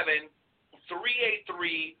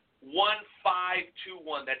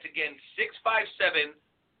 657-383-1521. That's again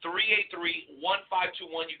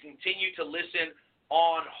 657-383-1521. You continue to listen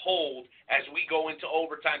on hold as we go into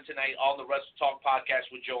overtime tonight on the Wrestle Talk podcast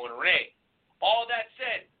with Joe and Renee. All that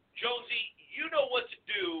said, Jonesy, you know what to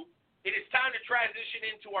do. It is time to transition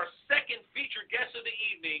into our second featured guest of the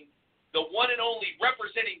evening, the one and only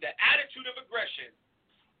representing the attitude of aggression,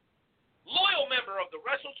 loyal member of the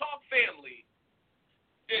Wrestle Talk family,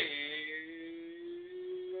 Dave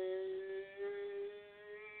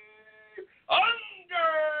Unger.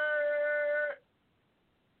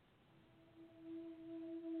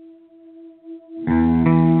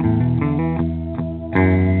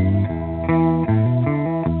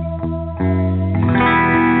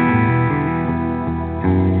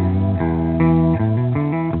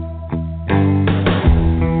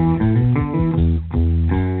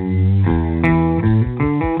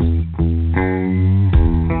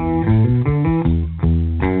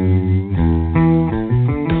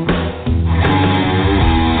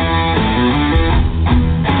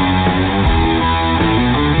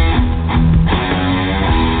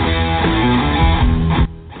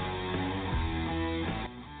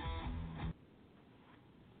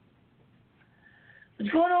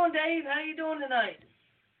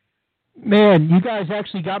 Man, you guys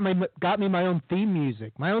actually got me my own theme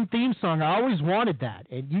music, my own theme song. I always wanted that,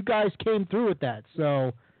 and you guys came through with that.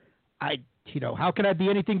 So, how can I be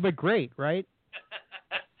anything but great, right?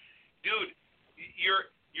 Dude, you're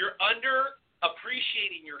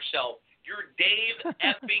underappreciating yourself. You're Dave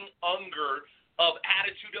effing Unger of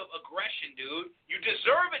Attitude of Aggression, dude. You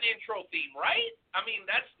deserve an intro theme, right? I mean,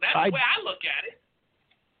 that's the way I look at it.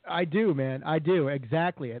 I do, man. I do,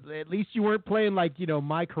 exactly. At least you weren't playing like,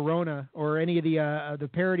 My Corona or any of the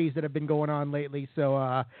parodies that have been going on lately. So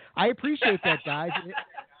I appreciate that, guys.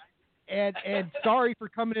 And sorry for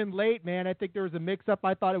coming in late, man. I think there was a mix-up.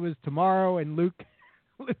 I thought it was tomorrow, and Luke's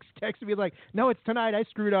texted me like, no, it's tonight. I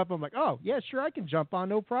screwed up. I'm like, oh, yeah, sure, I can jump on,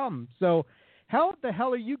 no problem. So how the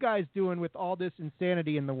hell are you guys doing with all this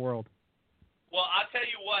insanity in the world? Well, I'll tell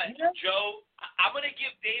you what, Joe, I'm going to give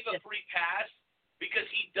Dave a free pass, because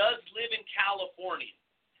he does live in California.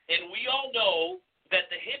 And we all know that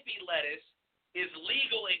the hippie lettuce is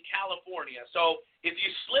legal in California. So if you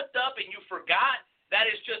slipped up and you forgot, that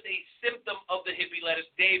is just a symptom of the hippie lettuce.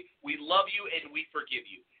 Dave, we love you and we forgive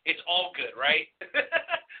you. It's all good, right?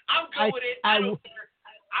 I'm good with it. I don't care.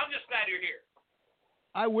 I'm just glad you're here.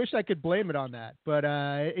 I wish I could blame it on that. But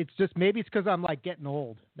it's just, maybe it's because I'm like getting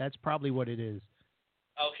old. That's probably what it is.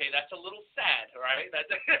 Okay, that's a little sad, right?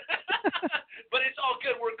 But it's all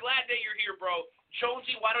good. We're glad that you're here, bro.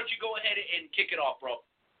 Jonesy, why don't you go ahead and kick it off, bro?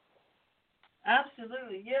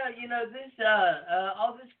 Absolutely. Yeah, this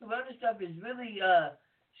all this Corona stuff is really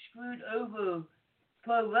screwed over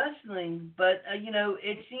pro wrestling, but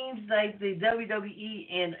it seems like the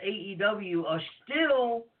WWE and AEW are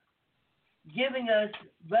still giving us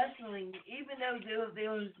wrestling, even though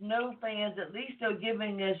there was no fans. At least they're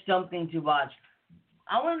giving us something to watch.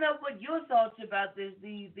 I want to know what your thoughts about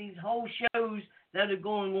these whole shows that are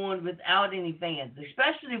going on without any fans,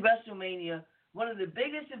 especially WrestleMania. One of the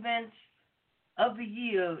biggest events of the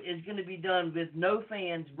year is going to be done with no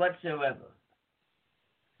fans whatsoever.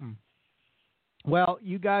 Well,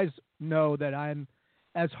 you guys know that I'm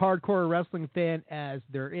as hardcore a wrestling fan as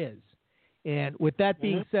there is. And with that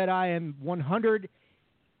being said, I am 100,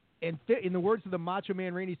 and in the words of the Macho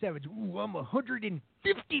Man Randy Savage, I'm 150%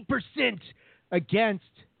 against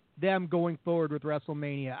them going forward with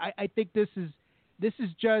WrestleMania. I think this is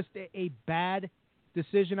just a bad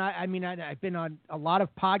decision. I've been on a lot of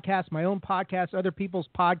podcasts, my own podcast, other people's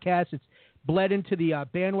podcasts. It's bled into the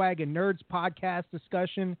Bandwagon Nerds podcast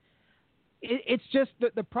discussion. It's just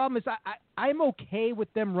the problem is I'm okay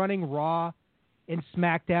with them running Raw and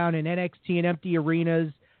SmackDown and NXT and empty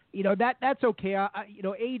arenas. That's okay.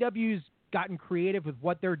 AEW's gotten creative with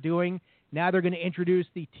what they're doing. Now they're going to introduce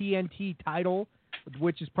the TNT title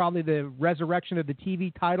which is probably the resurrection of the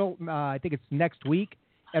TV title. I think it's next week,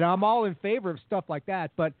 and I'm all in favor of stuff like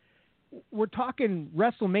that. But we're talking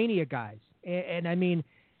WrestleMania, guys, and I mean,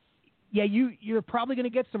 yeah, you're probably going to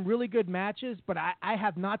get some really good matches, but I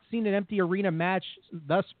have not seen an empty arena match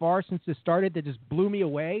thus far since it started that just blew me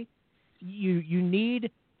away. You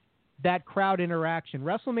need that crowd interaction.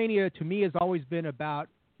 WrestleMania to me has always been about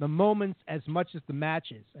the moments as much as the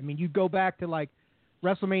matches. I mean, you go back to like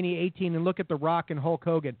WrestleMania 18 and look at The Rock and Hulk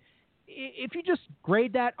Hogan. If you just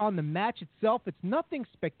grade that on the match itself, it's nothing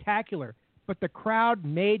spectacular, but the crowd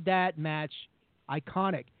made that match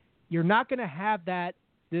iconic. You're not going to have that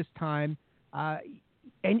this time,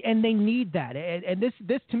 and they need that. And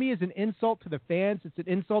this to me is an insult to the fans. It's an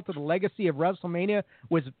insult to the legacy of WrestleMania,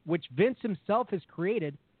 which Vince himself has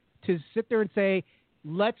created, to sit there and say,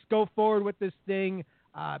 let's go forward with this thing.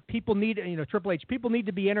 People need, Triple H, people need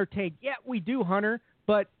to be entertained. Yeah, we do, Hunter,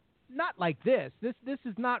 but not like this. This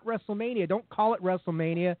is not WrestleMania. Don't call it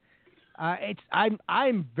WrestleMania.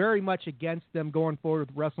 I'm very much against them going forward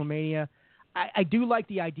with WrestleMania. I do like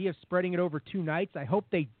the idea of spreading it over 2 nights. I hope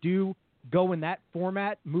they do go in that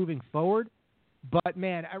format moving forward. But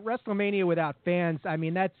man, at WrestleMania without fans, I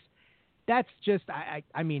mean that's just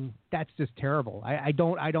I mean that's just terrible. I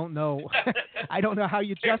don't know I don't know how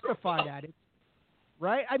you justify that.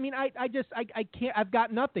 Right? I mean, I can't. I've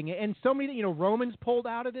got nothing. And so many, Roman's pulled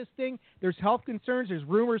out of this thing. There's health concerns. There's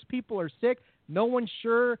rumors people are sick. No one's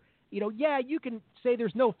sure. Yeah, you can say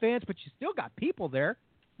there's no fans, but you still got people there.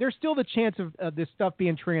 There's still the chance of this stuff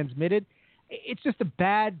being transmitted. It's just a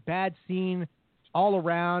bad scene all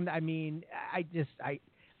around. I mean,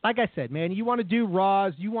 like I said, man, you want to do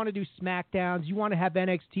Raws, you want to do SmackDowns, you want to have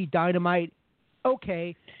NXT Dynamite.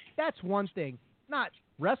 Okay, that's one thing. Not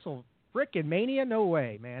Wrestle frickin' Mania, no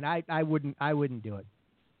way, man. I wouldn't do it.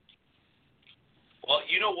 Well,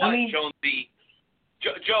 you know what, Jonesy?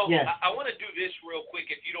 Joe, yes. I want to do this real quick,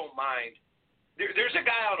 if you don't mind. There's a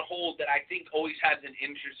guy on hold that I think always has an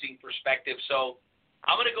interesting perspective, so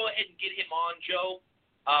I'm going to go ahead and get him on, Joe.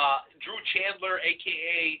 Drew Chandler,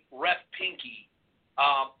 a.k.a. Ref Pinky,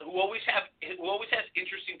 who always has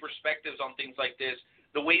interesting perspectives on things like this,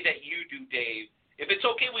 the way that you do, Dave. If it's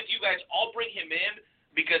okay with you guys, I'll bring him in,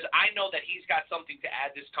 because I know that he's got something to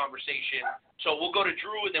add this conversation. So we'll go to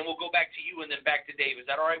Drew, and then we'll go back to you, and then back to Dave. Is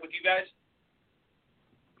that all right with you guys?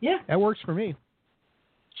 Yeah. That works for me.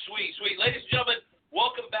 Sweet. Ladies and gentlemen,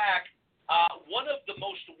 welcome back. One of the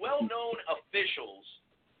most well-known officials,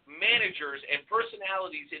 managers, and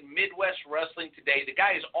personalities in Midwest wrestling today. The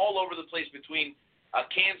guy is all over the place between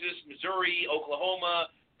Kansas, Missouri,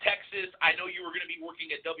 Oklahoma, Texas. I know you were going to be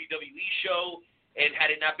working a WWE show, and had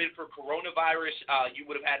it not been for coronavirus, you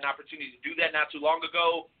would have had an opportunity to do that not too long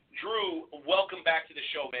ago. Drew, welcome back to the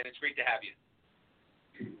show, man. It's great to have you.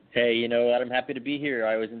 Hey, I'm happy to be here.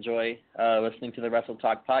 I always enjoy listening to the Wrestle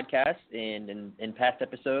Talk podcast, and in past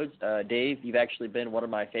episodes, Dave, you've actually been one of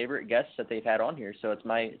my favorite guests that they've had on here, so it's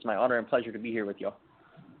my honor and pleasure to be here with y'all.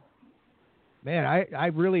 Man, I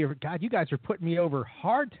really, God, you guys are putting me over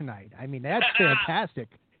hard tonight. I mean, that's fantastic.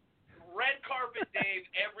 Red carpet, Dave,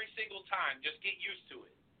 every single time. Just get used to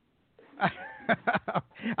it.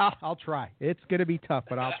 I'll try. It's going to be tough,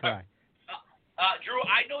 but I'll try. Drew,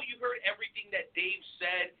 I know you heard everything that Dave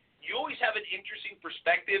said. You always have an interesting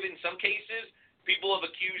perspective. In some cases, people have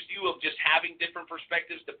accused you of just having different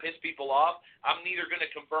perspectives to piss people off. I'm neither going to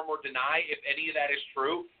confirm or deny if any of that is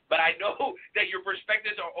true, but I know that your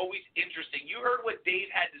perspectives are always interesting. You heard what Dave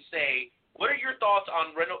had to say. What are your thoughts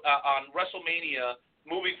on WrestleMania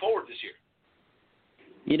moving forward this year?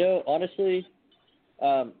 Honestly,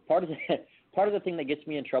 part of the thing that gets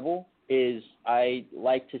me in trouble is I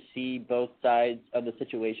like to see both sides of the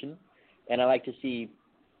situation, and I like to see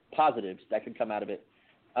positives that could come out of it.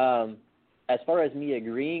 As far as me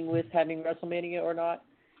agreeing with having WrestleMania or not,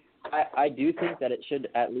 I do think that it should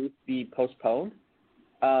at least be postponed,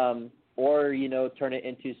 or turn it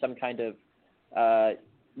into some kind of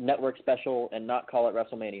network special and not call it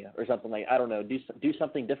WrestleMania or something like, I don't know, do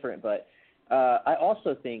something different. But I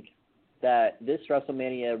also think that this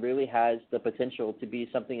WrestleMania really has the potential to be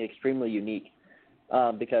something extremely unique,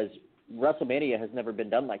 because WrestleMania has never been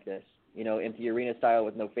done like this, empty arena style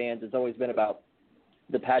with no fans. It's always been about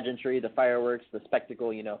the pageantry, the fireworks, the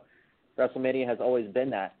spectacle. WrestleMania has always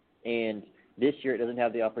been that, and this year it doesn't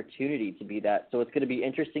have the opportunity to be that. So it's going to be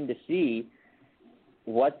interesting to see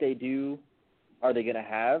what they do. Are they going to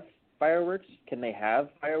have fireworks? Can they have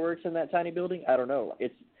fireworks in that tiny building? I don't know.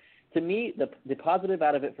 To me, the positive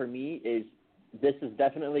out of it for me is this is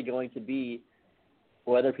definitely going to be,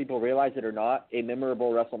 whether people realize it or not, a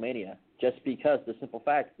memorable WrestleMania. Just because the simple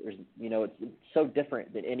fact, it's so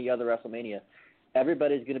different than any other WrestleMania.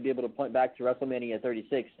 everybody's going to be able to point back to WrestleMania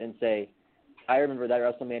 36 and say, I remember that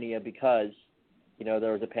WrestleMania because,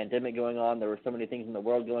 there was a pandemic going on. There were so many things in the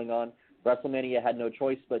world going on. WrestleMania had no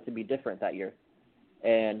choice but to be different that year.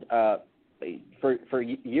 And for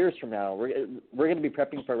years from now, we're going to be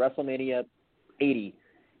prepping for WrestleMania 80,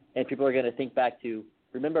 and people are going to think back to,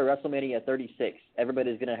 remember WrestleMania 36.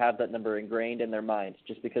 Everybody's going to have that number ingrained in their minds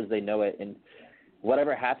just because they know it. And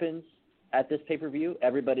whatever happens at this pay-per-view,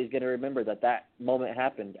 everybody's going to remember that moment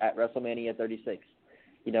happened at WrestleMania 36.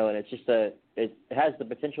 And it's just it has the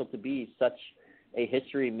potential to be such a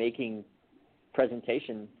history-making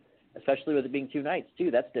presentation, especially with it being 2 nights,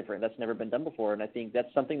 too. That's different. That's never been done before, and I think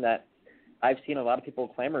that's something that I've seen a lot of people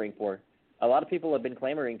clamoring for. A lot of people have been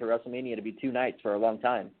clamoring for WrestleMania to be 2 nights for a long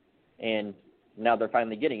time, and now they're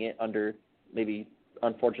finally getting it under maybe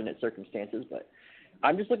unfortunate circumstances. But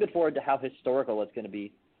I'm just looking forward to how historical it's going to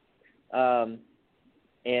be. And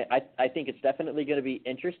I think it's definitely going to be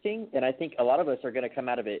interesting, and I think a lot of us are going to come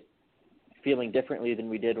out of it feeling differently than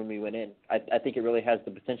we did when we went in. I think it really has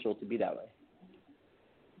the potential to be that way.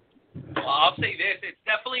 Well, I'll say this. It's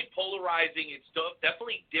definitely polarizing. It's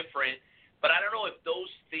definitely different, but I don't know if those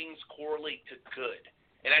things correlate to good.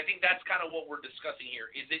 And I think that's kind of what we're discussing here.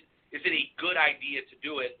 Is it a good idea to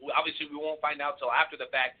do it? Obviously, we won't find out till after the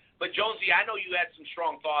fact. But, Jonesy, I know you had some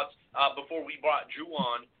strong thoughts before we brought Drew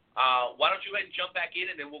on. Why don't you go ahead and jump back in,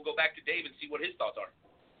 and then we'll go back to Dave and see what his thoughts are.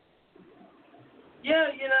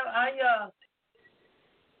 Yeah,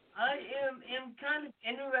 I am kind of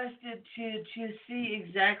interested to see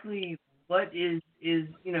exactly what is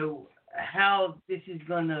how this is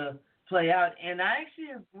gonna play out, and I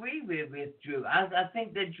actually agree with Drew. I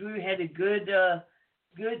think that Drew had a good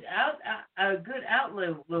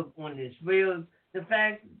outlook on this. Real the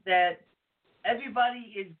fact that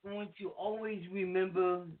everybody is going to always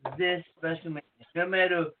remember this WrestleMania, no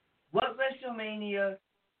matter what WrestleMania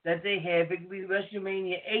that they have. It could be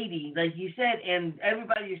WrestleMania 80, like you said, and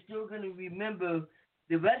everybody is still going to remember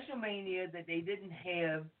the WrestleMania that they didn't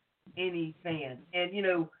have any fans. And,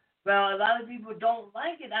 while a lot of people don't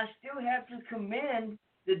like it, I still have to commend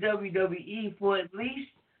the WWE for at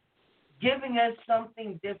least giving us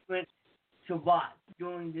something different to watch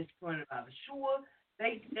during this coronavirus. Sure,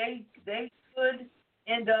 they could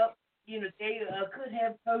end up, they could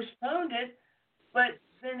have postponed it, but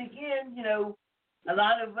then again, a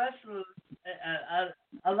lot of wrestlers,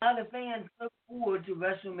 a lot of fans look forward to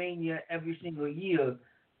WrestleMania every single year,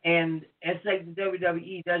 and it's like the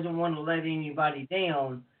WWE doesn't want to let anybody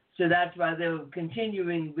down, so that's why they're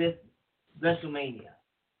continuing with WrestleMania.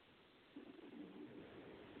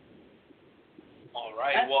 All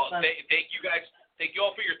right. Well, thank you guys. Thank you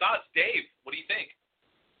all for your thoughts. Dave, what do you think?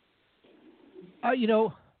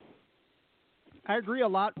 I agree a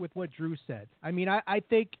lot with what Drew said. I mean, I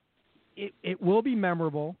think it will be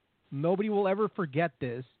memorable. Nobody will ever forget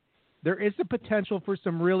this. There is the potential for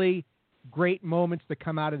some really great moments to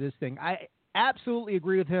come out of this thing. I absolutely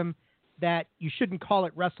agree with him that you shouldn't call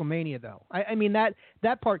it WrestleMania, though. I mean, that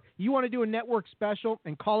part, you want to do a network special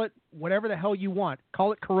and call it whatever the hell you want.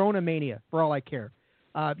 Call it Corona Mania, for all I care.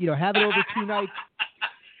 Have it over 2 nights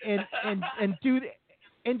and do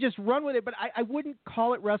and just run with it. But I wouldn't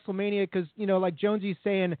call it WrestleMania because, like Jonesy's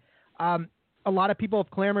saying, a lot of people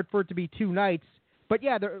have clamored for it to be 2 nights. But,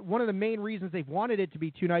 yeah, one of the main reasons they've wanted it to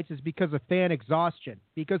be 2 nights is because of fan exhaustion,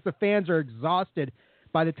 because the fans are exhausted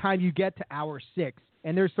by the time you get to hour 6.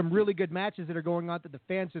 And there's some really good matches that are going on that the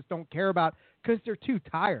fans just don't care about because they're too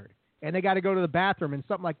tired and they got to go to the bathroom and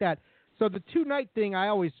something like that. So the 2-night thing, I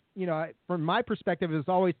always, from my perspective, is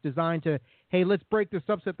always designed to, hey, let's break this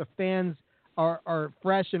up so that the fans are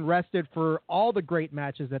fresh and rested for all the great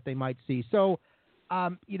matches that they might see. So, I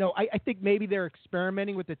think maybe they're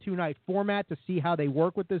experimenting with the 2-night format to see how they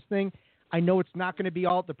work with this thing. I know it's not going to be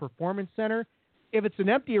all at the Performance Center. If it's an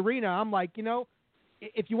empty arena, I'm like,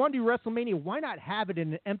 if you want to do WrestleMania, why not have it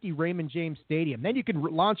in an empty Raymond James Stadium? Then you can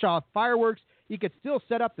launch off fireworks. You could still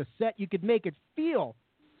set up the set. You could make it feel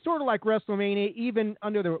sort of like WrestleMania, even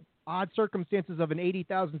under the odd circumstances of an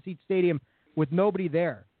 80,000-seat stadium with nobody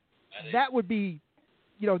there. That would be,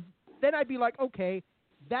 then I'd be like, okay,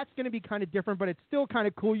 that's going to be kind of different, but it's still kind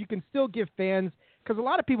of cool. You can still give fans, because a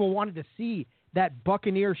lot of people wanted to see that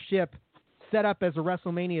Buccaneer ship set up as a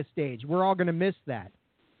WrestleMania stage. We're all going to miss that.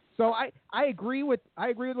 So I agree with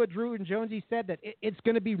what Drew and Jonesy said, that it's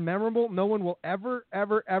going to be memorable. No one will ever,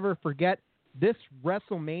 ever, ever forget this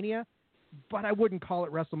WrestleMania, but I wouldn't call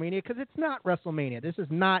it WrestleMania because it's not WrestleMania. This is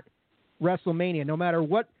not WrestleMania. No matter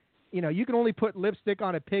what, you can only put lipstick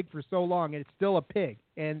on a pig for so long, and it's still a pig.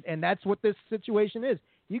 And that's what this situation is.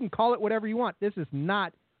 You can call it whatever you want. This is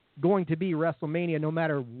not going to be WrestleMania, no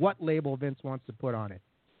matter what label Vince wants to put on it.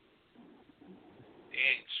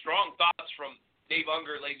 And strong thoughts from Dave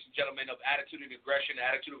Unger, ladies and gentlemen, of Attitude of Aggression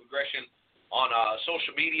on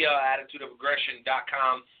social media,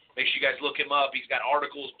 attitudeofaggression.com. Make sure you guys look him up. He's got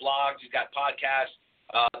articles, blogs, he's got podcasts.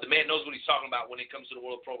 The man knows what he's talking about when it comes to the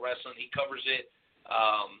world of pro wrestling. He covers it,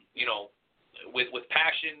 with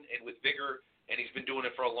passion and with vigor, and he's been doing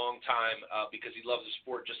it for a long time because he loves the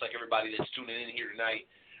sport just like everybody that's tuning in here tonight.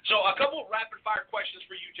 So a couple of rapid-fire questions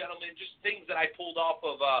for you gentlemen, just things that I pulled off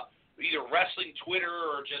of either wrestling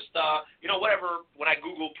Twitter or just, whatever, when I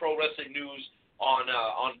Google pro wrestling news on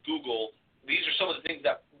Google. These are some of the things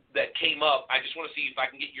that came up. I just want to see if I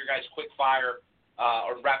can get your guys' quick-fire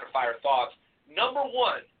or rapid-fire thoughts. Number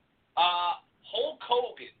one, Hulk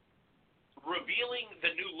Hogan revealing the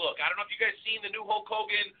new look. I don't know if you guys seen the new Hulk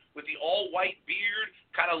Hogan with the all-white beard,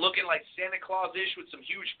 kind of looking like Santa Claus-ish with some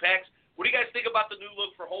huge pecs. What do you guys think about the new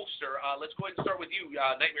look for Hulkster? Let's go ahead and start with you,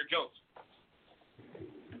 Nightmare Jones.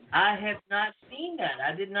 I have not seen that.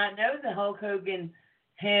 I did not know that Hulk Hogan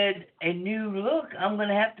had a new look. I'm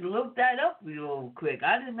going to have to look that up real quick.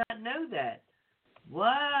 I did not know that.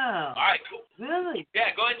 Wow. All right, cool. Really?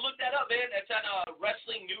 Yeah, go ahead and look that up, man. That's on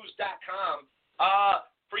WrestlingNews.com.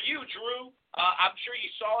 For you, Drew, I'm sure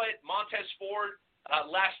you saw it. Montez Ford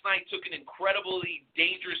last night took an incredibly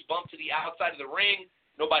dangerous bump to the outside of the ring.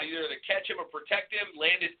 Nobody there to catch him or protect him.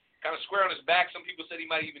 Landed kind of square on his back. Some people said he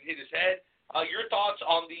might even hit his head. Your thoughts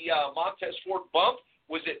on the Montez Ford bump?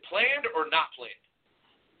 Was it planned or not planned?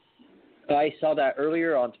 I saw that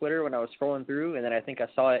earlier on Twitter when I was scrolling through, and then I think I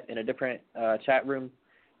saw it in a different chat room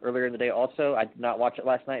earlier in the day also. I did not watch it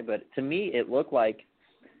last night, but to me it looked like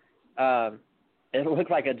a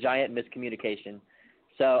giant miscommunication.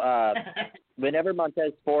 So whenever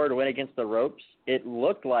Montez Ford went against the ropes, it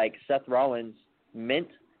looked like Seth Rollins meant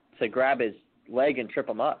to grab his leg and trip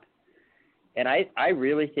him up. And I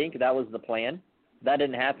really think that was the plan. That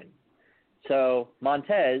didn't happen. So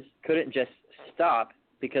Montez couldn't just stop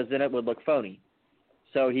because then it would look phony.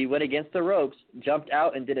 So he went against the ropes, jumped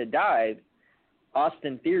out and did a dive.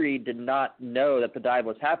 Austin Theory did not know that the dive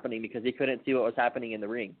was happening because he couldn't see what was happening in the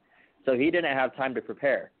ring. So he didn't have time to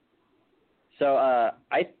prepare. So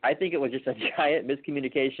I think it was just a giant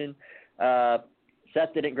miscommunication.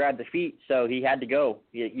 Seth didn't grab the feet, so he had to go.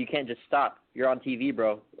 You can't just stop. You're on TV,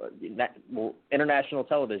 bro. International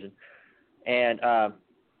television. And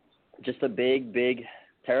just a big, big,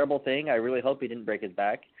 terrible thing. I really hope he didn't break his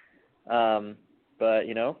back. But,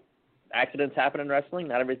 accidents happen in wrestling.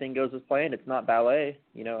 Not everything goes as planned. It's not ballet,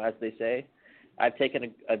 as they say. I've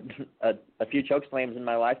taken a few choke slams in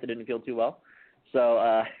my life that didn't feel too well.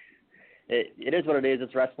 So it is what it is.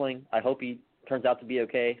 It's wrestling. I hope he turns out to be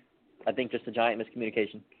okay. I think just a giant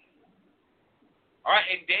miscommunication. All right,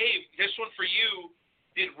 and Dave, this one for you.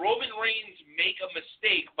 Did Roman Reigns make a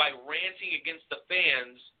mistake by ranting against the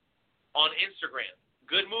fans on Instagram?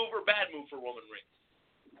 Good move or bad move for Roman Reigns?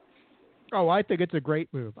 Oh, I think it's a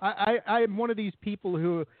great move. I am one of these people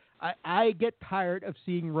who I get tired of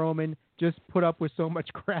seeing Roman just put up with so much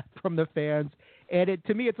crap from the fans. And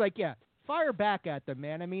to me, it's like, yeah, fire back at them,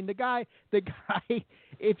 man. I mean, the guy,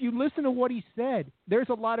 if you listen to what he said, there's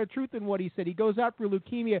a lot of truth in what he said. He goes out for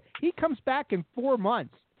leukemia. He comes back in 4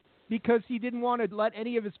 months because he didn't want to let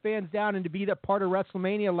any of his fans down and to be that part of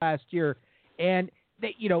WrestleMania last year. And,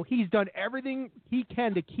 he's done everything he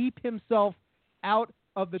can to keep himself out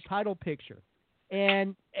of the title picture.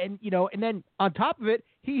 And then on top of it,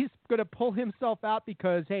 he's going to pull himself out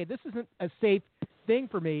because, hey, this isn't a safe thing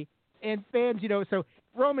for me. And fans, so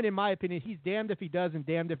Roman, in my opinion, he's damned if he does and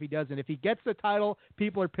damned if he doesn't. If he gets the title,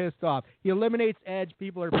 people are pissed off. He eliminates Edge,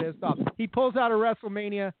 people are pissed off. He pulls out of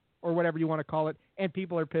WrestleMania or whatever you want to call it, and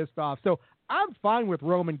people are pissed off. So I'm fine with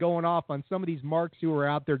Roman going off on some of these marks who are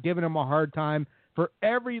out there giving him a hard time for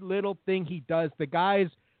every little thing he does. The guys,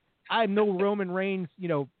 I know Roman Reigns,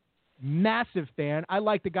 massive fan. I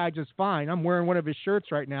like the guy just fine. I'm wearing one of his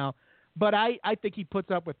shirts right now. But I think he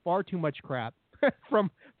puts up with far too much crap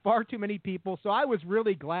from far too many people. So I was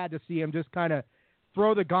really glad to see him just kind of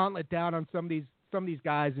throw the gauntlet down on some of these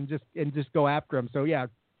guys and just go after him. So yeah,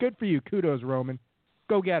 good for you. Kudos, Roman.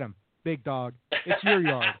 Go get him, big dog. It's your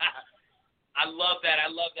yard. I love that.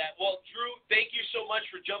 Well, Drew, thank you so much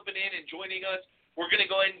for jumping in and joining us. We're going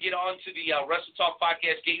to go ahead and get on to the Wrestle Talk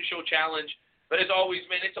Podcast Game Show Challenge. But as always,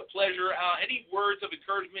 man, it's a pleasure. Any words of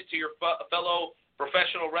encouragement to your fellow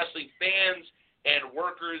professional wrestling fans and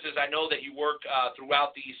workers, as I know that you work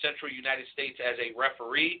throughout the central United States as a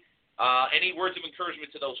referee? Any words of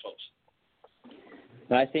encouragement to those folks?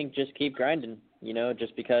 I think just keep grinding.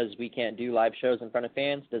 Just because we can't do live shows in front of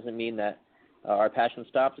fans doesn't mean that our passion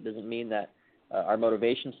stops. It doesn't mean that our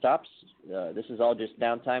motivation stops. This is all just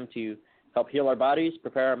downtime to help heal our bodies,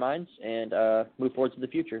 prepare our minds, and move forward to the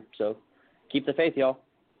future. So keep the faith, y'all.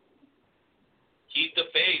 Keep the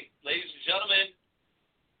faith. Ladies and gentlemen,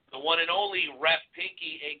 the one and only Ref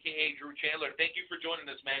Pinky, a.k.a. Drew Chandler. Thank you for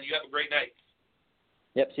joining us, man. You have a great night.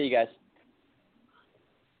 Yep, see you guys.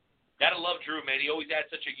 Gotta love Drew, man. He always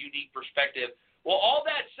had such a unique perspective. Well, all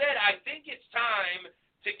that said, I think it's time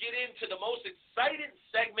to get into the most exciting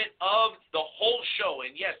segment of the whole show.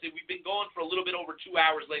 And yes, we've been going for a little bit over 2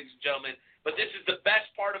 hours, ladies and gentlemen, but this is the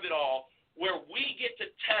best part of it all, where we get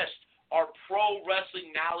to test our pro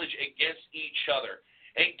wrestling knowledge against each other.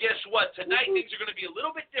 And guess what? Tonight things are going to be a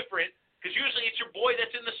little bit different, because usually it's your boy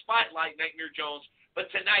that's in the spotlight, Nightmare Jones,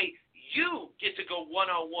 but tonight you get to go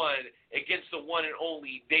one-on-one against the one and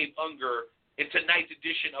only Dave Unger in tonight's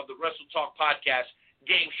edition of the Wrestle Talk Podcast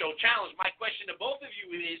Game Show Challenge. My question to both of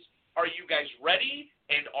you is, are you guys ready,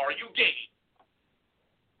 and are you game?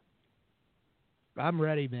 I'm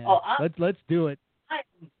ready, man. Oh, Let's do it.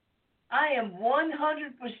 I am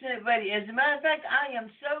 100% ready. As a matter of fact, I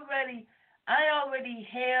am so ready. I already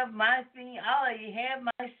have my thing. I already have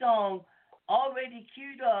my song already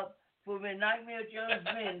queued up for when Nightmare Jones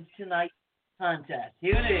wins tonight's contest.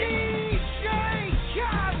 Here it is.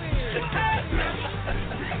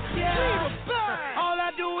 All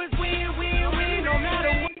I do is win, no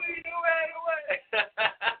matter what.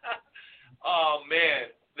 Oh,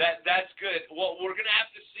 man. That's good. Well, we're going to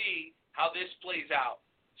have to see how this plays out.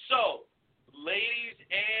 So, ladies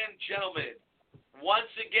and gentlemen, once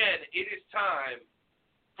again, it is time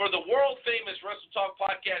for the world-famous Wrestle Talk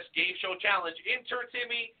Podcast Game Show Challenge. Intern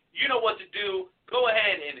Timmy, you know what to do. Go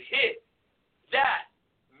ahead and hit that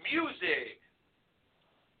music.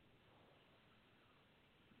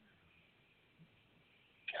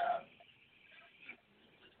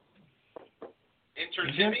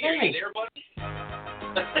 Intern Timmy, are you there, buddy?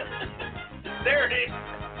 There it is.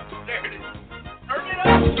 There it is. Turn it up.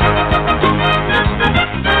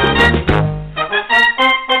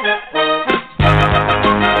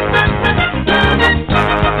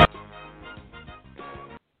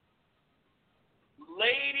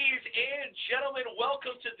 Ladies and gentlemen,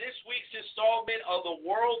 welcome to this week's installment of the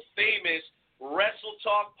world-famous Wrestle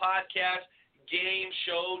Talk Podcast Game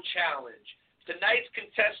Show Challenge. Tonight's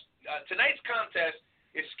contest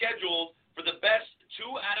is scheduled for the best 2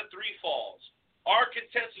 out of 3 falls. Our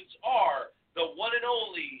contestants are the one and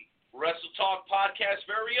only Wrestle Talk Podcast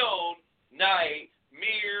very own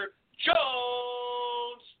Nightmare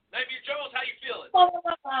Jones. Nightmare Jones, how you feeling?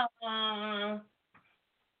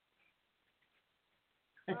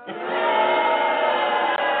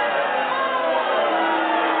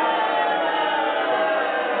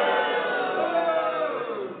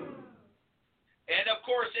 And of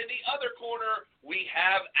course, in the other corner, we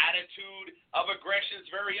have Attitude of Aggression's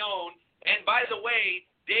very own. And by the way,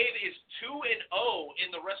 Dave is 2-0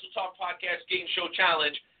 in the Wrestle Talk Podcast Game Show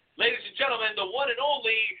Challenge. Ladies and gentlemen, the one and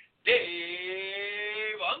only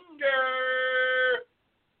Dave Unger.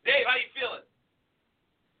 Dave, how you feeling?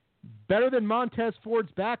 Better than Montez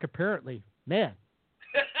Ford's back, apparently. Man.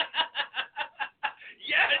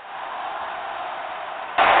 Yes.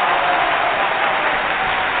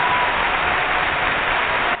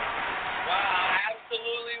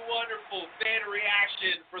 Fan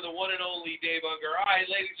reaction for the one and only Dave Unger. All right,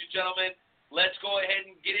 ladies and gentlemen, let's go ahead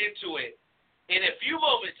and get into it. In a few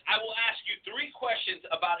moments, I will ask you 3 questions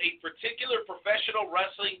about a particular professional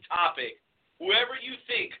wrestling topic. Whoever you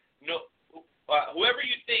think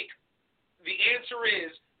the answer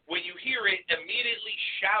is, when you hear it, immediately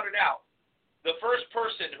shout it out. The first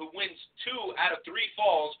person who wins 2 out of 3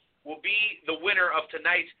 falls will be the winner of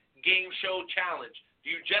tonight's game show challenge. Do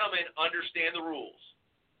you gentlemen understand the rules?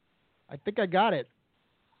 I think I got it.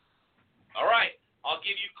 All right. I'll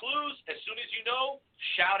give you clues. As soon as you know,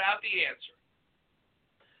 shout out the answer.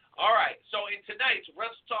 All right. So in tonight's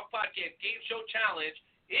Wrestle Talk Podcast Game Show Challenge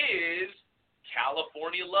is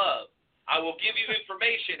California Love. I will give you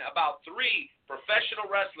information about 3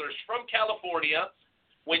 professional wrestlers from California.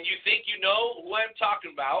 When you think you know who I'm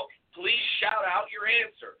talking about, please shout out your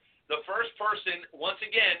answer. The first person, once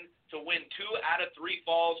again, to win 2 out of 3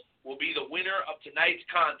 falls will be the winner of tonight's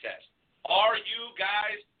contest. Are you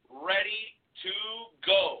guys ready to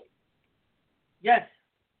go? Yes.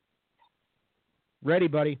 Ready,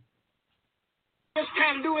 buddy. It's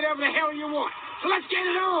time to do whatever the hell you want. So let's get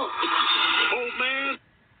it on. Old man.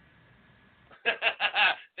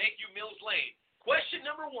 Thank you, Mills Lane. Question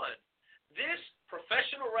number 1. This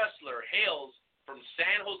professional wrestler hails from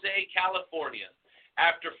San Jose, California.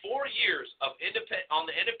 After 4 years of on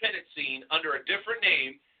the independent scene under a different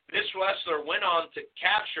name, This wrestler went on to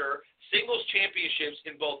capture singles championships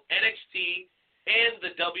in both NXT and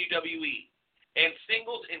the WWE, and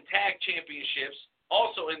singles and tag championships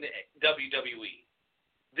also in the WWE.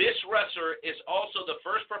 This wrestler is also the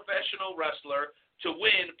first professional wrestler to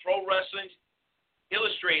win Pro Wrestling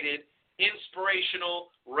Illustrated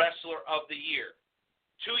Inspirational Wrestler of the Year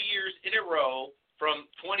 2 years in a row from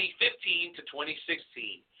 2015 to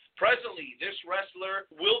 2016. Presently, this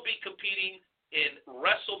wrestler will be competing in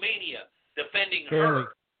WrestleMania, defending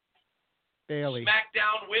her Bailey.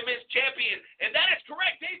 SmackDown Women's Champion. And that is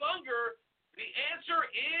correct, Dave Unger. The answer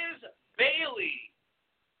is Bailey.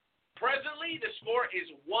 Presently, the score is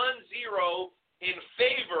 1-0 in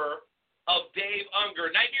favor of Dave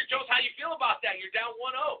Unger. Nightmare Jones, how you feel about that? You're down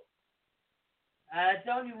 1-0. It's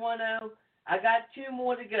only 1-0. I got 2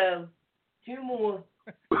 more to go. 2 more.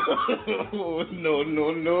 No.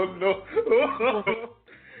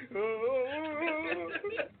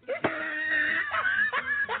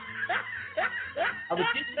 I was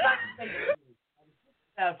just about to say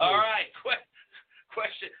that. All right.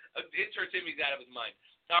 Question. Insert Timmy's out of his mind.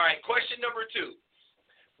 All right. Question number 2.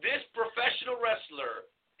 This professional wrestler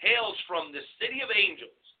hails from the City of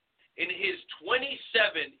Angels. In his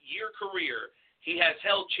 27-year career, he has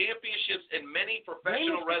held championships in many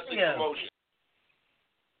professional wrestling promotions.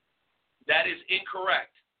 That is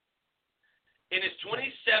incorrect. In his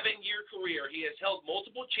 27-year career, he has held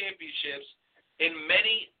multiple championships in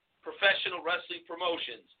many professional wrestling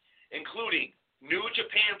promotions, including New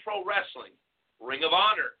Japan Pro Wrestling, Ring of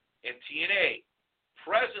Honor, and TNA.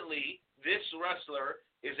 Presently, this wrestler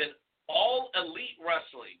is in All Elite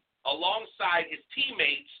Wrestling alongside his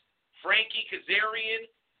teammates Frankie Kazarian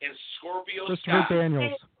and Scorpio Christopher Scott.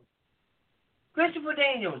 Daniels. Christopher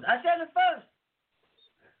Daniels. I said it first.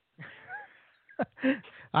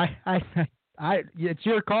 It's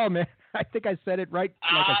your call, man. I think I said it right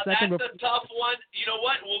like a second before. That's a tough one. You know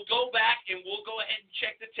what? We'll go back and we'll go ahead and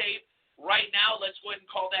check the tape. Right now, let's go ahead and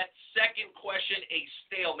call that second question a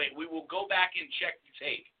stalemate. We will go back and check the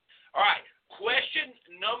tape. All right. Question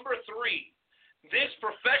number 3. This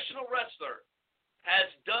professional wrestler has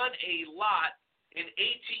done a lot in 18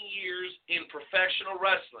 years in professional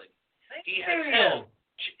wrestling. He has held.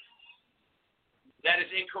 That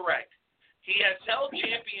is incorrect. He has held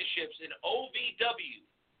championships in OVW,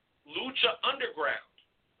 Lucha Underground,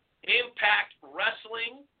 Impact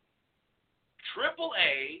Wrestling,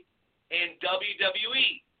 AAA, and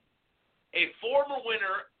WWE. A former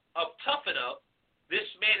winner of Tough Enough, this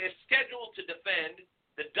man is scheduled to defend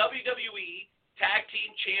the WWE Tag Team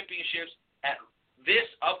Championships at this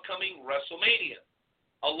upcoming WrestleMania.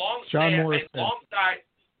 Alongside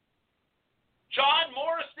John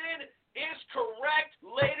Morrison is correct.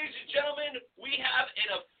 Ladies and gentlemen, we have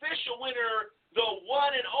an official winner, the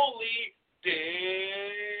one and only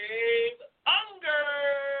Dave Unger.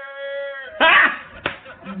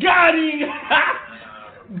 Got him!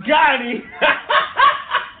 Got him!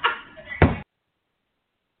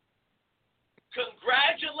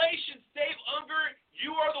 Congratulations, Dave Unger.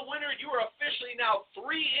 You are the winner. You are officially now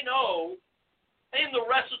 3-0 in the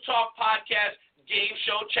Wrestle Talk Podcast Game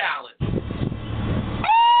Show Challenge.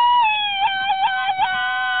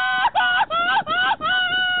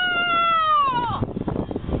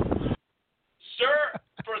 Sir,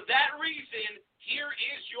 for that reason, here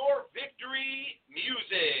is your victory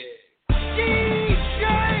music. DJ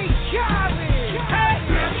Khaled!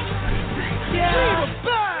 Yeah.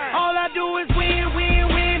 All I do is win, win,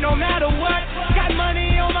 win, no matter what. Got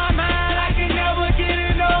money on my mind, I can never get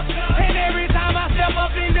enough. And every time I step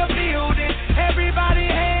up in the building, everybody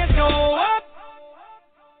hands go up.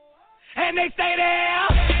 And they stay there,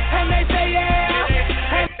 and they say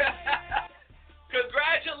yeah.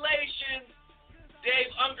 Congratulations,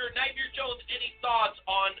 Dave Unger. Nightmare Jones, any thoughts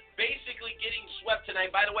on basically getting swept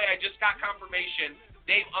tonight? By the way, I just got confirmation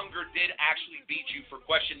Dave Unger did actually beat you for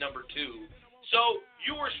question number 2. So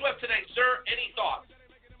you were swept tonight, sir. Any thoughts?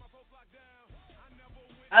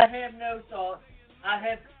 I have no thoughts.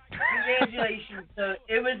 Congratulations, sir.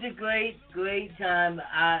 It was a great, great time.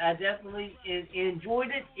 I definitely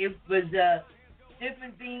enjoyed it. It was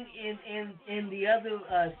different being in the other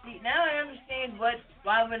seat. Now I understand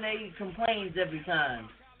why Renee complains every time.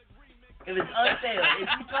 It was unfair. If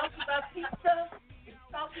you talked about pizza, if you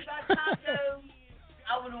talked about tacos,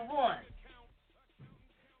 I would have won.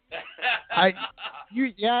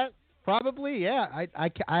 Probably, yeah.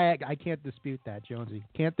 I can't dispute that, Jonesy.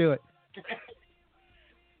 Can't do it.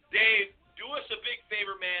 Dave, do us a big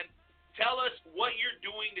favor, man. Tell us what you're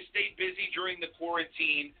doing to stay busy during the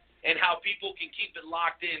quarantine and how people can keep it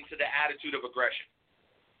locked into the attitude of aggression.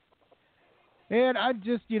 And I'm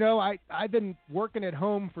just, I've been working at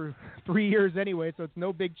home for 3 years anyway, so it's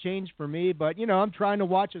no big change for me. But, I'm trying to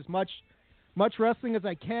watch as much wrestling as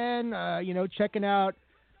I can, checking out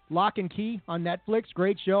Lock and Key on Netflix.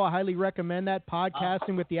 Great show. I highly recommend that.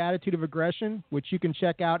 Podcasting with the Attitude of Aggression, which you can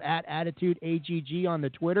check out at AttitudeAGG on the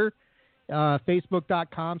Twitter,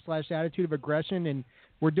 Facebook.com/Attitude of Aggression. And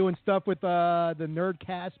we're doing stuff with the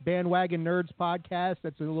Nerdcast Bandwagon Nerds podcast.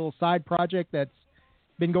 That's a little side project that's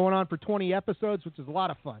been going on for 20 episodes, which is a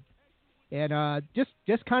lot of fun. And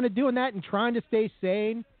just kind of doing that and trying to stay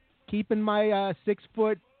sane, keeping my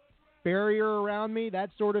 6-foot barrier around me, that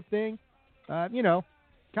sort of thing.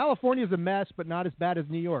 California's a mess, but not as bad as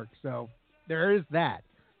New York. So there is that.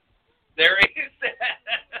 There is that.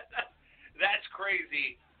 That's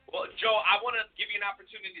crazy. Well, Joe, I want to give you an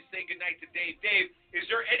opportunity to say goodnight to Dave. Dave, is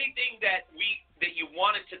there anything that you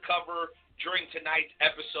wanted to cover during tonight's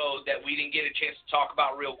episode that we didn't get a chance to talk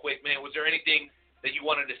about real quick, man? Was there anything that you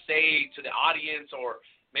wanted to say to the audience, or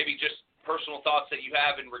maybe just personal thoughts that you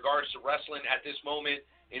have in regards to wrestling at this moment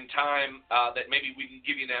in time that maybe we can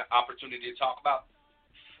give you an opportunity to talk about?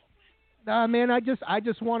 Man, I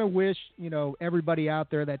just want to wish, everybody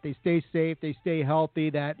out there that they stay safe, they stay healthy,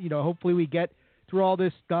 that, hopefully we get through all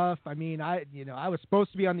this stuff. I mean, I was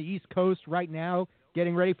supposed to be on the East Coast right now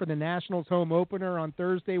getting ready for the Nationals home opener on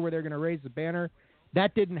Thursday where they're going to raise the banner.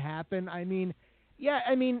 That didn't happen. The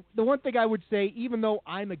one thing I would say, even though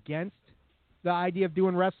I'm against the idea of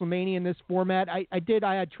doing WrestleMania in this format, I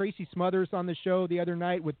had Tracy Smothers on the show the other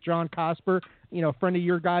night with John Cosper, a friend of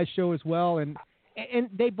your guys' show as well, and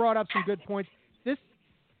they brought up some good points. This,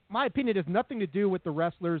 my opinion, has nothing to do with the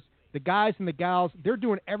wrestlers, the guys and the gals. They're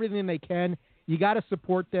doing everything they can. You got to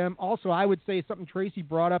support them. Also, I would say something Tracy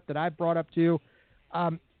brought up that I've brought up too.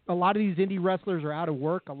 A lot of these indie wrestlers are out of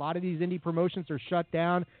work. A lot of these indie promotions are shut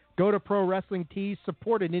down. Go to Pro Wrestling Tees,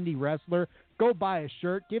 support an indie wrestler. Go buy a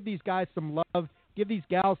shirt. Give these guys some love. Give these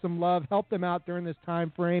gals some love. Help them out during this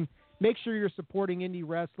time frame. Make sure you're supporting indie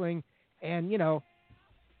wrestling, and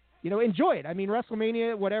enjoy it. I mean,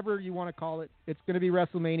 WrestleMania, whatever you want to call it, it's going to be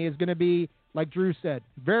WrestleMania. It's going to be, like Drew said,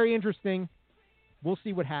 very interesting. We'll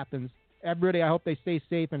see what happens. Everybody, I hope they stay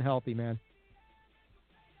safe and healthy, man.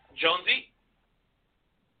 Jonesy?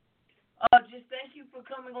 Just thank you for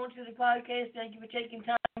coming on to the podcast. Thank you for taking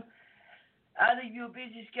time out of your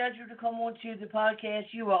busy schedule to come on to the podcast.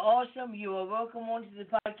 You are awesome. You are welcome on to the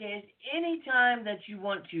podcast anytime that you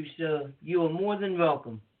want to, sir. You are more than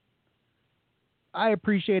welcome. I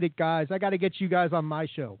appreciate it, guys. I got to get you guys on my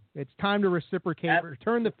show. It's time to reciprocate,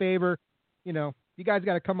 return the favor. You guys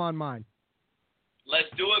got to come on mine.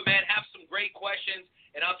 Let's do it, man. Have some great questions.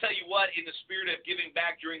 And I'll tell you what, in the spirit of giving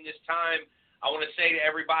back during this time, I want to say to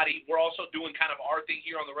everybody, we're also doing kind of our thing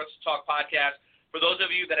here on the Wrestle Talk podcast. For those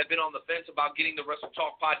of you that have been on the fence about getting the Wrestle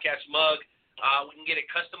Talk podcast mug, we can get it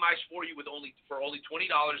customized for you for only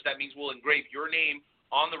 $20. That means we'll engrave your name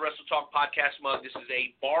on the Wrestle Talk podcast mug. This is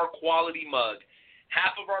a bar quality mug.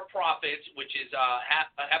 Half of our profits, which is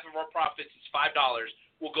half of our profits is $5,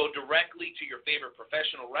 will go directly to your favorite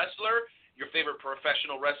professional wrestler, your favorite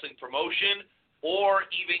professional wrestling promotion, or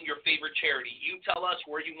even your favorite charity. You tell us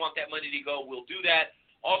where you want that money to go. We'll do that.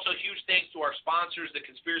 Also, huge thanks to our sponsors, The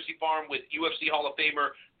Conspiracy Farm with UFC Hall of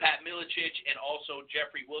Famer Pat Milicic and also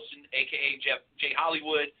Jeffrey Wilson, a.k.a. Jay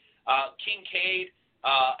Hollywood. Kincaid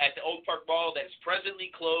at the Oak Park Mall that is presently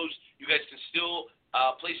closed. You guys can still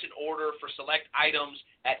place an order for select items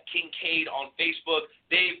at Kincaid on Facebook.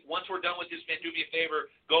 Dave, once we're done with this, man, do me a favor.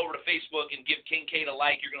 Go over to Facebook and give Kincaid a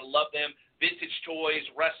like. You're going to love them. Vintage toys,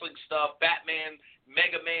 wrestling stuff, Batman,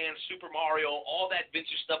 Mega Man, Super Mario, all that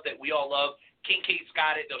vintage stuff that we all love. Kincaid's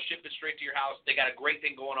got it. They'll ship it straight to your house. They got a great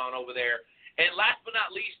thing going on over there. And last but not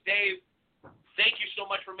least, Dave, thank you so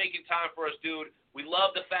much for making time for us, dude. We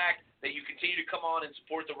love the fact that you continue to come on and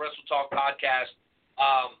support the Wrestle Talk podcast.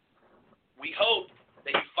 We hope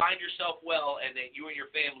that you find yourself well and that you and your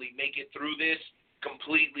family make it through this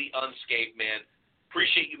completely unscathed, man.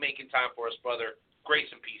 Appreciate you making time for us, brother. Grace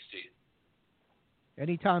and peace to you.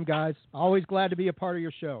 Anytime, guys. Always glad to be a part of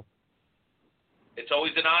your show. It's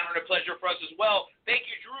always an honor and a pleasure for us as well. Thank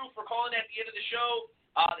you, Drew, for calling at the end of the show.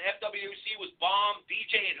 The FWC was Bomb,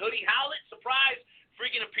 DJ, and Hoodie Howlett. Surprise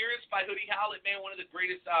freaking appearance by Hoodie Howlett, man, one of the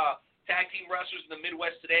greatest tag team wrestlers in the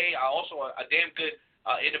Midwest today. Also a damn good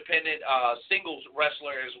independent singles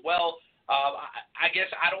wrestler as well. I guess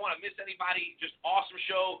I don't want to miss anybody. Just awesome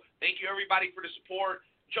show. Thank you, everybody, for the support.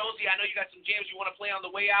 Jonesy, I know you got some jams you want to play on the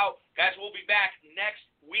way out. Guys, we'll be back next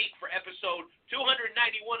week for episode 291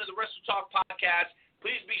 of the Wrestle Talk podcast.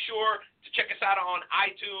 Please be sure to check us out on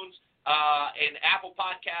iTunes and Apple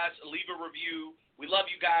Podcasts. Leave a review. We love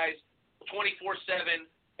you guys 24/7.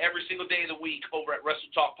 every single day of the week over at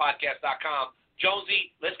WrestleTalkPodcast.com.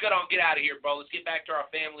 Jonesy, let's get out of here, bro. Let's get back to our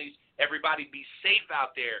families. Everybody be safe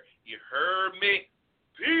out there. You heard me?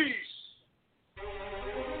 Peace.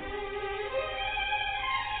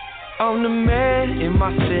 I'm the man in my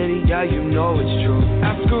city, yeah, you know it's true.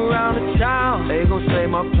 Ask around the town, they gon' say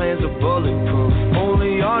my plans are bulletproof.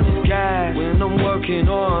 Only on this gas when I'm working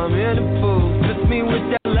or I'm in the booth. Miss me with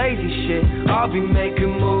that lazy shit, I'll be making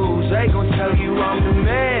moves. They gon' tell you I'm the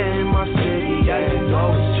man in my city, yeah, you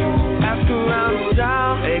know it's true. Ask around the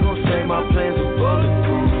town, they gon' say my plans are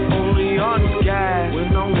bulletproof. Only on this gas when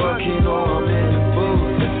I'm working or I'm in the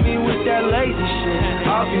booth. Miss me with that lazy shit,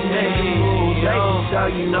 I'll be making moves. They gon' tell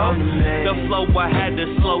you I'm the man. The flow, I had to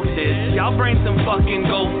slow this. Y'all bring some fucking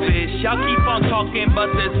goldfish. Y'all keep on talking,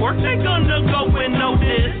 but this work they gonna go and know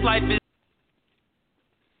this. Life is